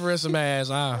 Sam. Wherever it's some ass,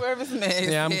 wherever some ass.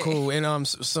 Yeah, I'm cool. And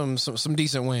some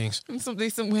decent wings. Some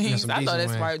decent wings. Yeah, some I thought decent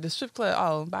that's wings. right. The strip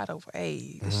club, by the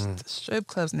way, the strip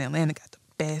clubs in Atlanta got the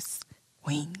best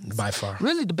wings. By far.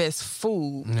 Really the best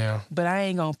food. Yeah. But I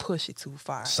ain't gonna push it too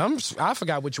far. I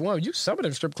forgot which one. Some of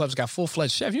them strip clubs got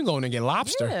full-fledged chef. You can go in and get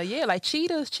lobster. Yeah, like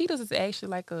Cheetah's. Cheetah's is actually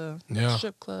like a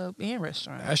strip club and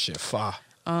restaurant. That shit fire.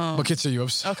 But continue.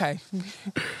 Okay.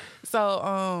 So,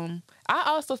 I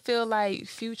also feel like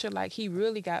Future, like, he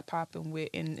really got popping with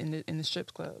in the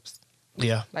strip clubs.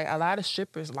 Yeah. Like, a lot of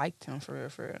strippers liked him for real.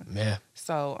 Yeah.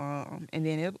 So, and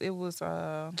then it was,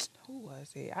 who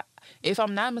was it? If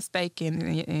I'm not mistaken,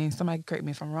 and somebody correct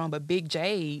me if I'm wrong, but Big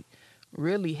Jade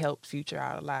really helped Future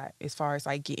out a lot as far as,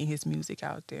 like, getting his music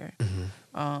out there.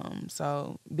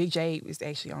 So, Big Jade is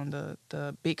actually on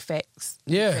the Big Facts.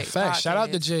 Yeah, Big facts. Shout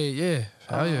out to podcast. Jade. Yeah.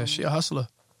 Hell yeah. She a hustler.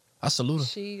 I salute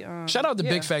her. Shout out to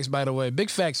Big Facts, by the way. Big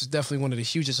Facts is definitely one of the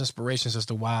hugest inspirations as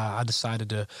to why I decided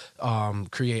to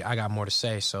create I Got More to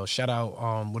Say. So shout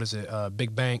out,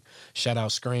 Big Bank. Shout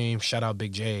out Scream. Shout out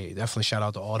Big J. Definitely shout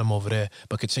out to all them over there.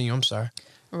 But continue, I'm sorry.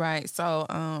 Right. So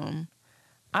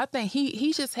I think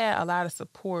he just had a lot of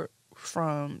support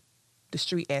from the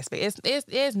street aspect.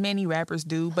 As many rappers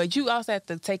do, but you also have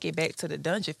to take it back to the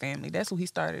Dungeon family. That's who he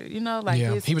started,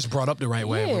 like he was brought up the right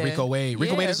way with Rico Wade.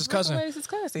 Rico Wade is his cousin. Rico Wade is his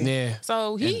cousin. Yeah.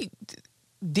 So he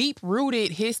deep-rooted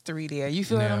history there. You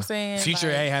feel what I'm saying? Future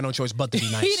ain't had no choice but to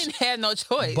be nice. He didn't have no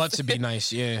choice. But to be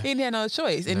nice, yeah. He didn't have no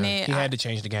choice. And then he had to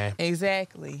change the game.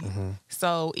 Exactly.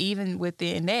 So even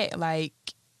within that, like,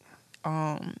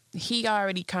 he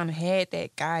already kind of had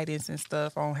that guidance and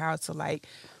stuff on how to, like,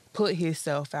 put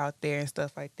himself out there and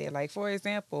stuff like that. Like, for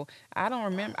example, I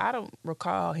don't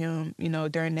recall him,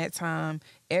 during that time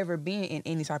ever being in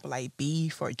any type of, like,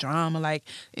 beef or drama. Like,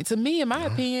 to me, in my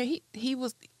opinion, he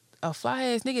was a fly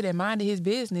ass nigga that minded his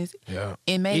business. Yeah.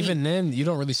 And even then, you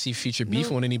don't really see Future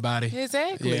beefing with anybody.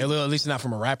 Exactly. Yeah, at least not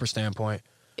from a rapper standpoint.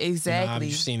 Exactly.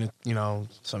 You've seen,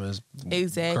 some of his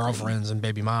girlfriends and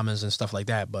baby mamas and stuff like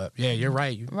that. But yeah, you're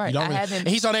right. Right. You don't really, and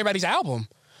he's on everybody's album.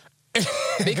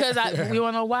 Because you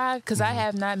want to know why? Because I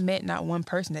have not met not one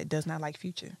person that does not like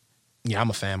Future. Yeah, I'm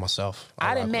a fan myself.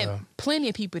 I done met plenty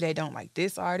of people that don't like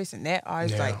this artist and that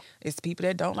artist. Yeah. Like, it's people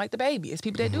that don't like the baby. It's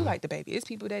people that do like the baby. It's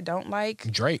people that don't like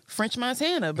Drake, French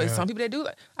Montana. But some people that do.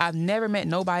 I've never met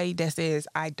nobody that says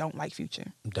I don't like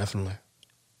Future. Definitely.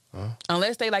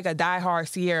 Unless they like a diehard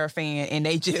Sierra fan and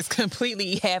they just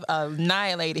completely have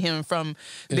annihilated him from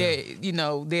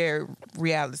their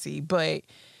reality. But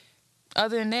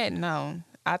other than that, no.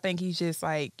 I think he's just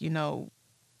like, in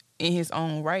his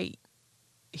own right,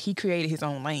 he created his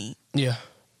own lane. Yeah.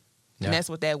 Yeah. And that's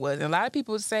what that was. And a lot of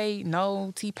people say,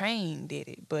 no, T-Pain did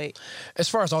it. But as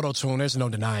far as auto-tune, there's no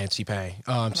denying T-Pain.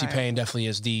 T-Pain definitely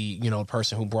is the,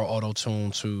 person who brought auto-tune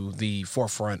to the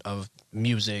forefront of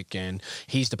music, and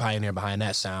he's the pioneer behind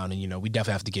that sound. And, we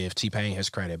definitely have to give T-Pain his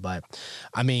credit. But,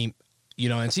 I mean,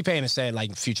 and T-Pain has said,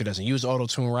 like, Future doesn't use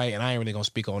auto-tune right, and I ain't really going to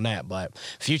speak on that, but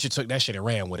Future took that shit and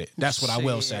ran with it. That's what I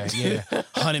will say. Yeah,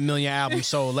 100 million albums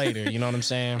sold later, you know what I'm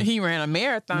saying? He ran a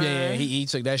marathon. Yeah, he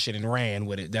took that shit and ran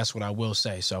with it. That's what I will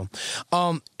say. So,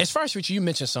 as far as Future, you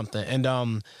mentioned something,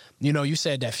 and, you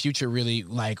said that Future really,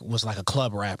 like, was like a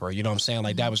club rapper, you know what I'm saying?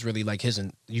 Like, that was really, like,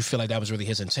 you feel like that was really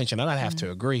his intention, and I'd have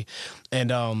to agree.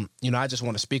 And, I just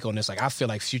want to speak on this. Like, I feel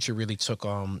like Future really took,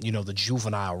 the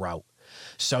juvenile route.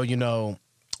 So,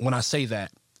 when I say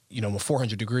that, when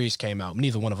 400 Degrees came out,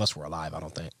 neither one of us were alive, I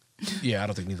don't think. Yeah, I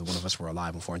don't think neither one of us were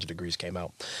alive when 400 Degrees came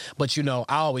out. But, I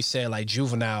always say, like,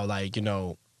 Juvenile, like,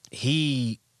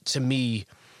 he, to me,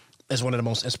 is one of the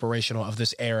most inspirational of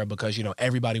this era because,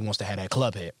 everybody wants to have that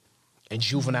club hit. And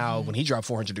Juvenile, when he dropped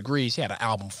 400 Degrees, he had an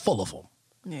album full of them.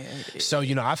 Yeah. So,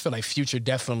 I feel like Future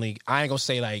definitely, I ain't going to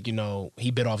say, like,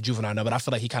 he bit off Juvenile, no, but I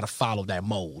feel like he kind of followed that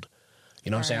mold.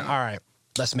 You know what I'm saying? All right.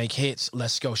 Let's make hits.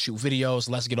 Let's go shoot videos.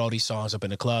 Let's get all these songs up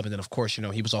in the club. And then, of course,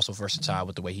 he was also versatile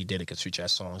with the way he did it because Future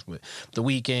has songs with The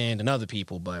Weeknd and other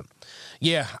people. But,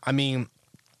 yeah, I mean,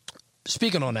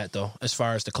 speaking on that, though, as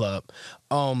far as the club,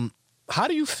 how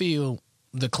do you feel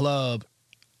the club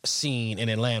scene in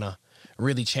Atlanta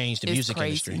really changed the music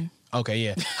industry? Okay,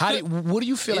 yeah. What do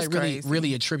you feel like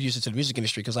really attributes it to the music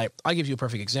industry? Because, like, I'll give you a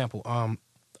perfect example.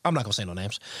 I'm not going to say no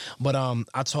names, but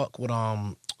I talk with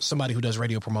somebody who does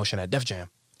radio promotion at Def Jam.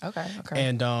 Okay.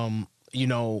 And,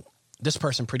 this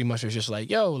person pretty much was just like,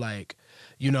 yo, like,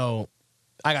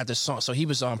 I got this song. So he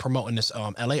was promoting this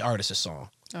LA artist's song.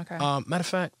 Okay. Matter of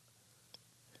fact,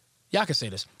 y'all can say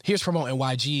this. He was promoting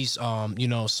YG's,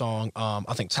 song,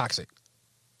 I think Toxic.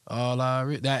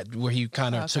 That where he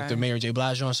kind of took the Mary J.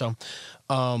 Blige on. So,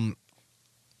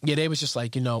 they was just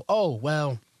like, oh,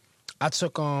 well, I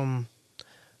took, I'm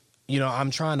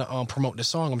trying to promote this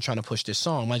song. I'm trying to push this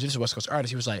song. Mind you, this is a West Coast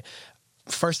artist. He was like,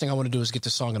 first thing I want to do is get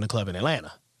this song in the club in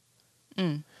Atlanta.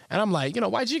 And I'm like,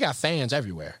 YG got fans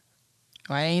everywhere.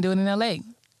 Why ain't doing it in L.A.?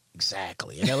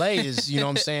 Exactly. And L.A. is, what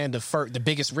I'm saying, the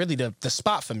biggest, really the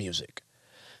spot for music.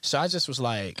 So I just was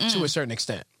like, to a certain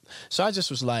extent. So I just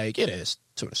was like, it is,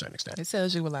 to a certain extent. It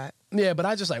tells you a lot. Yeah, but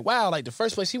I just like, wow, like the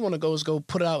first place he want to go is go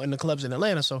put it out in the clubs in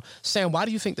Atlanta. So, Sam, why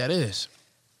do you think that is?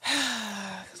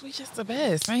 Because we just the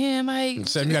best, man. Like,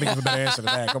 Sam, you got to give a better answer to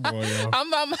that. Come on, yo.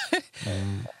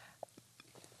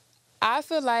 I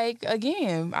feel like,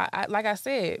 again, like I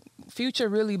said, Future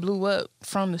really blew up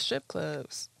from the strip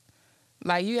clubs.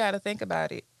 Like, you got to think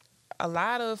about it. A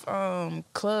lot of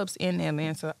clubs in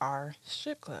Atlanta are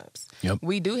strip clubs. Yep.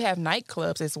 We do have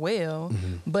nightclubs as well,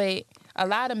 but a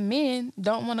lot of men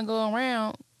don't want to go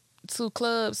around to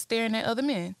clubs staring at other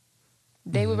men.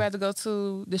 They would rather go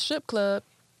to the strip club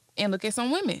and look at some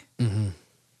women.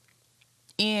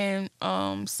 And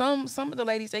some of the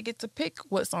ladies, they get to pick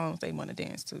what songs they want to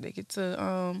dance to. They get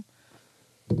to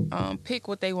pick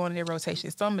what they want in their rotation.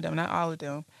 Some of them, not all of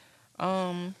them.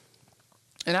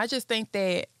 And I just think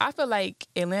that I feel like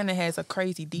Atlanta has a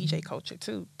crazy DJ culture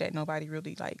too that nobody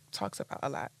really like talks about a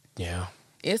lot. Yeah.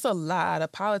 It's a lot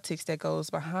of politics that goes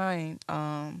behind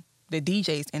the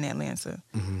DJs in Atlanta.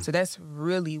 So that's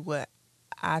really what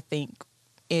I think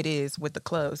it is with the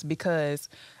clubs, because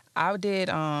I did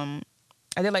like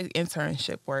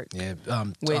internship work. Yeah.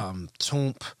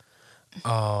 Toomp,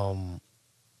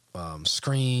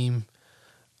 Scream,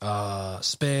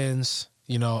 Spins,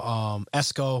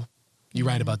 Esco. You're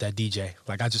right about that DJ.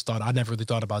 Like, I never really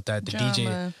thought about that. The Drama.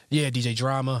 DJ. Yeah, DJ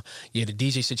Drama. Yeah, the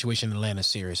DJ situation in Atlanta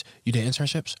series. You did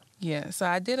internships? Yeah, so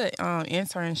I did an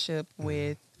internship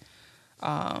with,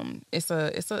 it's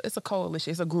a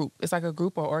coalition. It's a group. It's like a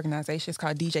group or organization. It's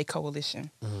called DJ Coalition.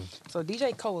 So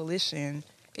DJ Coalition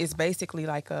is basically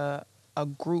like a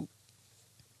group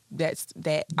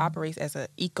that operates as an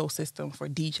ecosystem for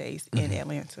DJs in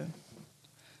Atlanta.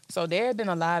 So there have been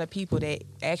a lot of people that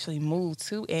actually moved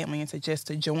to Atlanta just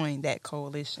to join that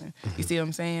coalition. You see what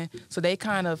I'm saying? So they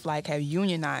kind of like have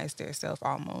unionized themselves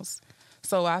almost.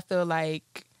 So I feel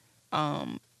like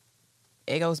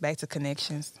it goes back to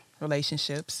connections,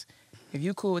 relationships. If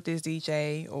you cool with this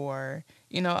DJ, or,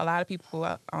 a lot of people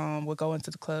will go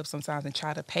into the club sometimes and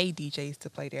try to pay DJs to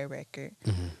play their record.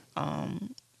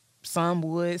 Some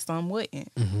would, some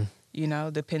wouldn't,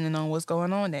 depending on what's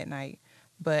going on that night.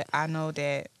 But I know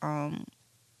that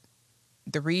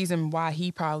the reason why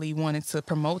he probably wanted to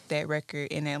promote that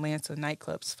record in Atlanta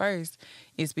nightclubs first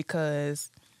is because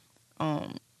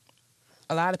a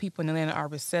a lot of people in Atlanta are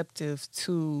receptive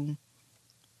to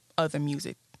other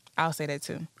music. I'll say that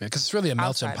too. Yeah, because it's really a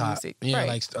melting Outside pot. music. Yeah, Right.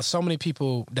 like so many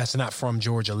people that's not from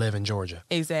Georgia live in Georgia.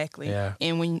 Exactly. Yeah.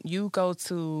 And when you go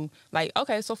to, like,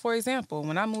 okay, so for example,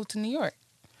 when I moved to New York,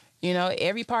 you know,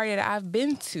 every party that I've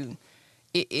been to,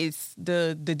 it's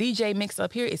the DJ mix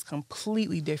up here is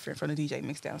completely different from the DJ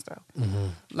mix down south. Mm-hmm.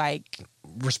 Like,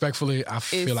 Respectfully, I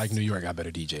feel It's- like New York got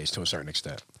better DJs to a certain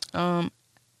extent.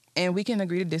 and we can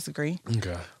agree to disagree.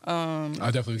 Okay.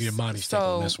 I definitely get Monty's take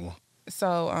on this one.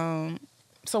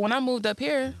 So when I moved up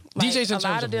here, like, DJs in a lot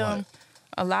terms of of them, what?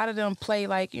 a lot of them play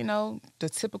like, you know, the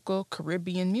typical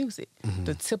Caribbean music, Mm-hmm.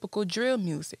 the typical drill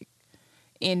music,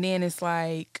 and then it's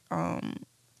like,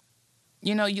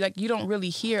 you know, you don't really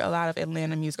hear a lot of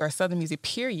Atlanta music or Southern music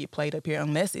period played up here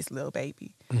unless it's Lil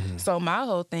Baby. Mm-hmm. So my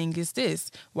whole thing is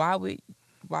this: why would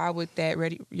that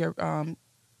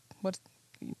what's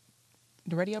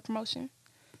the radio promotion?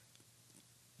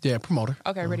 Yeah, promoter.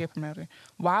 Okay, radio promoter.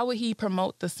 Why would he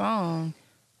promote the song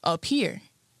up here?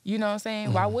 You know what I'm saying?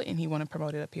 Mm-hmm. Why wouldn't he want to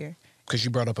promote it up here? Because you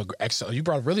brought up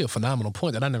really a phenomenal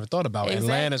point that I never thought about. Exactly.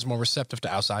 Atlanta's more receptive to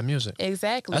outside music.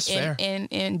 Exactly. That's fair.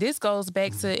 And this goes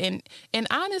back to and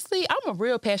honestly, I'm a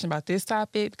real passionate about this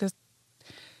topic because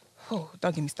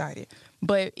don't get me started.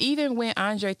 But even when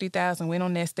Andre 3000 went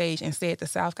on that stage and said the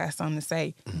South got something to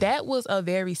say, that was a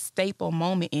very staple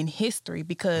moment in history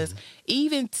because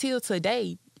even till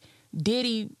today,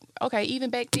 Diddy, okay, even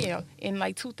back then in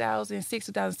like 2006,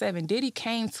 2007, Diddy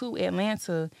came to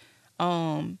Atlanta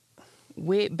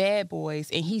with Bad Boys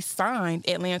and he signed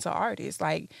Atlanta artists.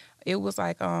 Like, it was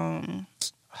like,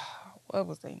 what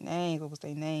was their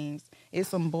names? It's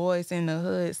some boys in the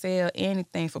hood sell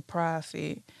anything for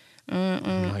profit.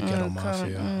 Might get on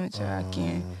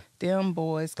Mafia. Them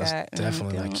boys That's got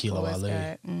definitely them like Kilo boys Ali.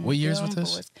 got, What years them was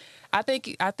this? boys. I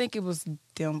think it was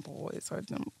them boys or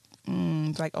them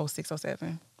like 06,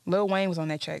 07. Lil Wayne was on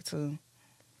that track too.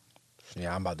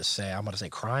 Yeah, I'm about to say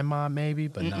Crime Mob maybe,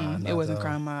 but nah, It wasn't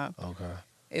Crime Mob. Okay.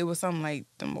 It was something like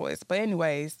them boys. But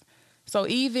anyways, so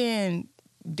even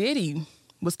Diddy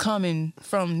was coming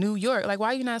from New York. Like, why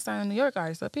are you not signing New York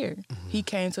artists up here? He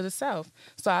came to the South.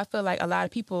 So I feel like a lot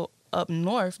of people up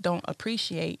north don't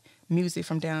appreciate music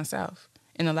from down south.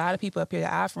 And a lot of people up here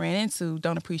that I've ran into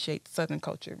don't appreciate Southern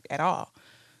culture at all.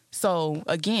 So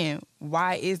again,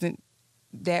 why isn't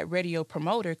that radio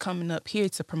promoter coming up here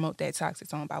to promote that Toxic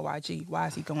song by YG? Why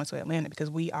is he going to Atlanta? Because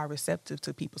we are receptive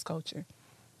to people's culture.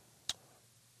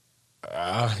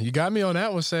 You got me on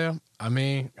that one, Sam. I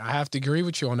mean, I have to agree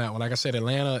with you on that one. Like I said,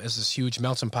 Atlanta is this huge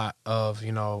melting pot of,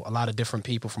 you know, a lot of different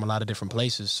people from a lot of different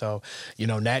places. So, you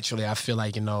know, naturally, I feel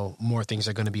like, you know, more things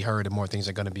are going to be heard and more things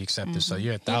are going to be accepted. So,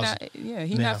 you're 1,000.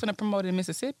 He's not finna promote it in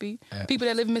Mississippi. Yeah. People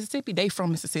that live in Mississippi, they from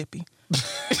Mississippi.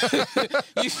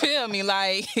 You feel me?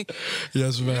 Like,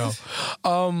 Yes,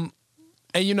 ma'am.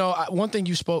 And you know, one thing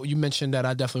you mentioned that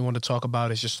I definitely want to talk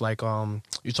about is just like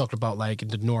you talked about like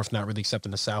the North not really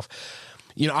accepting the South.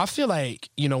 You know, I feel like,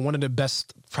 you know, one of the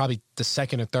best, probably the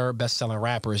second or third best selling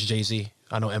rapper is Jay-Z.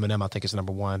 I know Eminem, I think, is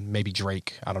number one. Maybe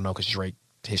Drake. I don't know, because Drake,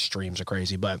 his streams are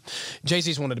crazy. But Jay-Z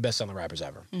is one of the best selling rappers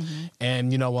ever. Mm-hmm.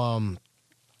 And you know,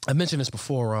 I mentioned this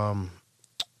before.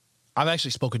 I've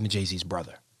actually spoken to Jay-Z's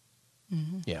brother.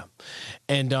 Mm-hmm. Yeah,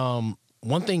 and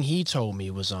one thing he told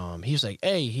me was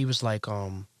he was like,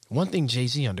 one thing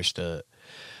Jay-Z understood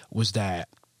was that,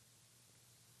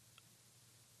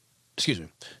 excuse me.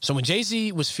 So when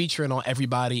Jay-Z was featuring on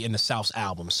everybody in the South's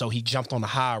album, so he jumped on the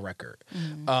High record.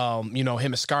 Mm-hmm. You know,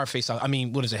 him and Scarface,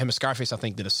 Him and Scarface, I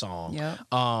think, did a song. Yep.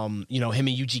 You know, him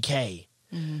and UGK.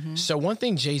 Mm-hmm. So one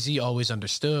thing Jay-Z always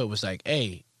understood was like,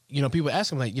 hey, you know, people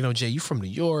ask him like, you know, Jay, you from New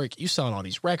York, you selling all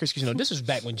these records. Because, you know, this was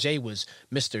back when Jay was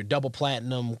Mr. Double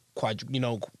Platinum,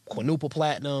 quadruple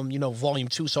platinum, you know, Volume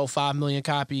 2 sold 5 million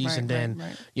copies. Right, and then,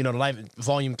 right. you know,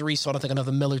 Volume 3 sold, I think,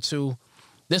 another mill or two.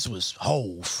 This was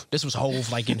Hove.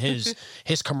 Like in his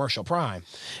commercial prime.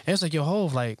 And it's like, yo,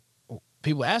 Hove, like,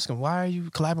 people ask him, why are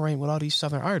you collaborating with all these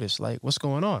Southern artists? Like, what's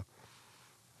going on?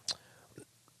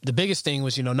 The biggest thing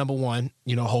was, you know, number one,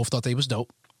 you know, Hove thought they was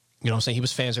dope. You know what I'm saying? He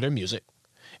was fans of their music.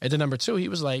 And then number two, he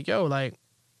was like, yo, like,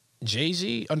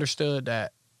 Jay-Z understood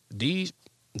that these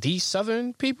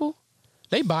Southern people,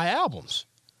 they buy albums.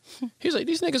 He was like,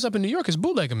 these niggas up in New York is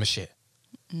bootlegging my shit.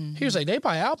 Mm-hmm. He was like, they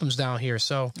buy albums down here,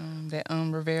 so. That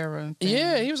Rivera thing.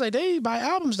 Yeah, he was like, they buy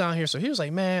albums down here. So he was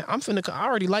like, man, I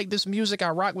already like this music. I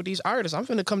rock with these artists. I'm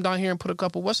finna come down here and put a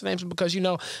couple what's the names because, you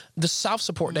know, the South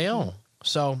support their own.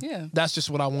 So Yeah. that's just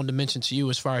what I wanted to mention to you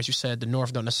as far as you said the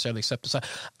North don't necessarily accept the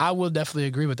South. I will definitely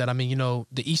agree with that. I mean, you know,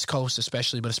 the East Coast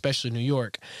especially, but especially New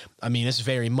York, I mean, it's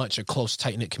very much a close,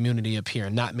 tight-knit community up here.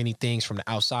 And not many things from the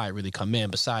outside really come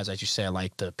in besides, as you said,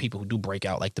 like the people who do break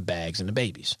out, like the bags and the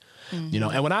babies. You know,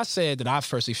 and when I said that I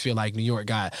firstly feel like New York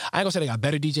got, I ain't gonna say they got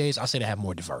better DJs, I say they have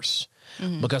more diverse.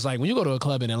 Because like when you go to a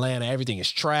club in Atlanta, everything is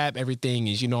trap, everything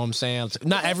is, you know what I'm saying?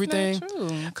 Not everything. That's not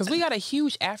true. Because we got a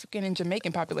huge African and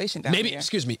Jamaican population down Maybe, here.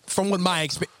 excuse me, from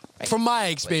my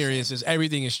experiences,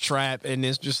 everything is trap, and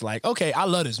it's just like, okay, I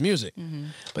love this music,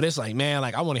 but it's like, man,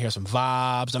 like I want to hear some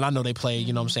vibes, and I know they play,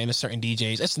 you know what I'm saying, there's certain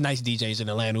DJs, it's nice DJs in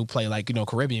Atlanta who play like, you know,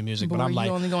 Caribbean music, but I'm you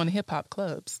like, only going to hip hop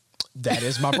clubs. that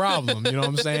is my problem, you know what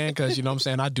I'm saying, because, you know what I'm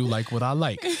saying, I do like what I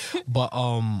like, but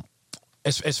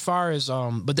as far as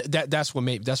but that's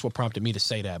what prompted me to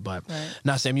say that. But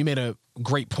not saying, you made a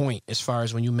great point as far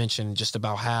as when you mentioned just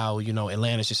about how, you know,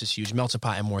 Atlanta's just this huge melting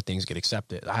pot and more things get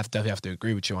accepted. I definitely have to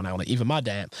agree with you on that one. Like, even my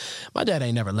dad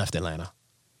ain't never left Atlanta.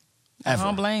 Ever. I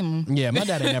don't blame him. Yeah, my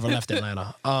dad ain't never left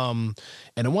Atlanta. And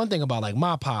the one thing about like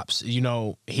my pops, you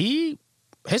know, his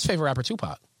favorite rapper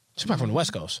Tupac from the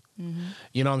West Coast.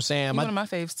 You know what I'm saying? One of my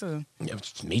faves too. Yeah,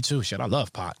 me too. Shit, I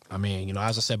love Pac. I mean, you know,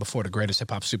 as I said before, the greatest hip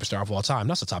hop superstar of all time.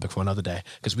 That's a topic for another day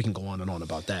because we can go on and on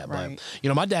about that. Right. But you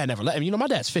know, my dad never let him. You know, my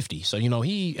dad's 50, so you know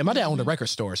and my dad owned a record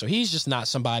store, so he's just not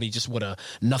somebody just with a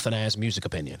nothing ass music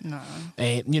opinion. No.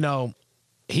 And you know,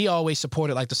 he always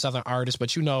supported like the Southern artists,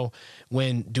 but you know,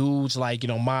 when dudes like, you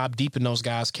know, Mobb Deep and those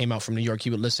guys came out from New York, he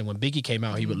would listen. When Biggie came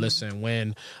out, he would listen.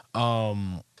 When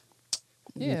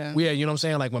Yeah, you know what I'm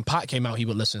saying? Like when Pac came out, he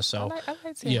would listen. So I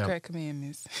like 10 Great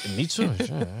Commandments. Me too.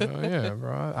 Yeah,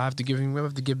 bro. I have to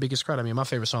give biggest credit. I mean, my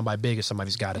favorite song by Big is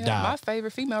Somebody's Gotta Die. My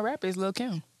favorite female rapper is Lil'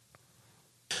 Kim.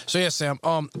 So yeah, Sam.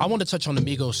 I want to touch on the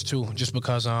Migos too, just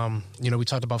because you know, we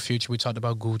talked about Future, we talked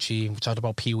about Gucci, we talked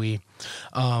about Pee Wee,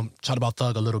 talked about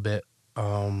Thug a little bit.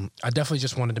 I definitely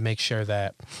just wanted to make sure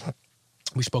that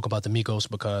we spoke about the Migos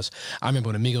because I remember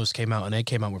when the Migos came out and they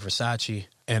came out with Versace,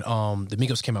 and the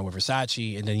Migos came out with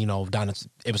Versace, and then, you know,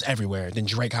 it was everywhere. Then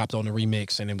Drake hopped on the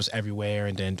remix and it was everywhere.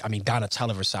 And then, I mean,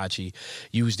 Donatella Versace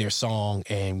used their song,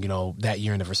 and, you know, that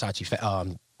year in the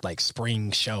Versace like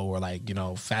spring show or like, you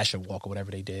know, fashion walk or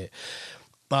whatever they did.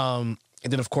 And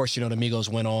then, of course, you know, the Migos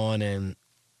went on and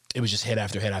it was just hit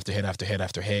after hit after hit after hit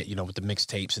after hit, you know, with the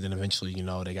mixtapes. And then eventually, you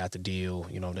know, they got the deal.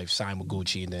 You know, they signed with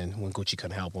Gucci. And then when Gucci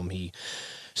couldn't help them, he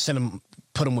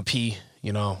put him with P,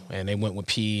 you know, and they went with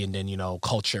P. And then, you know,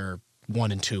 Culture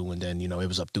 1 and 2. And then, you know, it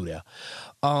was up through there.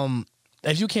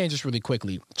 If you can, just really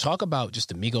quickly, talk about just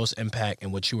the Migos impact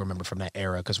and what you remember from that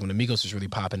era. Because when the Migos was really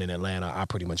popping in Atlanta, I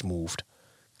pretty much moved.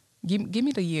 Give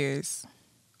me the years.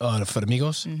 For the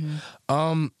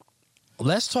Migos?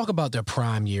 Let's talk about their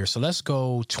prime year. So let's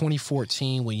go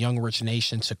 2014 with Young Rich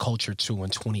Nation to Culture 2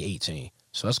 in 2018.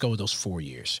 So let's go with those 4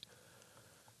 years.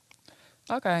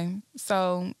 Okay.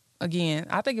 So, again,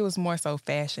 I think it was more so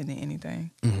fashion than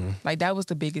anything. Like, that was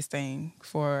the biggest thing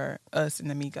for us in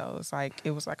the Migos. Like,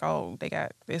 it was like, oh, they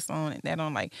got this on and that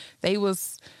on. Like,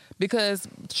 because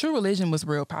True Religion was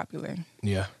real popular.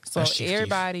 Yeah. So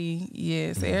everybody,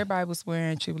 everybody was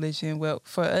wearing True Religion. Well,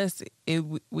 for us,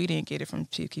 we didn't get it from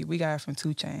Chief Keef. We got it from 2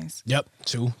 Chainz. Yep,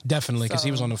 2, definitely, because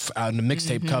he was on the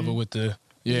mixtape cover with the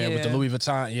with the Louis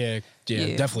Vuitton.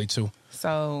 Yeah, definitely 2.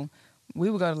 So we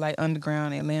would go to like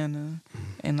underground Atlanta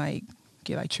and like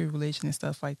get like True Religion and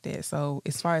stuff like that. So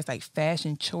as far as like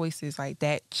fashion choices, like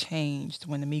that changed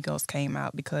when the Migos came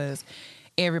out because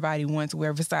everybody wanted to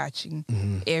wear Versace.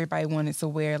 Everybody wanted to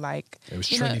wear like, it was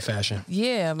trendy fashion.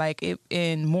 Yeah, like it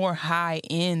in more high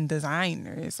end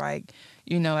designers. Like,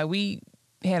 you know, like we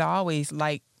had always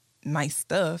liked nice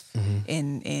stuff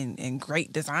and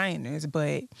great designers,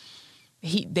 but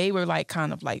they were like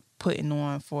kind of like putting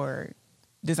on for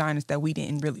designers that we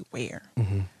didn't really wear.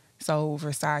 So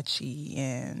Versace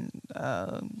and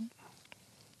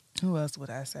who else would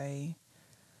I say?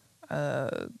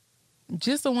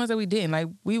 Just the ones that we didn't. Like,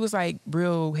 we was like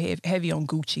real heavy on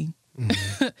Gucci,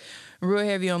 real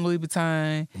heavy on Louis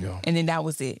Vuitton, and then that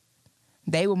was it.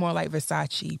 They were more like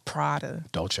Versace, Prada,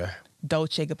 Dolce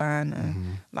Gabbana.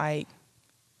 Like,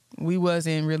 we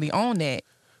wasn't really on that,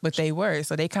 but they were.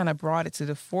 So they kind of brought it to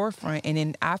the forefront. And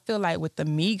then I feel like with the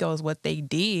Migos, what they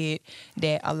did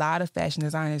that a lot of fashion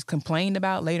designers complained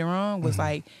about later on was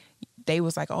like, they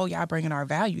was like, oh, y'all bringing our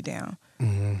value down.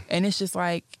 And it's just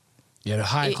like, yeah, the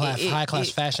high class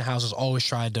fashion houses always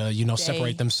tried to, you know,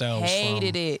 separate themselves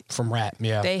from rap.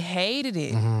 Yeah, they hated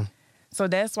it. So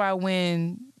that's why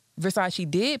when Versace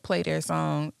did play their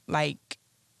song, like,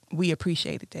 we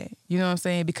appreciated that. You know what I'm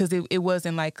saying? Because it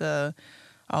wasn't like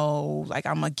oh, like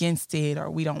I'm against it or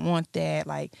we don't want that.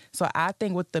 Like, so I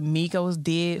think what the Migos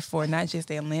did for not just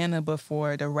Atlanta but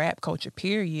for the rap culture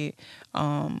period,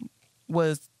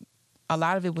 was a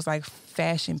lot of it was like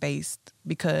fashion based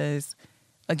because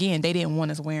again, they didn't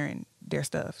want us wearing their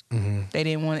stuff. They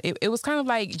didn't want it. It was kind of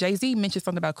like Jay-Z mentioned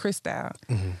something about Cristal,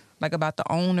 like about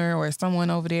the owner or someone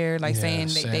over there, like saying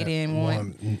they didn't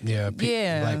want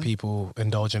black people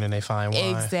indulging in their fine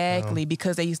wine. Exactly,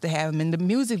 because they used to have them in the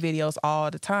music videos all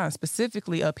the time,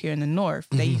 specifically up here in the North.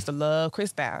 They used to love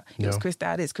Cristal. It was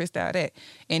Cristal this, Cristal that.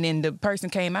 And then the person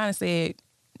came out and said,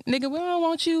 nigga, we don't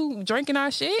want you drinking our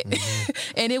shit.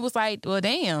 And it was like, well,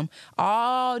 damn,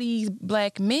 all these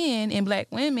black men and black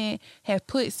women have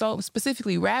put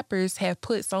specifically rappers have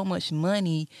put so much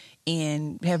money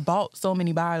and have bought so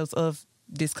many bottles of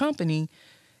this company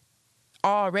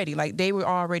already. Like, they were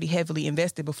already heavily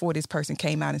invested before this person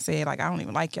came out and said, like, I don't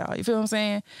even like y'all. You feel what I'm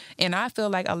saying? And I feel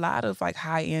like a lot of, like,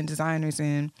 high-end designers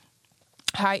and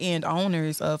high-end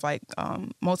owners of, like,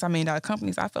 multi-million-dollar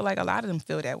companies, I feel like a lot of them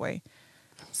feel that way.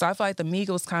 So I feel like the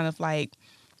Migos kind of like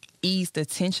eased the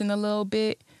tension a little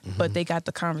bit, but they got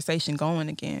the conversation going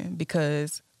again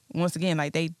because once again,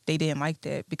 like they didn't like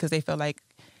that because they felt like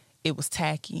it was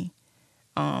tacky.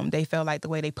 They felt like the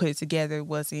way they put it together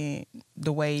wasn't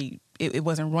the way it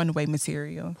wasn't runway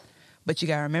material. But you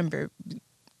gotta remember,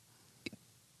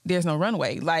 there's no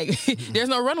runway. Like there's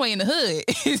no runway in the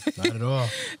hood. Not at all.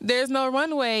 There's no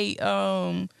runway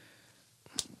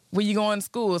when you go to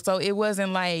school. So it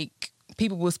wasn't like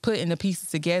people was putting the pieces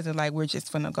together like we're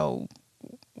just gonna go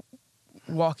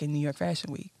walk in New York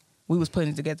Fashion Week. We was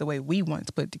putting it together the way we wanted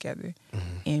to put it together,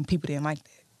 and people didn't like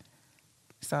that.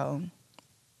 So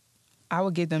I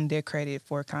would give them their credit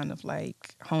for kind of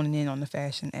like honing in on the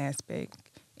fashion aspect,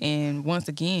 and once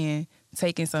again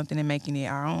taking something and making it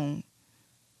our own.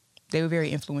 They were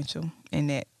very influential in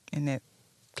that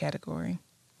category.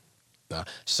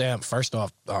 Sam, first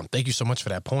off, thank you so much for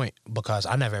that point because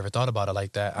I never ever thought about it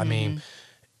like that. I mean,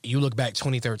 you look back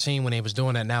 2013 when they was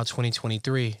doing that. Now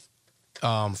 2023,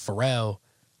 Pharrell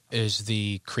is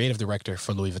the creative director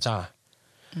for Louis Vuitton.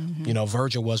 You know,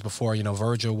 Virgil was before. You know,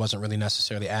 Virgil wasn't really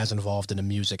necessarily as involved in the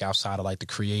music outside of like the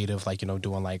creative, like, you know,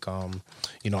 doing like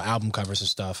album covers and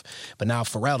stuff. But now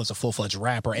Pharrell is a full-fledged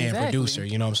rapper and producer.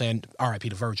 You know what I'm saying? R.I.P.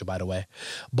 to Virgil, by the way.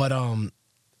 But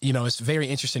you know, it's very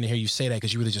interesting to hear you say that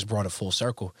because you really just brought it full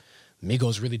circle.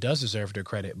 Migos really does deserve their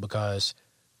credit because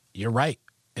you're right.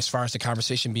 As far as the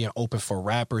conversation being open for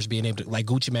rappers, being able to, like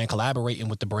Gucci Mane collaborating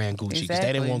with the brand Gucci because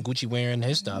they didn't want Gucci wearing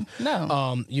his stuff.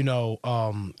 No. You know,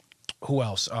 who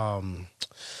else?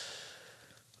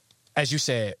 As you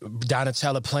said,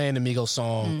 Donatella playing the Migos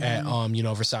song at, you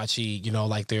know, Versace, you know,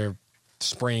 like their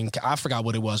spring, I forgot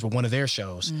what it was, but one of their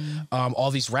shows.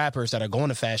 All these rappers that are going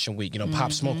to Fashion Week, you know,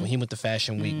 Pop Smoke when he went to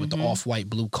Fashion Week with the off-white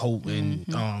blue coat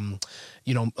and,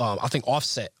 you know, I think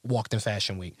Offset walked in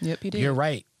Fashion Week. Yep, he did. You're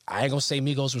right. I ain't gonna say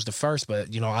Migos was the first,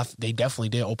 but, you know, they definitely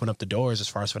did open up the doors as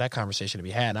far as for that conversation to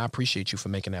be had, and I appreciate you for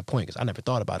making that point because I never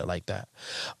thought about it like that.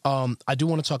 I do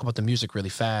want to talk about the music really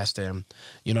fast, and,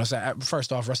 you know, so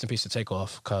first off, rest in peace to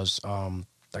Takeoff because,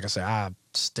 like I said, I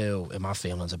still in my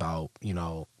feelings about, you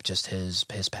know, just his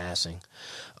passing.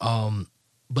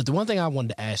 But the one thing I wanted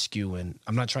to ask you, and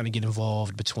I'm not trying to get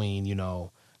involved between, you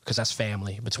know, because that's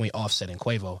family, between Offset and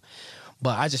Quavo,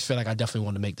 but I just feel like I definitely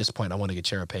want to make this point. I want to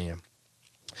get your opinion.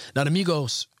 Now, the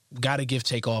Migos got to give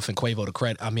Takeoff and Quavo the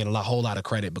credit. I mean, a whole lot of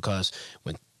credit because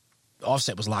when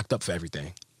Offset was locked up for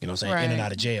everything, you know what I'm saying, in and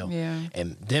out of jail,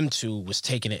 and them two was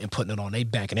taking it and putting it on their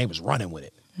back, and they was running with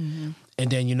it. And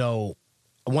then, you know,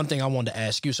 one thing I wanted to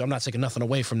ask you, so I'm not taking nothing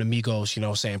away from the Migos, you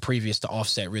know, saying previous to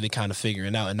Offset really kind of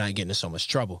figuring out and not getting in so much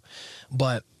trouble.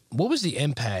 But what was the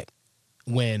impact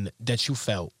that you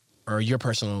felt, or your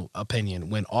personal opinion,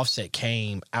 when Offset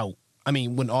came out? I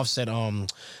mean, when Offset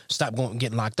stopped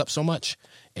getting locked up so much,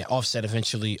 and Offset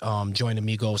eventually joined the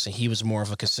Migos, and he was more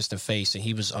of a consistent face, and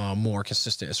he was more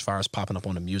consistent as far as popping up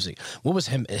on the music. What was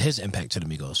his impact to the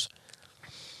Migos?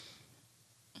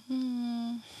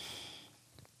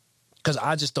 Because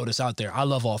I just throw this out there. I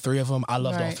love all three of them. I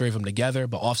loved all three of them together,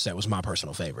 but Offset was my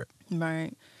personal favorite.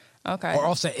 Right. Okay. Or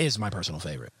Offset is my personal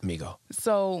favorite, Migo.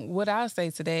 So what I say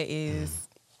to that is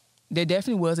there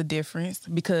definitely was a difference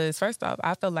because, first off,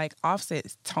 I feel like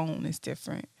Offset's tone is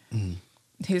different.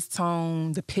 His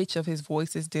tone, the pitch of his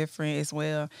voice is different as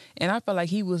well. And I feel like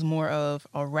he was more of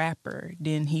a rapper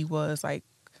than he was like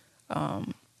the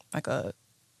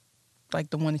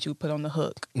one that you would put on the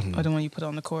hook or the one you put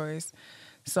on the chorus.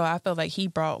 So I felt like he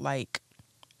brought like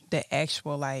the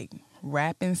actual like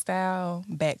rapping style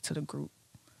back to the group.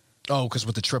 Oh, because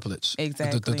with the triplets.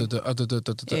 Exactly.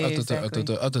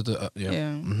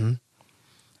 Yeah.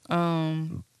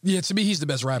 Yeah, to me, he's the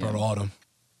best rapper out of all of them.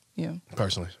 Yeah.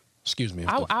 Personally. Excuse me.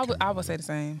 I would say the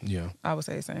same. Yeah. I would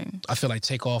say the same. I feel like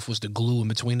Takeoff was the glue in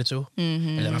between the two. Mm-hmm.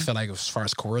 And then I feel like as far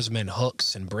as charisma and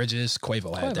hooks and bridges,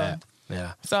 Quavo had that.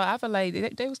 Yeah. So I feel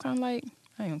like they was kind of like,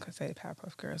 I ain't gonna say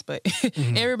Powerpuff Girls, but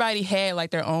everybody had like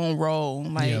their own role.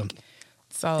 Like,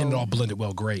 so. And it all blended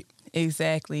well great.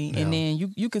 Exactly. Yeah. And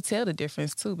then you could tell the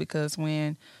difference too, because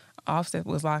when Offset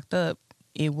was locked up,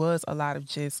 it was a lot of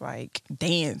just like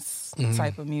dance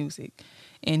type of music.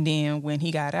 And then when he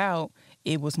got out,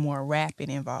 it was more rapping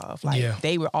involved. Like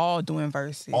they were all doing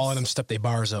verses. All of them stepped their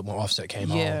bars up when Offset came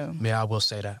home. Yeah, I will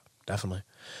say that. Definitely.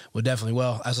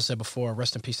 Well, as I said before,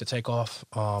 rest in peace to Takeoff.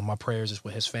 My prayers is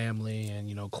with his family and,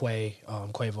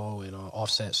 Quavo and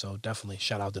Offset. So definitely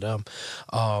shout out to them.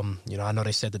 I know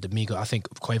they said that the Migos, I think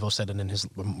Quavo said it in his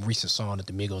recent song that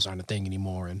the Migos aren't a thing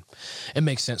anymore. And it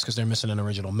makes sense because they're missing an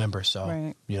original member.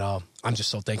 So, I'm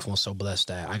just so thankful and so blessed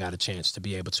that I got a chance to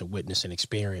be able to witness and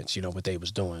experience, what they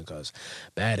was doing. Because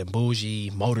Bad and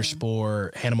Bougie,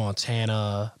 Motorsport, Hannah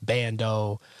Montana,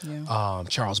 Bando,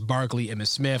 Charles Barkley, Emmitt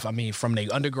Smith. I mean, from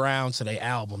their underground to their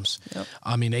albums. Yep.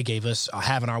 I mean, they gave us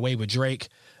Having Our Way with Drake.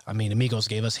 I mean, the Migos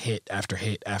gave us hit after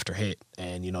hit after hit.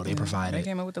 And, they provided. They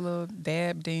came up with the little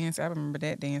dab dance. I remember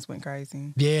that dance went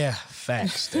crazy. Yeah,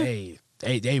 facts. They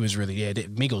was really,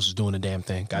 Migos was doing the damn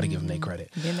thing. Got to give them their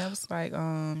credit. Then that was like,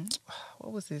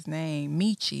 what was his name?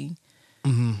 Michi.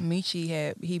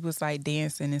 Michi he was like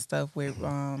dancing and stuff with,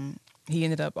 he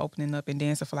ended up opening up and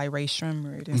dancing for like Ray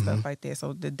Shremmerd and stuff like that.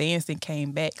 So the dancing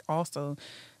came back also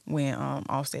when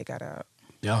Offset got out.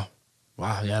 Yeah.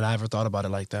 Wow. Yeah, I never thought about it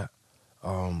like that.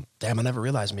 Damn, I never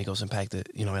realized Migos impacted,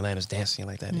 Atlanta's dancing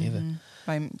like that either.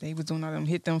 Like they was doing all them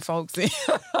hit them folks.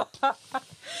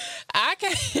 I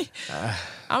can't.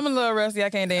 I'm a little rusty. I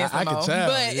can't dance no more. I can tell.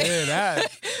 But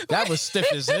that was stiff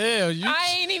as hell.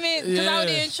 I ain't even because I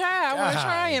didn't try. I wasn't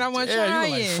trying. I wasn't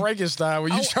trying. You were like Frankenstein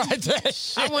when you tried that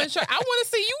shit. I wasn't trying. I want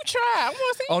to see you try. I want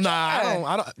to see you try.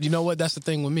 I don't. You know what? That's the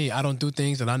thing with me. I don't do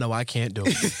things that I know I can't do,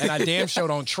 and I damn sure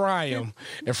don't try them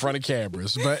in front of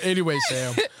cameras. But anyway,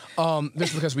 Sam, this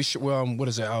is because we should. What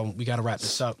is it? We got to wrap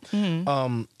this up.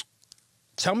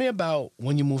 Tell me about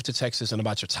when you moved to Texas and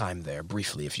about your time there,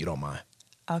 briefly, if you don't mind.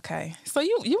 Okay. So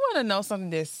you want to know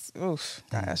something that's,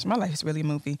 gosh, my life is really a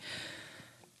movie.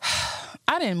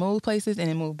 I didn't move places and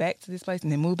then move back to this place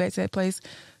and then move back to that place.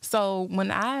 So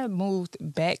when I moved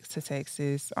back to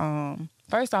Texas,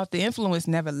 first off, the influence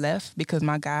never left because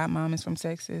my godmom is from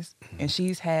Texas and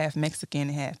she's half Mexican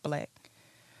and half black.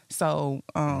 So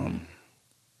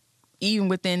even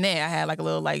within that, I had like a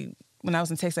little when I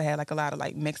was in Texas, I had like a lot of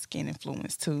like Mexican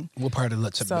influence too. What part of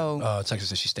Texas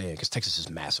did she stay in? Because Texas is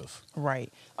massive.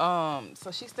 Right. So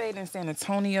she stayed in San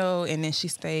Antonio, and then she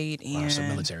stayed in. It's a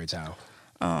military town.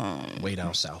 Way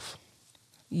down south.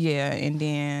 Yeah, and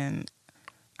then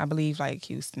I believe like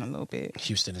Houston a little bit.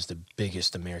 Houston is the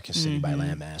biggest American city by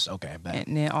landmass. Okay, bad.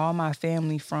 And then all my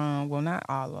family not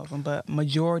all of them, but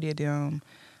majority of them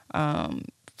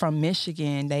from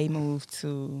Michigan, they moved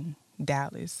to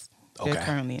Dallas. They're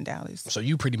currently in Dallas. So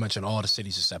you pretty much in all the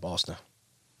cities except Austin.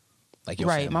 Like your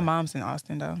family. My mom's in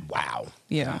Austin though. Wow.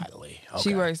 Yeah. Godly. Okay.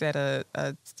 She works at a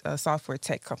software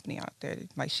tech company out there.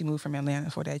 Like she moved from Atlanta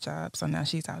for that job, so now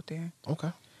she's out there.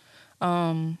 Okay.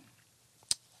 But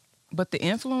the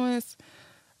influence,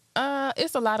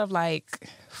 it's a lot of like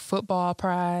football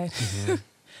pride.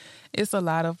 It's a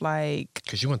lot of like.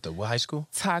 Because you went to what high school?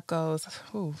 Tacos.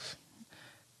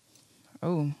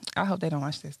 Oh, I hope they don't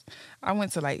watch this. I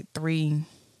went to like 3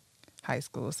 high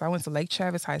schools. So I went to Lake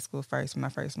Travis High School first when I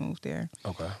first moved there.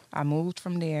 Okay. I moved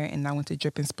from there and I went to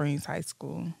Dripping Springs High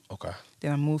School. Okay.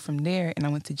 Then I moved from there and I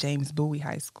went to James Bowie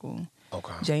High School.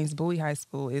 Okay. James Bowie High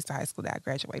School is the high school that I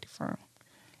graduated from.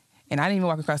 And I didn't even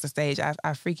walk across the stage. I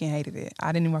freaking hated it.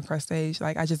 I didn't even walk across the stage.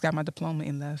 Like, I just got my diploma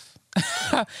and left.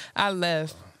 I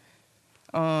left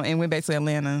and went back to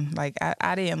Atlanta. Like,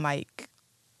 I didn't like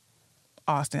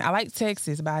Austin. I liked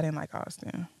Texas, but I didn't like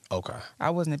Austin. Okay.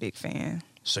 I wasn't a big fan.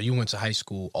 So you went to high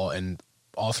school, and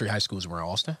all 3 high schools were in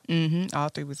Austin? Mm-hmm. All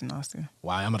 3 was in Austin.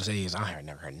 Wow, I'm going to say I had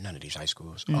never heard none of these high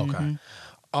schools. Okay.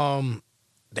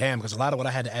 Damn, because a lot of what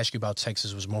I had to ask you about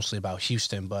Texas was mostly about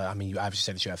Houston, but I mean, you obviously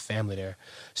said that you have family there.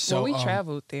 So we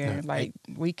traveled there,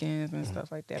 weekends and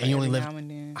stuff like that. And you only lived.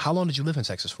 How long did you live in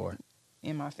Texas for?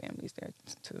 And my family's there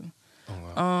too. Oh,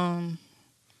 wow.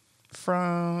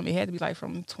 It had to be like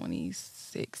from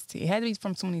 2016. It had to be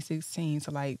from 2016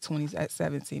 to like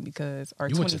 2017 or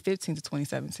 2015 to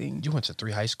 2017. You went to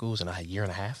 3 high schools in a year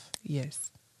and a half?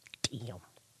 Yes. Damn.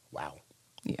 Wow.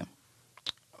 Yeah.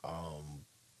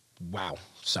 Wow.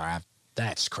 Sorry,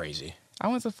 that's crazy. I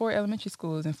went to 4 elementary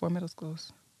schools and 4 middle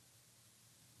schools.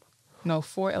 No,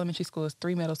 4 elementary schools,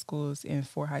 3 middle schools, and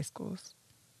 4 high schools.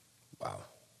 Wow.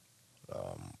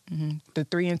 The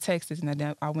 3 in Texas, and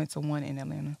then I went to 1 in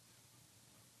Atlanta.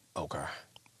 Okay.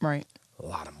 Right. A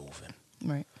lot of moving.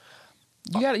 Right.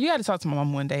 You got to talk to my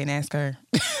mom one day and ask her.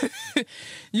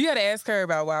 You got to ask her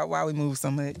about why we move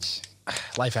so much.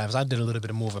 Life happens. I did a little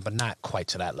bit of moving, but not quite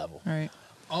to that level. Right.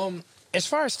 As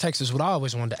far as Texas, what I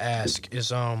always wanted to ask is,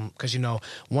 because, you know,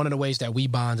 one of the ways that we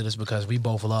bonded is because we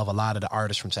both love a lot of the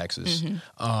artists from Texas,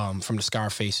 from the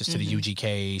Scarfaces to the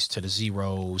UGKs to the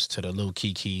Zeros to the Lil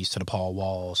Kikis to the Paul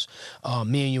Walls.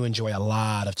 Me and you enjoy a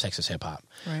lot of Texas hip hop.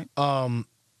 Right.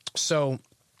 So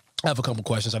I have a couple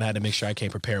questions, and I had to make sure I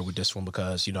came prepared with this one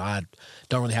because, you know, I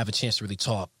don't really have a chance to really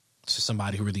talk to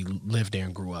somebody who really lived there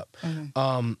and grew up.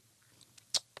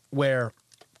 Where a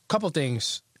couple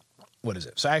things. What is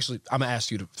it? So actually, I'm going to ask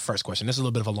you the first question. This is a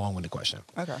little bit of a long-winded question.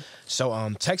 Okay.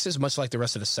 So Texas, much like the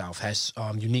rest of the South, has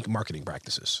unique marketing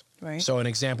practices. Right. So an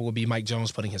example would be Mike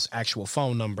Jones putting his actual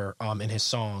phone number in his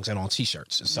songs and on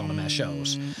T-shirts and selling them at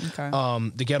shows. Okay.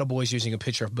 The Ghetto Boys using a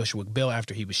picture of Bushwick Bill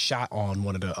after he was shot on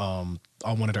one of their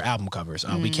album covers.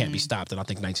 We Can't Be Stopped in, I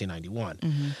think,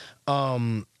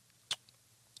 1991.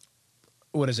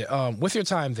 What is it? With your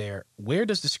time there, where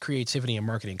does this creativity and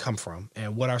marketing come from?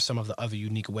 And what are some of the other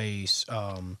unique ways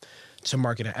to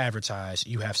market and advertise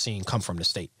you have seen come from the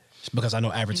state? Because I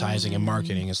know advertising and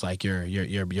marketing is like your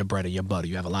bread and your butter.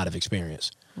 You have a lot of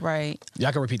experience. Right. Yeah,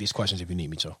 I can repeat these questions if you need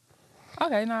me to.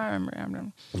 Okay, no, I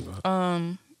remember.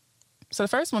 So the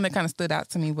first one that kind of stood out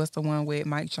to me was the one with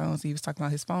Mike Jones. He was talking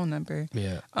about his phone number.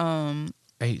 Yeah.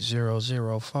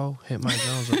 8004. Hit Mike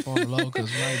Jones up on the low because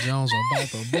Mike Jones about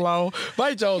to blow.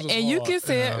 Mike Jones is and hard. You can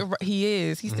say he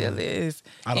is. He still is.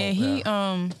 And he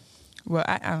well,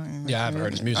 I don't know. Yeah, I haven't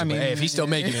heard his music. But hey, if he's still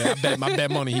making it, I bet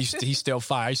money he's still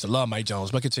fire. I used to love Mike Jones.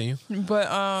 But continue.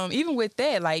 But even with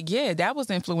that, like, that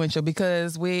was influential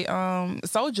because with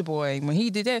Soulja Boy, when he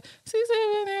did that,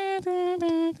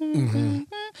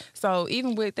 so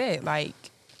even with that, like,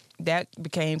 that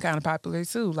became kind of popular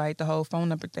too, like the whole phone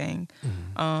number thing.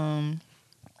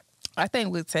 I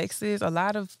think with Texas, a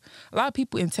lot of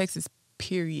people in Texas,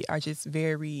 period, are just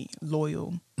very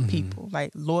loyal people,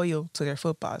 like loyal to their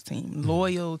football team,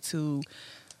 loyal to,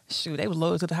 they were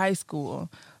loyal to the high school,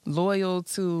 loyal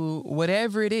to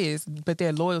whatever it is, but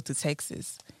they're loyal to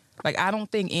Texas. Like, I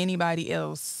don't think anybody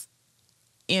else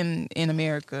in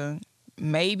America,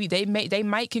 maybe they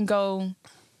might can go.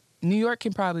 New York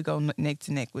can probably go neck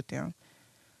to neck with them.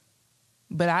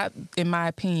 But in my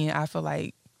opinion, I feel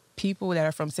like people that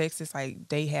are from Texas, like,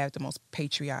 they have the most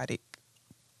patriotic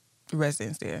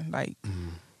residents there. Like,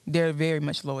 they're very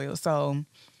much loyal. So,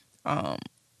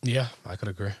 yeah, I could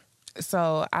agree.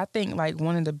 So I think, like,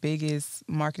 one of the biggest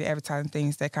marketing advertising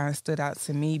things that kind of stood out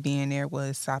to me being there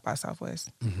was South by Southwest.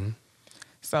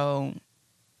 So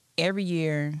every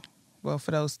year, well, for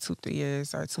those 2-3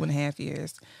 years or 2.5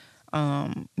 years,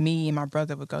 me and my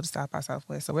brother would go to South by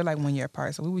Southwest. So we're like 1 year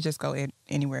apart. So we would just go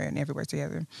anywhere and everywhere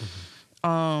together.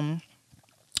 And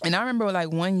I remember,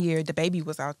 like, 1 year the baby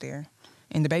was out there.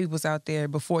 And the baby was out there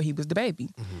before he was the baby.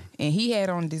 And he had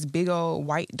on this big old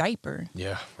white diaper.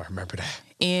 Yeah, I remember that.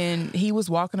 And he was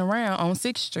walking around on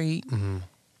 6th Street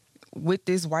with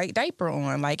this white diaper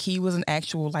on. Like, he was an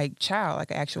actual, like, child, like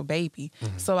an actual baby.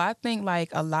 So I think,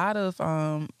 like, a lot of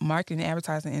marketing and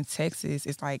advertising in Texas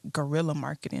is like guerrilla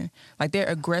marketing. Like, they're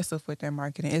aggressive with their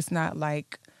marketing. It's not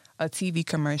like a TV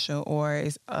commercial or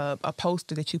it's a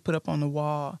poster that you put up on the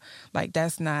wall. Like,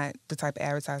 that's not the type of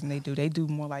advertising they do. They do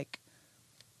more like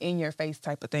in your face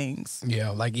type of things. Yeah,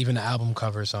 like even the album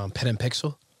covers, Pen and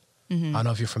Pixel. I don't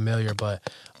know if you're familiar, but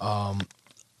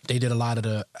they did a lot of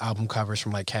the album covers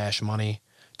from, like, Cash Money.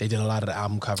 They did a lot of the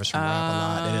album covers from Rap a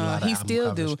Lot. They did a lot of he album still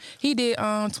covers. do. He did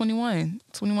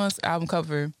 21's album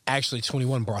cover. Actually,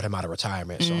 21 brought him out of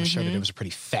retirement, so I'm sure that there was a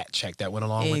pretty fat check that went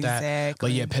along with that.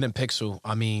 But yeah, Pen and Pixel,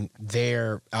 I mean,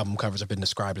 their album covers have been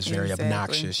described as very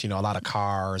obnoxious. You know, a lot of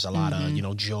cars, a lot of, you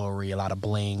know, jewelry, a lot of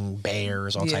bling,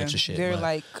 bears, all types of shit. They're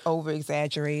like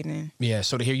over-exaggerating. Yeah,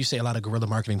 so to hear you say a lot of guerrilla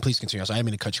marketing, please continue. So I didn't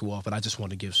mean to cut you off, but I just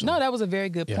wanted to give some. No, that was a very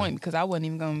good point because I wasn't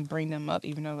even going to bring them up,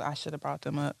 even though I should have brought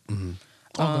them up.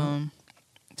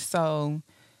 So,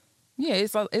 yeah,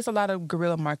 it's a lot of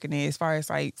guerrilla marketing as far as,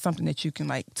 like, something that you can,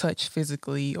 like, touch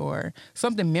physically or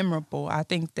something memorable. I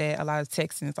think that a lot of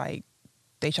Texans, like,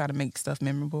 they try to make stuff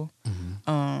memorable.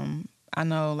 I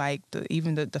know, like,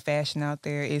 even the fashion out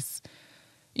there is,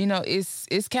 you know,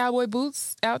 it's cowboy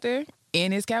boots out there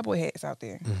and it's cowboy hats out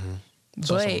there.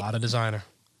 So it's a lot of designer.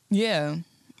 Yeah,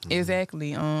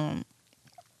 exactly.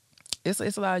 It's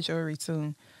a lot of jewelry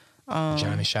too.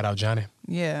 Johnny, shout out Johnny.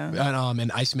 Yeah.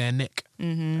 And Iceman Nick.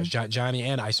 Johnny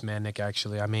and Iceman Nick,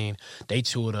 actually. I mean, they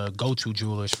two are the go-to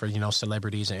jewelers for,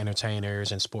 celebrities and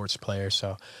entertainers and sports players.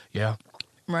 So, yeah.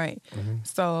 Right.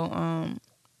 So,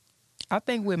 I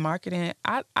think with marketing,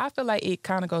 I feel like it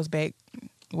kind of goes back.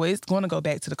 Well, it's going to go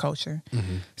back to the culture.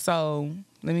 So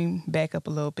let me back up a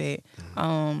little bit.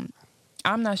 I'm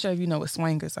not sure if you know what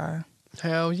swangers are.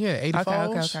 Hell yeah,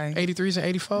 84s, Okay. 83s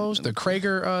and 84s, the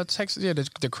Krager Texas,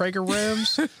 the Krager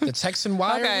rims, the Texan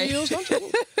wire wheels.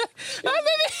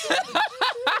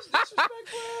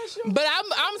 But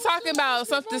I'm talking about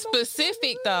something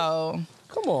specific though.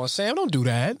 Come on, Sam, don't do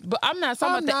that. But I'm not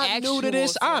talking about the actual. I'm not new to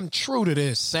this. I'm true to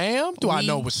this, Sam. I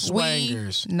know what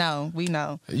swangers? No, we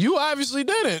know. You obviously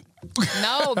didn't.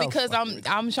 No, because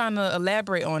I'm trying to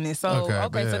elaborate on it. So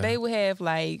okay, so they would have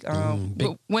like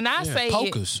but when I say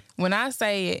pokers. When I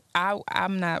say it,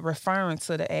 I'm not referring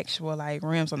to the actual like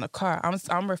rims on the car.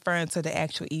 I'm referring to the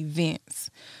actual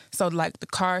events. So like the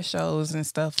car shows and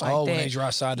stuff like that. Oh, when they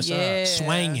drive side to side,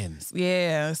 swanging.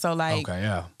 Yeah. So like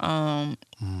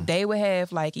they would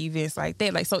have like events like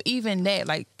that. Like so even that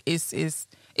like it's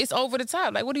over the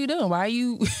top. Like what are you doing? Why are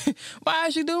you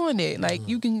doing that? Like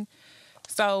you can.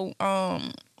 So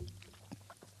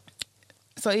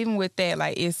so even with that,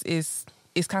 like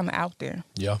it's kind of out there.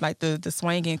 Yeah. Like the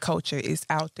swinging culture is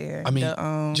out there. I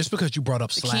mean, just because you brought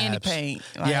up slabs. Candy paint.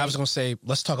 Like, I was going to say,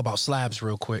 let's talk about slabs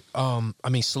real quick. I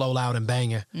mean, slow, loud, and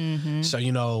banging. So,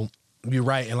 you're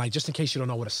right. And like, just in case you don't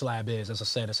know what a slab is, as I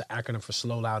said, it's an acronym for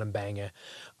slow, loud, and banging.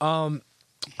 I'm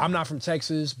not from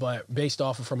Texas, but based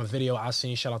off of from a video I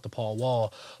seen, shout out to Paul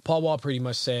Wall. Paul Wall pretty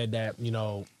much said that,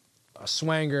 a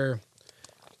swanger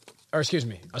 / a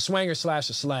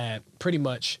slab, pretty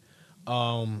much,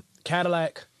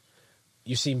 Cadillac,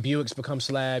 you've seen Buicks become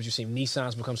slabs, you've seen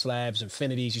Nissans become slabs,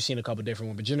 Infinities, you've seen a couple different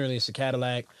ones, but generally it's a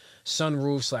Cadillac,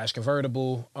 sunroof /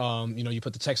 convertible, you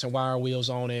put the Texan wire wheels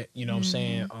on it, you know what I'm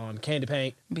saying, candy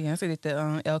paint. Beyonce did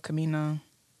the El Camino.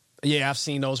 Yeah, I've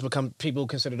seen those become, people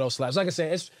consider those slabs. Like I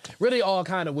said, it's really all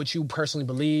kind of what you personally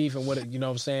believe and what, you know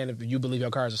what I'm saying, if you believe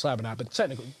your car is a slab or not, but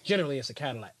generally it's a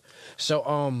Cadillac. So,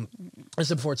 I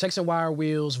said before, Texan wire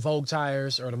wheels, Vogue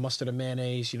tires, or the mustard and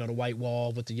mayonnaise, the white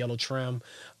wall with the yellow trim,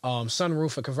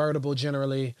 sunroof, a convertible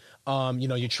generally,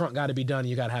 your trunk got to be done and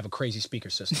you got to have a crazy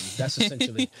speaker system. That's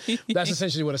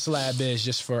essentially what a slab is,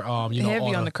 just for,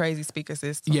 heavy on the crazy speaker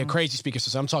system. Yeah, crazy speaker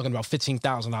system. I'm talking about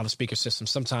 $15,000 speaker system,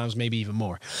 sometimes maybe even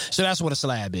more. So that's what a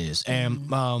slab is.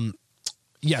 And,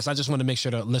 yes, I just wanted to make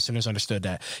sure the listeners understood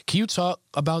that. Can you talk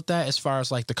about that as far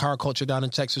as like the car culture down in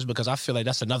Texas? Because I feel like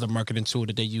that's another marketing tool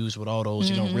that they use with all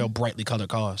those, real brightly colored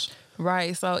cars.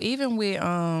 Right. So even with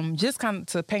just kind of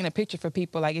to paint a picture for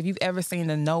people, like if you've ever seen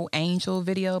the No Angel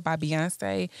video by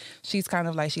Beyonce, she's kind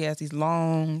of like she has these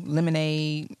long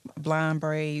lemonade blonde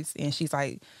braids, and she's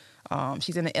like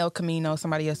she's in the El Camino,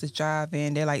 somebody else is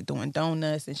driving, they're like doing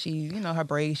donuts, and she, her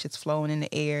braids just flowing in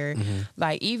the air.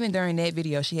 Like even during that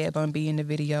video, she had Bun B in the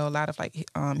video, a lot of like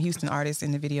Houston artists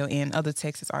in the video and other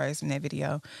Texas artists in that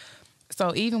video.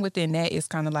 So even within that, it's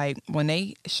kind of like when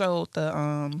they showed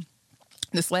the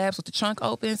slabs with the trunk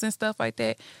opens and stuff like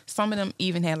that, some of them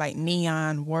even had like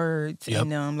neon words in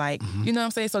them, like, you know what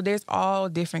I'm saying? So there's all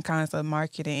different kinds of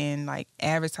marketing and like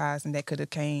advertising that could have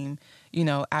came,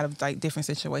 out of like different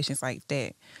situations like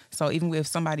that. So even if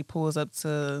somebody pulls up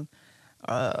to,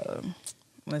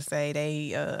 let's say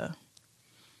they,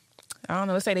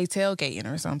 let's say they tailgating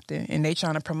or something and they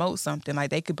trying to promote something, like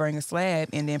they could bring a slab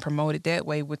and then promote it that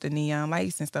way with the neon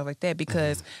lights and stuff like that,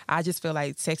 because I just feel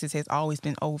like Texas has always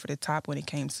been over the top when it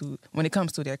comes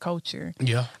to their culture.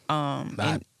 Yeah.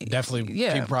 Definitely.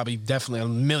 Yeah. People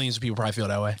millions of people probably feel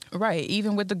that way. Right.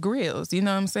 Even with the grills, you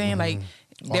know what I'm saying? Like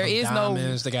all there is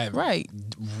diamonds, they got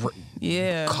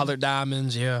colored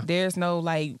diamonds. Yeah. There's no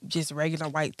like just regular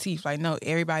white teeth. Like no,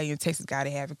 everybody in Texas got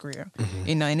to have a grill,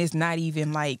 and it's not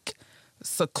even like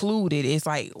secluded. It's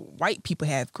like white people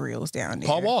have grills down there.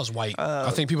 Paul Wall's white. I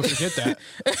think people forget that.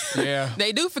 Yeah,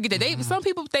 they do forget that. Some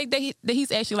people think that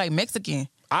he's actually like Mexican.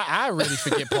 I really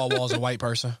forget Paul Wall's a white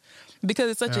person because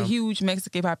it's such a huge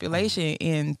Mexican population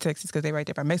in Texas because they're right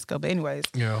there by Mexico. But anyways,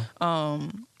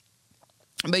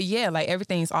 but yeah, like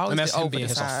everything's always been over the top. And that's him being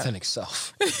his authentic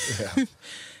self. Yeah.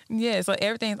 Yeah, so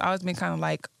everything's always been kind of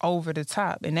like over the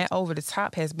top, and that over the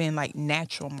top has been like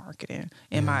natural marketing,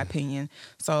 in my opinion.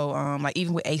 So, like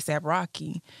even with A$AP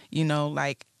Rocky,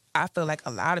 like I feel like a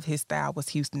lot of his style was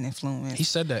Houston influenced. He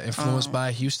said that influenced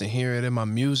by Houston. Hear it in my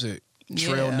music.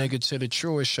 Trail nigga to the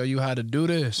truest. Show you how to do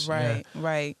this. Right,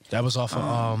 right. That was off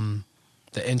of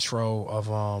the intro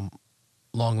of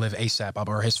Long Live ASAP,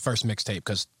 or his first mixtape,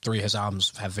 because 3 of his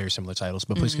albums have very similar titles.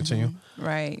 But please continue.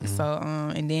 Right. So,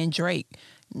 and then Drake.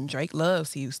 Drake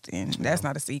loves Houston. That's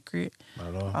not a secret.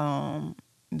 Not at all.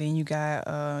 Then you got,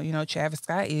 Travis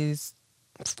Scott is,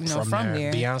 from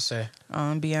there. Beyonce.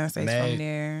 Beyonce's from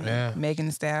there. Yeah. Megan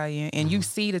Thee Stallion. And you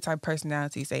see the type of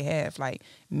personalities they have. Like,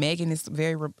 Megan is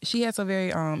she has a very,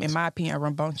 in my opinion, a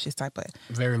rambunctious type of.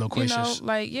 Very loquacious.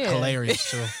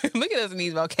 Hilarious, too. Look at us in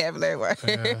these vocabulary words.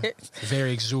 Yeah.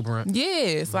 Very exuberant.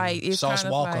 It's like, it's Sauce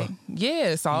kind of Walker.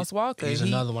 like, Sauce Walker. He's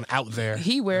another one out there.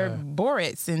 He wear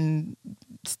barrettes and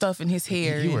stuff in his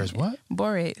hair. He wears what?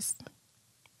 Barrettes.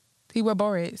 He wear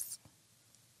barrettes.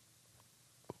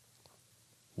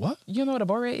 What? You know what a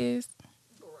beret is?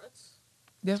 Barrettes?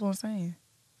 That's what I'm saying.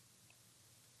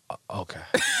 Okay.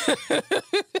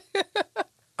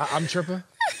 I'm tripping.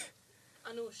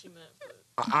 I knew what she meant, but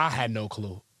I had no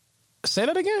clue. Say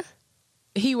that again?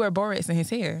 He wear barrettes in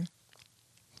his hair.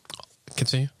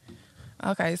 Continue.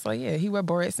 Okay, so yeah, he wear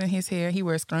barrettes in his hair. He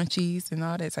wears scrunchies and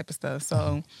all that type of stuff.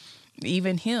 So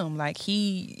even him, like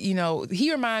he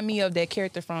remind me of that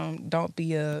character from Don't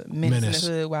Be a Menace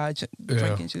in the Hood while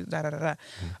drinking juice, da da da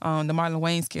da. The Marlon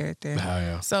Wayans character.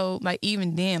 Yeah. So like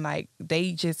even then, like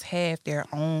they just have their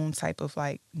own type of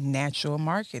like natural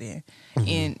marketing,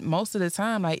 and most of the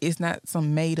time, like it's not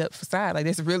some made up facade. Like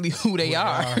that's really who they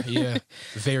are. Yeah,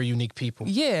 very unique people.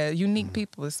 Yeah, unique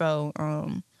people. So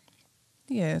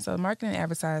so marketing and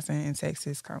advertising in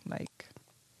Texas come like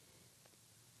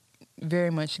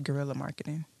very much guerrilla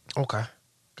marketing. Okay,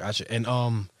 gotcha. And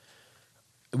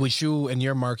with you and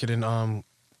your marketing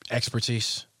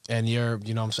expertise and your,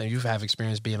 you know what I'm saying, you have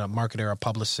experience being a marketer, a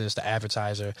publicist, an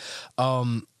advertiser.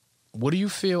 What do you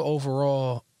feel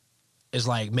overall is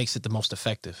like makes it the most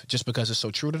effective? Just because it's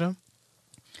so true to them?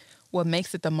 What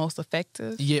makes it the most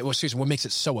effective? Yeah, well, seriously, what makes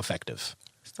it so effective?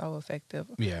 So effective.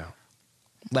 Yeah.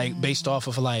 Like based off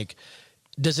of like,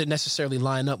 does it necessarily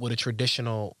line up with a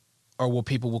traditional or what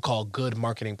people will call good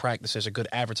marketing practices or good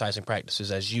advertising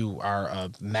practices, as you are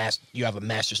you have a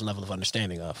master's level of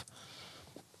understanding of?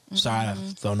 Sorry, I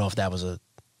don't know if that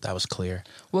was clear.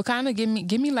 Well, kind of give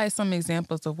me like some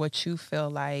examples of what you feel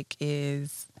like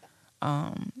is,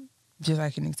 just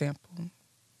like an example.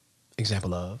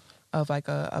 Example of like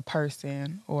a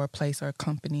person or a place or a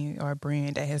company or a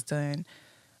brand that has done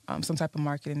some type of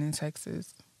marketing in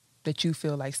Texas that you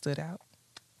feel like stood out.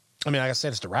 I mean, like I said,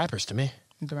 it's the rappers to me.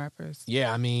 The rappers.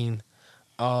 Yeah, I mean,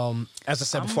 as I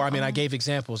said before, I gave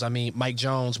examples. I mean, Mike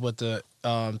Jones with the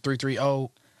 330.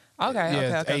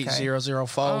 Okay.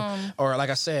 8004. Or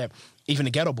like I said, even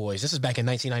the Ghetto Boys. This is back in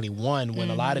 1991 when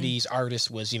a lot of these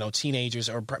artists was, teenagers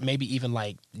or maybe even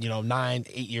like, 9,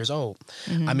 8 years old.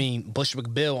 I mean,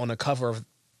 Bushwick Bill on the cover of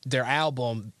their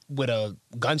album with a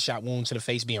gunshot wound to the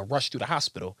face being rushed through the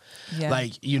hospital. Yeah.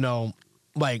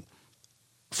 Like,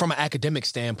 from an academic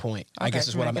standpoint, I guess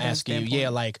is what I'm asking you. Yeah,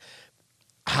 like,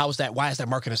 why is that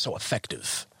marketing so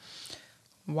effective?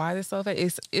 Why is it so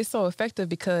effective? It's so effective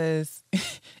because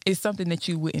it's something that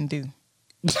you wouldn't do.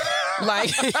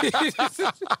 Like,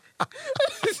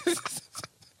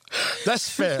 that's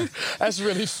fair. That's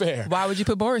really fair. Why would you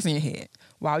put Boris in your head?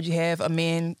 Why would you have a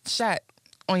man shot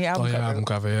on your album cover? Album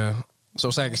cover, yeah. So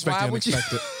it's like expected and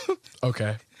unexpected.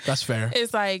 Okay, that's fair.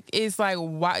 It's like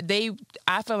why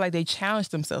I feel like they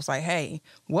challenged themselves. Like, hey,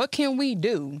 what can we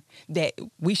do that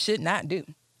we should not do?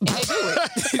 And they do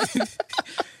it.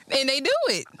 And they do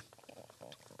it.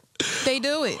 They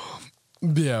do it.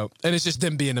 Yeah, and it's just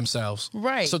them being themselves.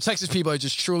 Right. So Texas people are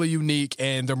just truly unique,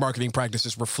 and their marketing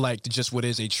practices reflect just what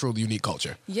is a truly unique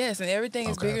culture. Yes, and everything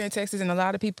is bigger in Texas, and a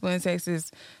lot of people in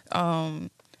Texas,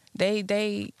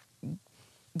 they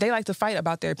like to fight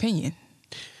about their opinion.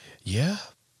 Yeah.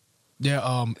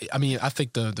 Yeah, I mean, I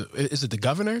think is it the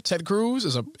governor, Ted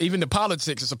Cruz? Even the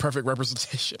politics is a perfect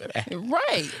representation of that.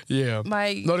 Right. Yeah.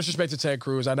 Like, no disrespect to Ted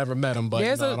Cruz. I never met him, but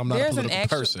I'm not a political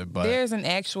person. But there's an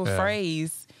actual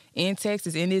phrase in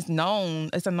Texas, and it's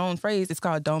a known phrase. It's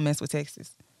called "Don't mess with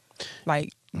Texas."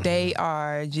 Like, they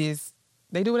are just,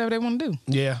 they do whatever they want to do.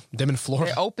 Yeah, them in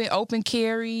Florida. They're open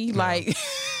carry. Yeah. Like,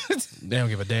 they don't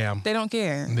give a damn. They don't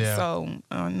care. Yeah. So,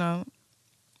 no.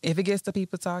 If it gets the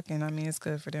people talking, I mean, it's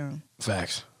good for them.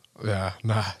 Facts. Yeah,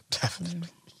 nah, definitely.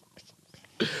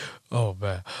 Oh,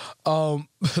 man. I'm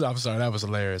sorry, that was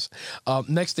hilarious.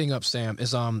 Next thing up, Sam,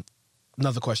 is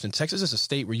another question. Texas is a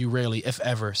state where you rarely, if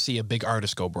ever, see a big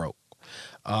artist go broke.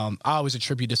 I always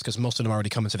attribute this because most of them already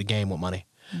come into the game with money.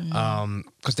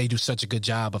 Because they do such a good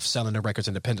job of selling their records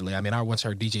independently. I mean, I once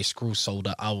heard DJ Screw sold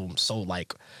an album, I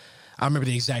remember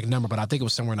the exact number, but I think it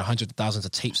was somewhere in the hundreds of thousands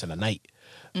of tapes in a night.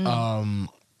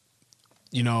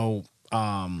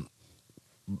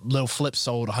 Lil Flip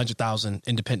sold 100,000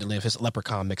 independently of his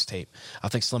Leprechaun mixtape. I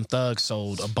think Slim Thug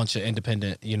sold a bunch of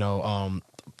independent,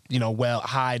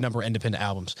 high number of independent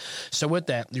albums. So with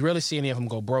that, you really see any of them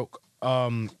go broke.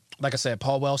 Like I said,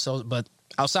 Paul Well sells, but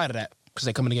outside of that, because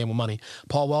they come in the game with money,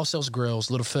 Paul Well sells grills,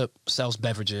 Lil Flip sells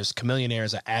beverages, Chamillionaire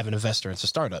is an avid investor into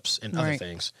startups and other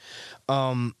things.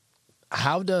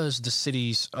 How does the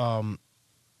city's,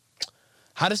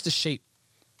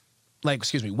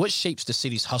 what shapes the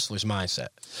city's hustler's mindset?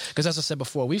 Because as I said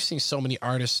before, we've seen so many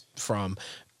artists from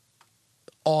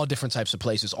all different types of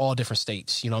places, all different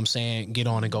states, you know what I'm saying, get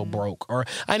on and go broke. Or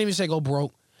I didn't even say go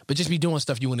broke, but just be doing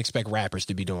stuff you wouldn't expect rappers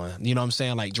to be doing. You know what I'm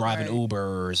saying? Like driving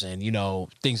Ubers and,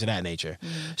 things of that nature.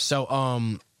 So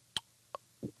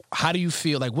how do you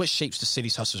feel, like what shapes the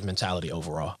city's hustler's mentality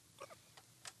overall?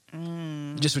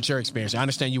 Just with your experience. I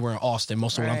understand you were in Austin.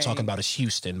 Most of what I'm talking about is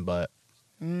Houston, but...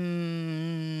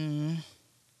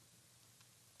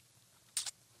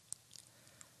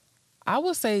 I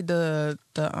would say the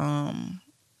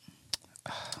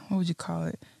what would you call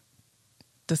it?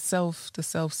 The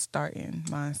self-starting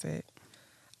mindset.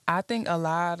 I think a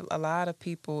lot of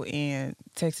people in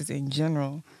Texas in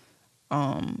general,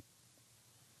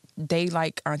 they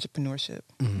like entrepreneurship.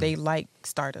 They like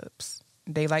startups.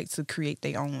 They like to create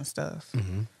their own stuff.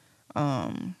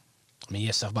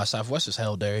 South by Southwest is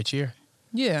held there each year.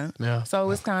 Yeah. So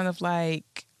it's kind of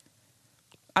like,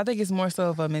 I think it's more so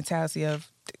of a mentality of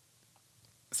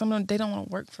some of them, they don't want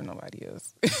to work for nobody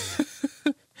else.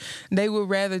 They would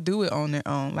rather do it on their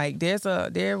own. Like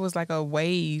there was like a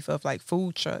wave of like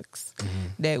food trucks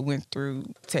that went through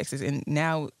Texas, and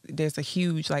now there's a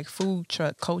huge like food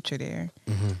truck culture there.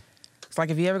 It's like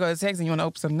if you ever go to Texas and you want to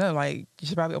open something up, like you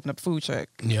should probably open up a food truck.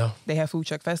 Yeah. They have food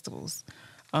truck festivals.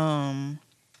 But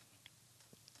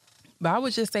I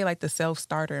would just say like the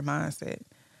self-starter mindset,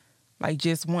 like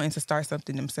just wanting to start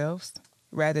something themselves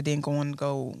rather than going to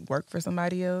go work for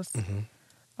somebody else.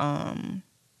 And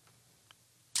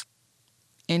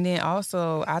then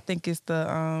also I think it's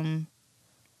the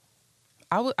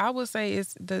I would say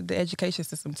it's the education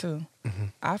system too.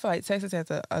 I feel like Texas has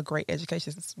a great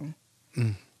education system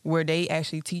where they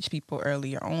actually teach people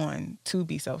earlier on to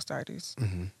be self-starters.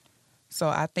 So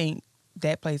I think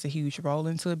that plays a huge role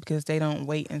into it because they don't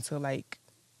wait until like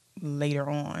later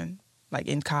on, like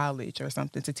in college or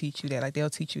something, to teach you that. Like they'll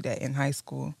teach you that in high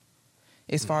school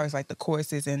as far as like the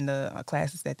courses and the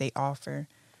classes that they offer.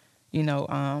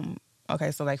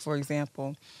 Okay, so like for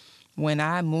example, when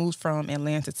I moved from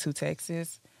Atlanta to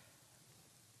Texas,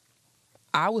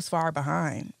 I was far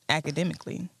behind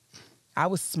academically. I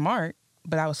was smart,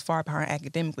 but I was far behind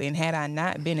academically. And had I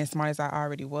not been as smart as I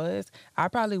already was, I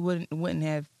probably wouldn't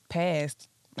have passed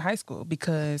high school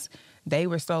because they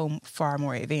were so far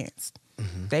more advanced.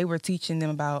 They were teaching them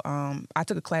about, I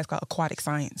took a class called aquatic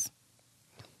science.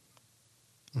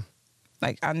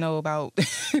 Like I know about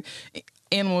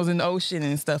animals in the ocean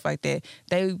and stuff like that.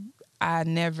 I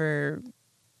never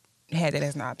had that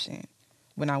as an option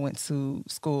when I went to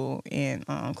school in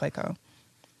Clayco.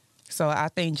 So I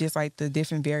think just like the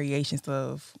different variations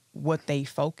of what they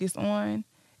focus on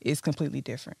is completely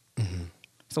different.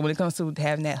 So when it comes to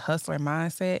having that hustler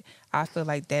mindset, I feel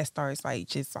like that starts like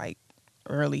just like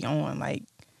early on, like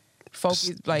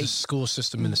focus, like the school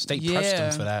system in the state preps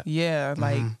them for that. Yeah,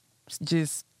 like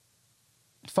just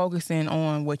focusing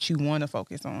on what you want to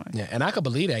focus on. Yeah, and I could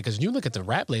believe that because you look at the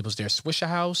rap labels, there's Swisher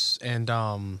House and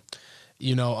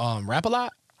Rap A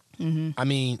Lot. I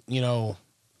mean,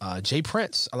 Jay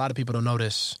Prince, a lot of people don't know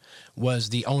this, was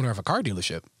the owner of a car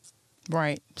dealership.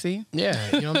 Right. See? Yeah,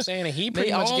 you know what I'm saying? And he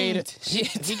pretty much gave it.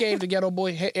 He gave the ghetto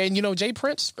boy, and Jay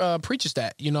Prince preaches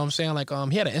that. You know what I'm saying? Like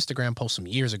he had an Instagram post some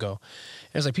years ago.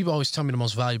 It was like, people always tell me the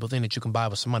most valuable thing that you can buy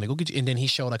with some money. Go get you. And then he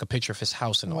showed like a picture of his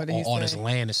house and all this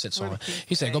land it sits on.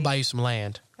 He said, "Go buy you some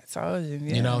land." I told you.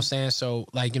 Yeah. You know what I'm saying? So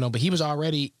like but he was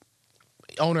already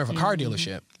owner of a car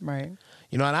dealership. Right.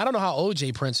 And I don't know how old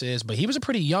Jay Prince is, but he was a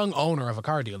pretty young owner of a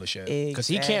car dealership. Because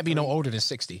he can't be no older than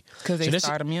 60. Because they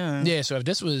start him young. Yeah, so if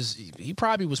this was, he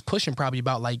probably was pushing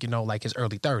about like his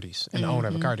early 30s and the owner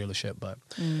of a car dealership. But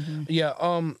yeah,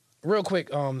 real quick,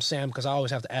 Sam, because I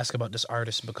always have to ask about this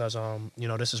artist because,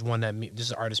 this is one this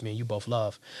is an artist me and you both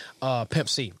love. Pimp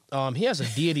C. He has a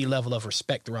deity level of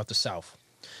respect throughout the South.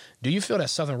 Do you feel that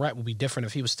Southern rap would be different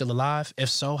if he was still alive? If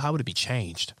so, how would it be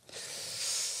changed?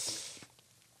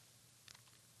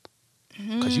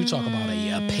 Because you talk about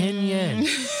an opinion.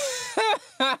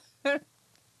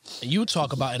 You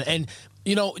talk about it. And,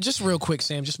 just real quick,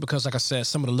 Sam, just because, like I said,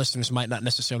 some of the listeners might not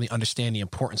necessarily understand the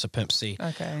importance of Pimp C.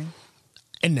 Okay.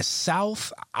 In the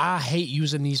South, I hate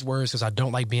using these words because I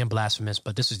don't like being blasphemous,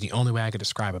 but this is the only way I could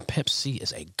describe him. Pimp C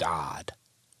is a god.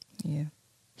 Yeah.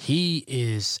 he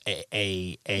is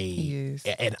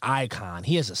an icon.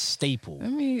 He is a staple. I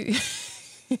mean,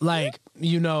 like,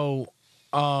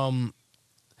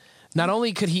 not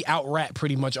only could he out-rap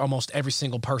pretty much almost every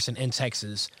single person in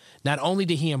Texas, not only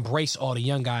did he embrace all the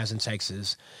young guys in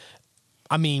Texas,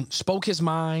 I mean, spoke his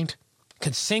mind,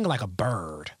 could sing like a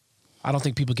bird. I don't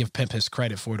think people give Pimp his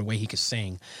credit for the way he could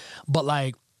sing. But,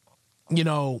 like,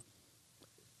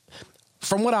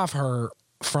 from what I've heard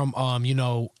from,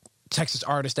 Texas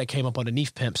artists that came up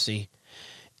underneath Pimp C,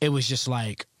 it was just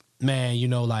like, man,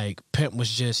 like Pimp was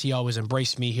just, he always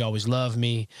embraced me. He always loved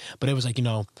me. But it was like,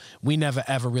 we never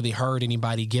ever really heard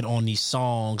anybody get on these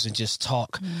songs and just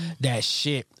talk that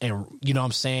shit. And, what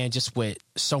I'm saying, just with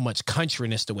so much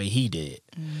countryness the way he did.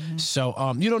 Mm-hmm.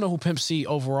 So you don't know who Pimp C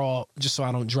overall, just so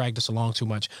I don't drag this along too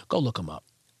much, go look him up.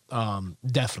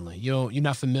 Definitely. You're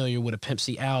not familiar with a Pimp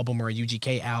C album or a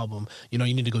UGK album, you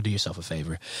need to go do yourself a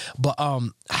favor. But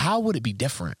how would it be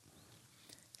different?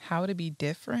 How would it be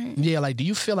different? Yeah, like, do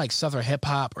you feel like Southern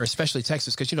hip-hop, or especially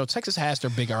Texas, because, Texas has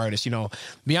their big artists,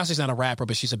 Beyonce's not a rapper,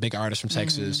 but she's a big artist from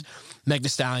Texas. Meg Thee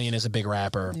Stallion is a big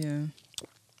rapper. Yeah.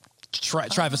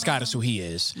 Travis Scott is who he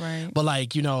is. Right. But, like,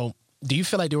 do you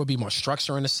feel like there would be more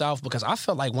structure in the South? Because I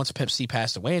felt like once Pimp C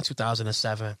passed away in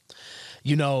 2007,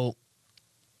 you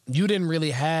didn't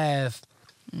really have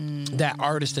that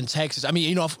artist in Texas. I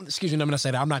mean, excuse me, I'm going to say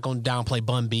that. I'm not going to downplay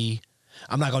Bun B.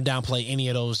 I'm not going to downplay any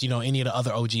of those, any of the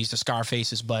other OGs, the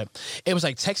Scarfaces, but it was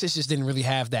like Texas just didn't really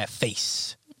have that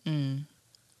face,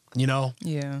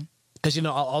 Yeah. Because, a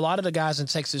lot of the guys in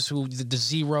Texas who, the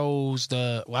Zeros,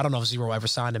 I don't know if Zero ever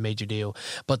signed a major deal,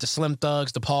 but the Slim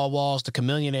Thugs, the Paul Walls, the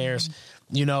Chamillionaires,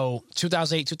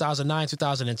 2008, 2009,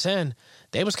 2010,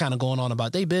 they was kind of going on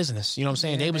about their business. You know what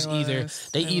I'm saying? Yeah,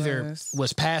 they either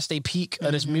was past their peak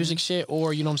of this music shit,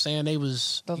 or, you know what I'm saying, they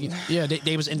was,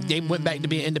 they went back to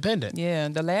being independent. Yeah,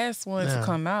 the last one to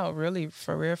come out really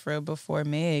for real before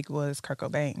Meg was Kurt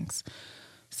Cobain's.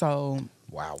 So,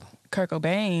 wow. Kurt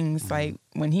Cobain's, like,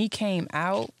 when he came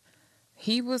out,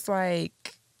 he was,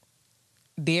 like,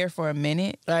 there for a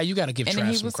minute. You got to give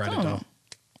Trav some credit, though.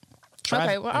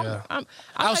 Okay, well, I'm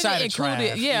outside of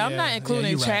Travis. Yeah, I'm not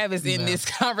including Travis in this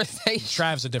conversation.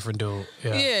 Travis a different dude.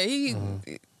 Yeah,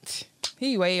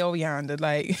 he way over yonder,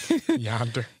 like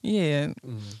yonder. Yeah,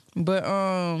 but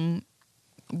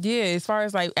yeah, as far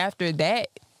as like after that,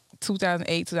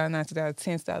 2008, 2009,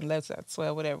 2010, 2011,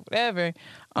 2012, whatever.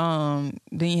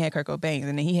 Then he had Kurt Cobain,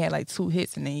 and then he had like 2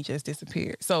 hits, and then he just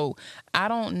disappeared. So I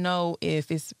don't know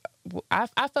if it's. I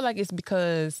feel like it's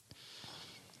because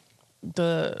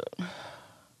the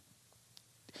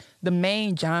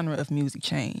main genre of music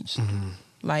changed. Mm-hmm.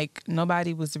 Like,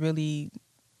 nobody was really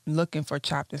looking for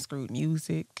chopped and screwed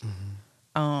music.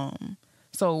 Mm-hmm.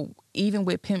 So even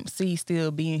with Pimp C still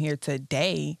being here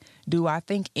today, do I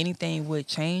think anything would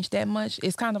change that much?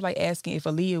 It's kind of like asking if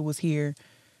Aaliyah was here,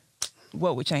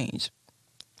 what would change?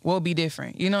 What would be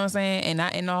different? You know what I'm saying? And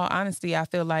in all honesty, I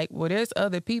feel like, well, there's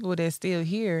other people that's still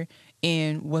here,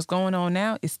 and what's going on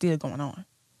now is still going on.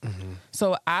 Mm-hmm.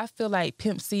 So I feel like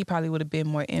Pimp C probably would have been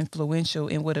more influential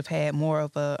and would have had more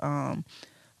of a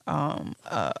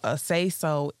say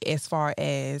so as far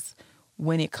as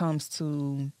when it comes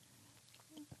to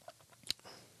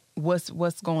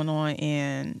what's going on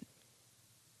in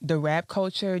the rap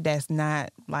culture that's not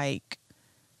liked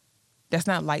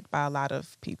by a lot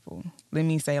of people. Let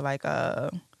me say, like,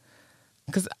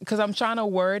 because I'm trying to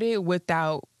word it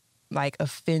without like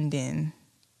offending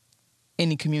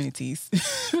any communities.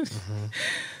 Mm-hmm.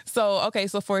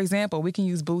 So for example, we can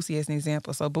use Boosie as an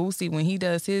example. So Boosie, when he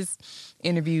does his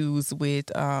interviews with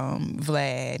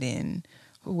Vlad and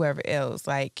whoever else,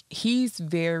 like, he's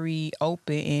very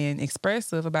open and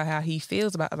expressive about how he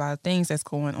feels about a lot of things that's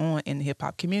going on in the hip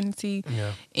hop community.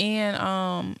 Yeah. And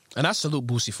I salute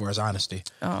Boosie for his honesty.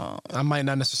 I might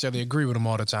not necessarily agree with him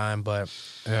all the time, but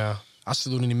yeah, I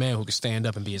salute any man who can stand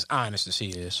up and be as honest as he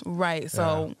is. Right.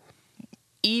 So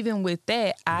even with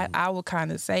that, I would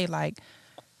kind of say, like,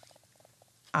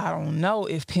 I don't know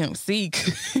if Pimp C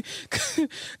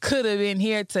could have been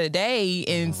here today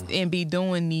and be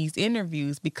doing these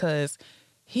interviews, because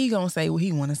he gonna say what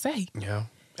he want to say. Yeah,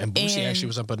 and Boosie actually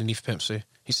was up underneath Pimp C.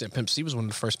 He said Pimp C was one of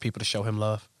the first people to show him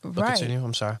love. But right. Continue.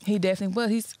 I'm sorry. He definitely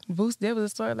was. Boosie. There was a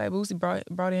story like Boosie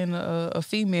brought in a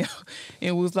female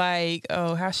and was like,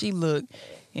 "Oh, how she look,"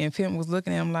 and Pimp was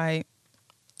looking at him like,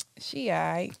 "She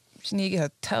alright. She need to get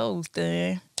her toes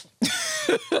done."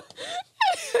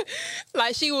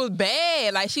 Like, she was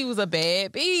bad. Like, she was a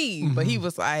bad bee. Mm-hmm. But he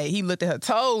was like, he looked at her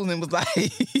toes and was like,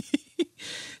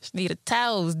 Need a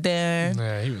toes done.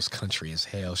 Yeah, he was country as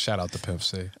hell. Shout out to Pimp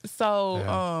C.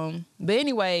 So, but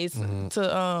anyways,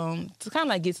 to kind of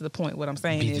like get to the point, what I'm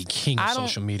saying Be is, the king of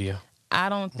social media. I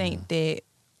don't think that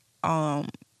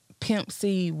Pimp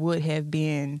C would have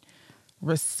been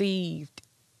received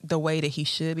the way that he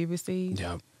should be received.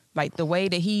 Yeah. Like the way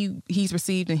that he's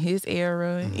received in his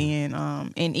era,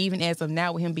 and even as of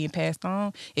now with him being passed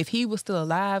on, if he was still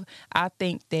alive, I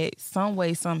think that some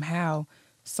way, somehow,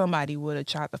 somebody would have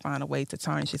tried to find a way to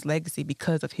tarnish his legacy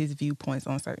because of his viewpoints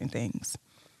on certain things.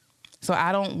 So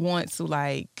I don't want to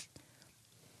like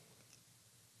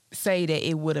say that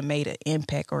it would have made an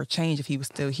impact or a change if he was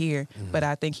still here, but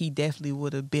I think he definitely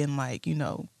would have been like,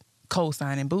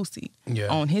 co-signing Boosie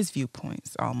on his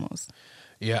viewpoints almost.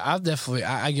 Yeah,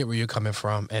 I get where you're coming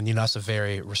from, and that's a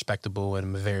very respectable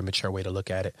and a very mature way to look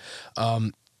at it.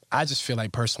 I just feel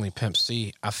like personally, Pimp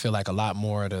C, I feel like a lot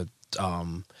more of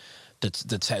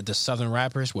the Southern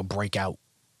rappers will break out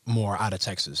more out of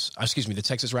Texas. Excuse me, the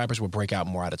Texas rappers will break out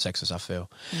more out of Texas, I feel.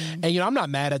 And I'm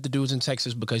not mad at the dudes in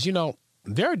Texas because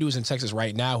there are dudes in Texas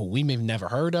right now who we may have never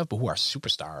heard of, but who are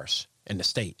superstars in the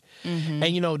state. And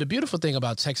the beautiful thing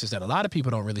about Texas that a lot of people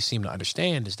don't really seem to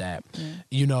understand is that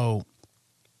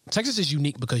Texas is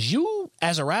unique because you,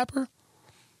 as a rapper,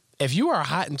 if you are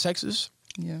hot in Texas,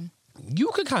 you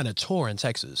could kind of tour in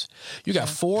Texas. You got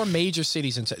 4 major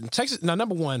cities in Texas. Now,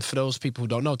 number one, for those people who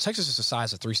don't know, Texas is the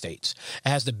size of 3 states. It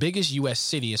has the biggest U.S.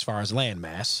 city as far as land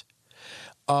mass.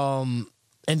 And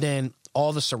then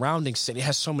all the surrounding cities. It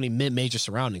has so many mid-major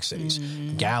surrounding cities.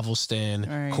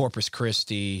 Galveston, Corpus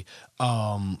Christi,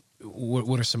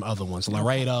 what are some other ones?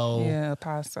 Laredo. Yeah, El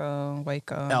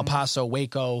Paso,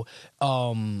 Waco.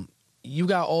 You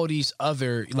got all these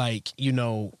other,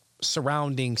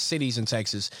 surrounding cities in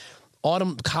Texas. All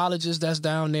them colleges that's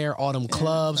down there, all them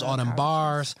clubs, all them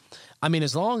bars. I mean,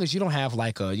 as long as you don't have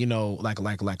like a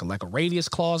radius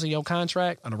clause in your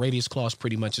contract, and a radius clause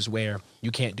pretty much is where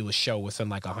you can't do a show within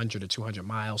like 100 or 200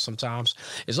 miles sometimes.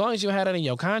 As long as you had that in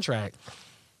your contract,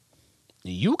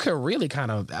 you can really kind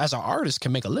of, as an artist,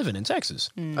 can make a living in Texas.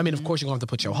 I mean, of course, you're going to have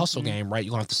to put your hustle game, right?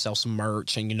 You're going to have to sell some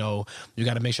merch, and, you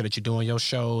got to make sure that you're doing your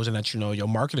shows and that, your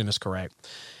marketing is correct.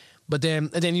 But then,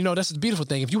 that's the beautiful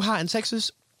thing. If you're hot in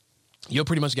Texas, you'll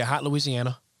pretty much get hot in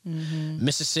Louisiana,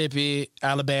 Mississippi,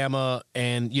 Alabama,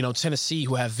 and, Tennessee,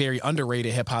 who have very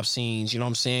underrated hip-hop scenes. You know what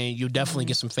I'm saying? You'll definitely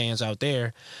get some fans out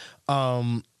there.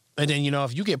 And then,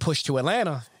 if you get pushed to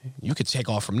Atlanta, you could take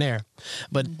off from there.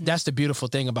 But that's the beautiful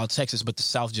thing about Texas, but the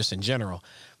South just in general.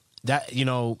 That,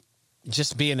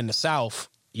 just being in the South,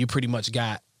 you pretty much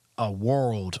got a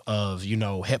world of,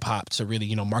 hip-hop to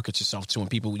really, market yourself to. And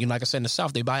people, like I said, in the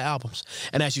South, they buy albums.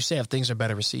 And as you said, things are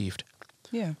better received.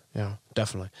 Yeah. Yeah,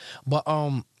 definitely. But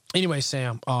anyway,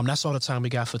 Sam, that's all the time we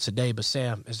got for today. But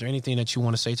Sam, is there anything that you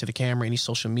want to say to the camera? Any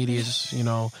social medias,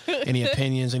 any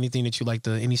opinions, anything that you like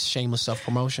to, any shameless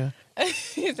self-promotion?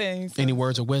 Any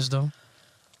words of wisdom?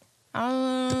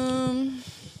 I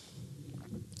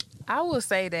will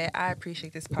say that I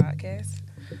appreciate this podcast.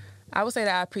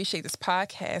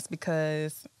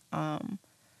 Because I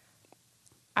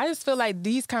just feel like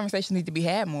these conversations need to be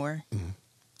had more,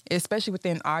 especially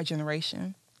within our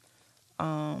generation.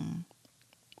 And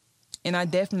I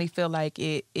definitely feel like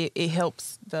it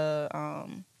helps it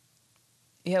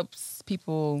helps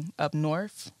people up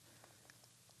north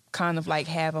kind of like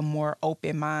have a more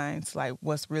open mind to like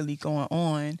what's really going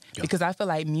on. Yep. Because I feel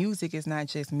like music is not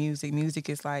just music. Music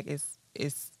is like it's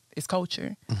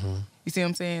culture. You see what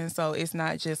I'm saying? So it's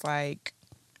not just like,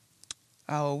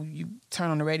 oh, you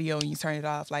turn on the radio and you turn it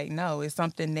off. Like, no, it's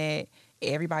something that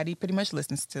everybody pretty much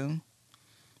listens to.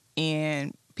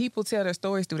 And people tell their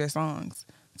stories through their songs.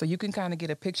 So you can kind of get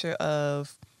a picture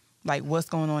of like what's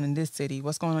going on in this city,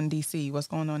 what's going on in DC, what's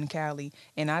going on in Cali.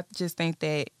 And I just think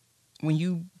that when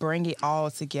you bring it all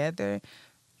together,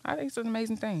 I think it's an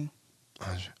amazing thing.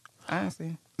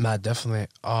 Honestly. No, I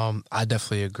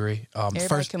definitely agree.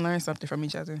 Everybody can learn something from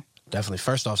each other. Definitely.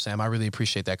 First off, Sam, I really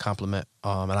appreciate that compliment.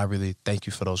 And I really thank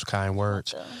you for those kind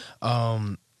words.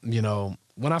 When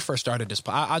I first started this,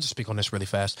 I'll just speak on this really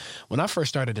fast. When I first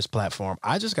started this platform,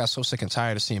 I just got so sick and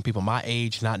tired of seeing people my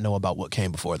age not know about what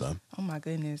came before them. Oh my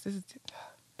goodness. This is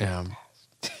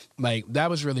like, that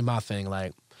was really my thing.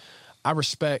 Like, I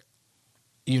respect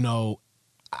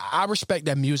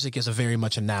that music is a very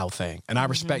much a now thing. And I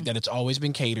respect that it's always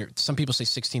been catered. Some people say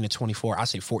 16 to 24. I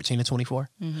say 14 to 24.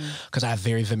 Because I have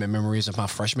very vivid memories of my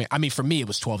freshman. I mean, for me, it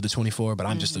was 12 to 24, but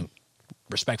I'm just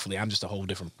I'm just a whole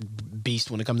different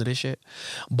beast when it comes to this shit.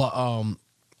 But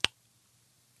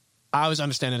I always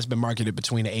understand that it's been marketed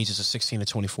between the ages of 16 to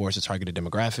 24 as a targeted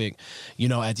demographic. You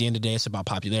know, at the end of the day, it's about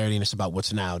popularity and it's about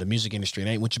what's now. The music industry, it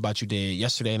ain't what you did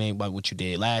yesterday, it ain't about what you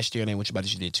did last year, it ain't what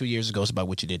you did 2 years ago, it's about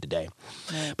what you did today.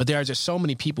 Right. But there are just so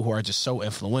many people who are just so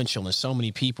influential and so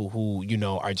many people who, you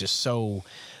know, are just so,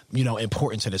 you know,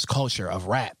 important to this culture of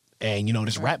rap. And, you know,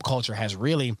 this rap culture is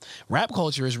really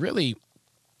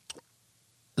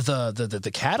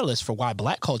the catalyst for why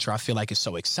black culture, I feel like, is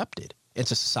so accepted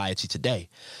into society today.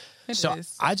 So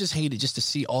I just hate it just to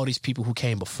see all these people who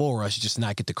came before us just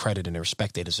not get the credit and the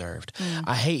respect they deserved.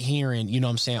 I hate hearing, you know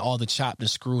what I'm saying, all the chopped and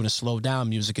screwed and slowed down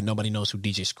music and nobody knows who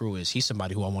DJ Screw is. He's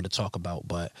somebody who I want to talk about,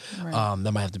 but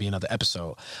that might have to be another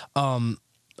episode.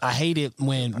 I hate it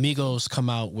when Migos come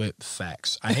out with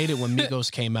facts. I hate it when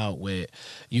Migos came out with,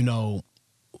 you know,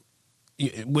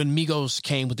 when Migos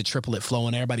came with the triplet flow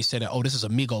and everybody said that, oh, this is a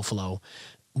Migo flow,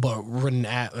 but when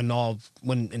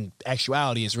in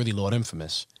actuality it's really Lord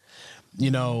Infamous. You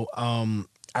know,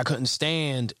 I couldn't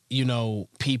stand, you know,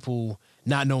 people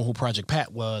not knowing who Project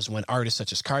Pat was when artists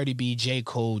such as Cardi B, J.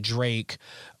 Cole, Drake,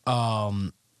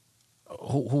 who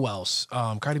else?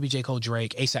 Cardi B, J. Cole,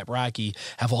 Drake, A$AP Rocky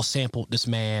have all sampled this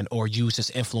man or used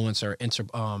his influencer,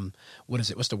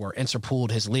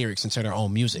 interpooled his lyrics into their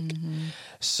own music.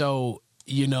 So,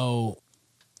 you know,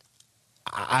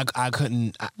 I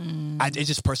couldn't, it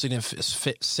just personally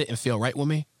didn't sit and feel right with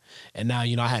me. And now,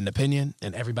 you know, I had an opinion,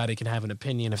 and everybody can have an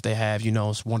opinion if they have, you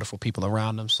know, wonderful people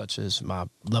around them, such as my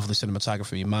lovely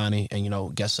cinematographer, Imani, and, you know,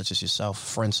 guests such as yourself,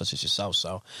 friends such as yourself.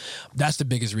 So that's the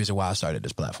biggest reason why I started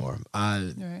this platform.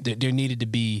 There needed to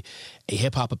be a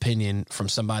hip-hop opinion from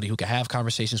somebody who could have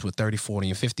conversations with 30, 40,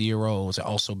 and 50-year-olds and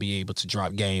also be able to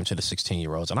drop game to the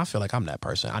 16-year-olds. And I feel like I'm that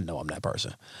person. I know I'm that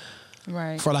person.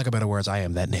 Right. For lack of better words, I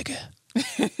am that nigga.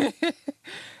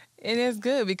 It is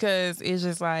good because it's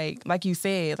just like you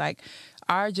said, like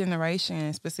our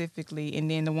generation specifically,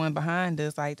 and then the one behind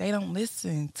us, like they don't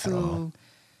listen to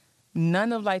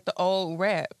none of like the old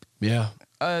rap. Yeah.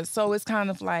 So it's kind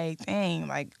of like, dang,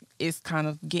 like it's kind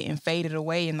of getting faded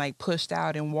away and like pushed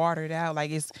out and watered out.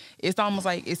 Like it's almost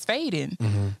like it's fading.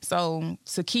 So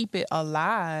to keep it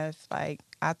alive, like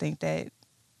I think that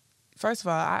first of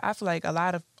all, I feel like a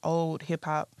lot of old hip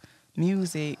hop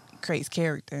music creates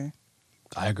character.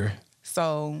 I agree.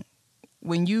 So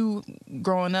when you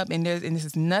growing up, and this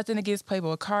is nothing against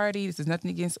Playboy Cardi, this is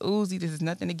nothing against Uzi, this is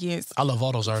nothing against I love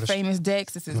all those artists. Famous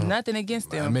Dex, this is nothing against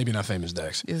them. Maybe not Famous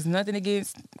Dex. There's nothing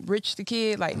against Rich the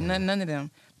Kid, like none of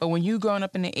them. But when you growing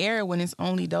up in the era when it's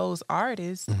only those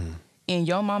artists, and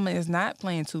your mama is not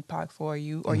playing Tupac for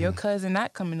you, or your cousin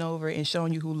not coming over and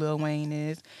showing you who Lil Wayne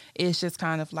is, it's just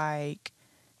kind of like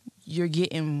you're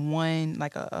getting one,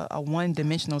 like a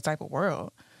one-dimensional type of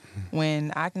world.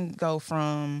 When I can go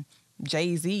from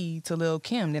Jay-Z to Lil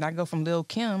Kim, then I go from Lil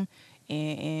Kim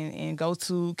and go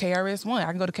to KRS-One. I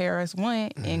can go to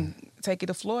KRS-One and take it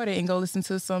to Florida and go listen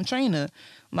to some Trina.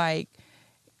 Like,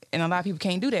 and a lot of people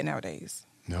can't do that nowadays.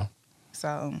 No.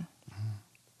 So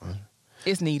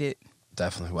it's needed.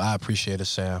 Definitely. Well, I appreciate it,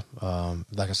 Sam.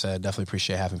 Like I said, definitely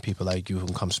appreciate having people like you who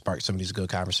can come spark some of these good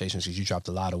conversations because you dropped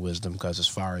a lot of wisdom because as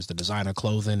far as the designer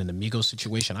clothing and the Migos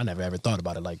situation, I never ever thought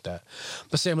about it like that.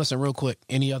 But Sam, listen, real quick,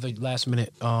 any other last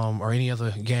minute or any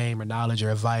other game or knowledge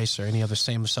or advice or any other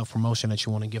same self-promotion that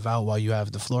you want to give out while you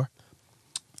have the floor?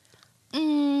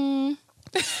 No,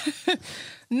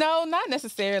 not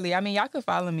necessarily. I mean, y'all can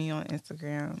follow me on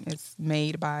Instagram. It's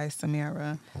made by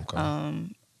Samara. Okay.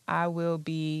 I will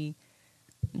be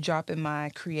dropping my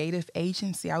creative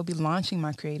agency. I'll be launching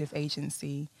my creative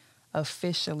agency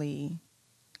officially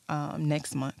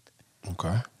next month.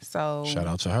 Okay. So shout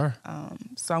out to her.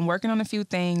 So I'm working on a few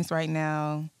things right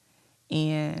now,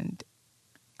 and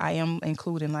I am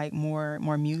including like more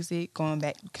music, going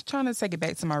back, trying to take it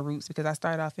back to my roots because I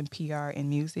started off in PR and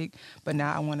music, but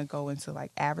now I want to go into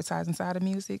like advertising side of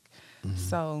music.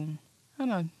 So I don't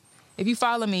know. If you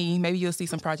follow me, maybe you'll see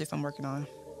some projects I'm working on.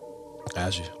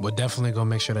 As you. We're definitely going to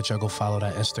make sure that y'all go follow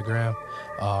that Instagram.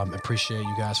 Appreciate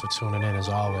you guys for tuning in as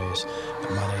always.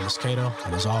 My name is Kato,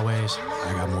 and as always,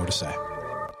 I got more to say.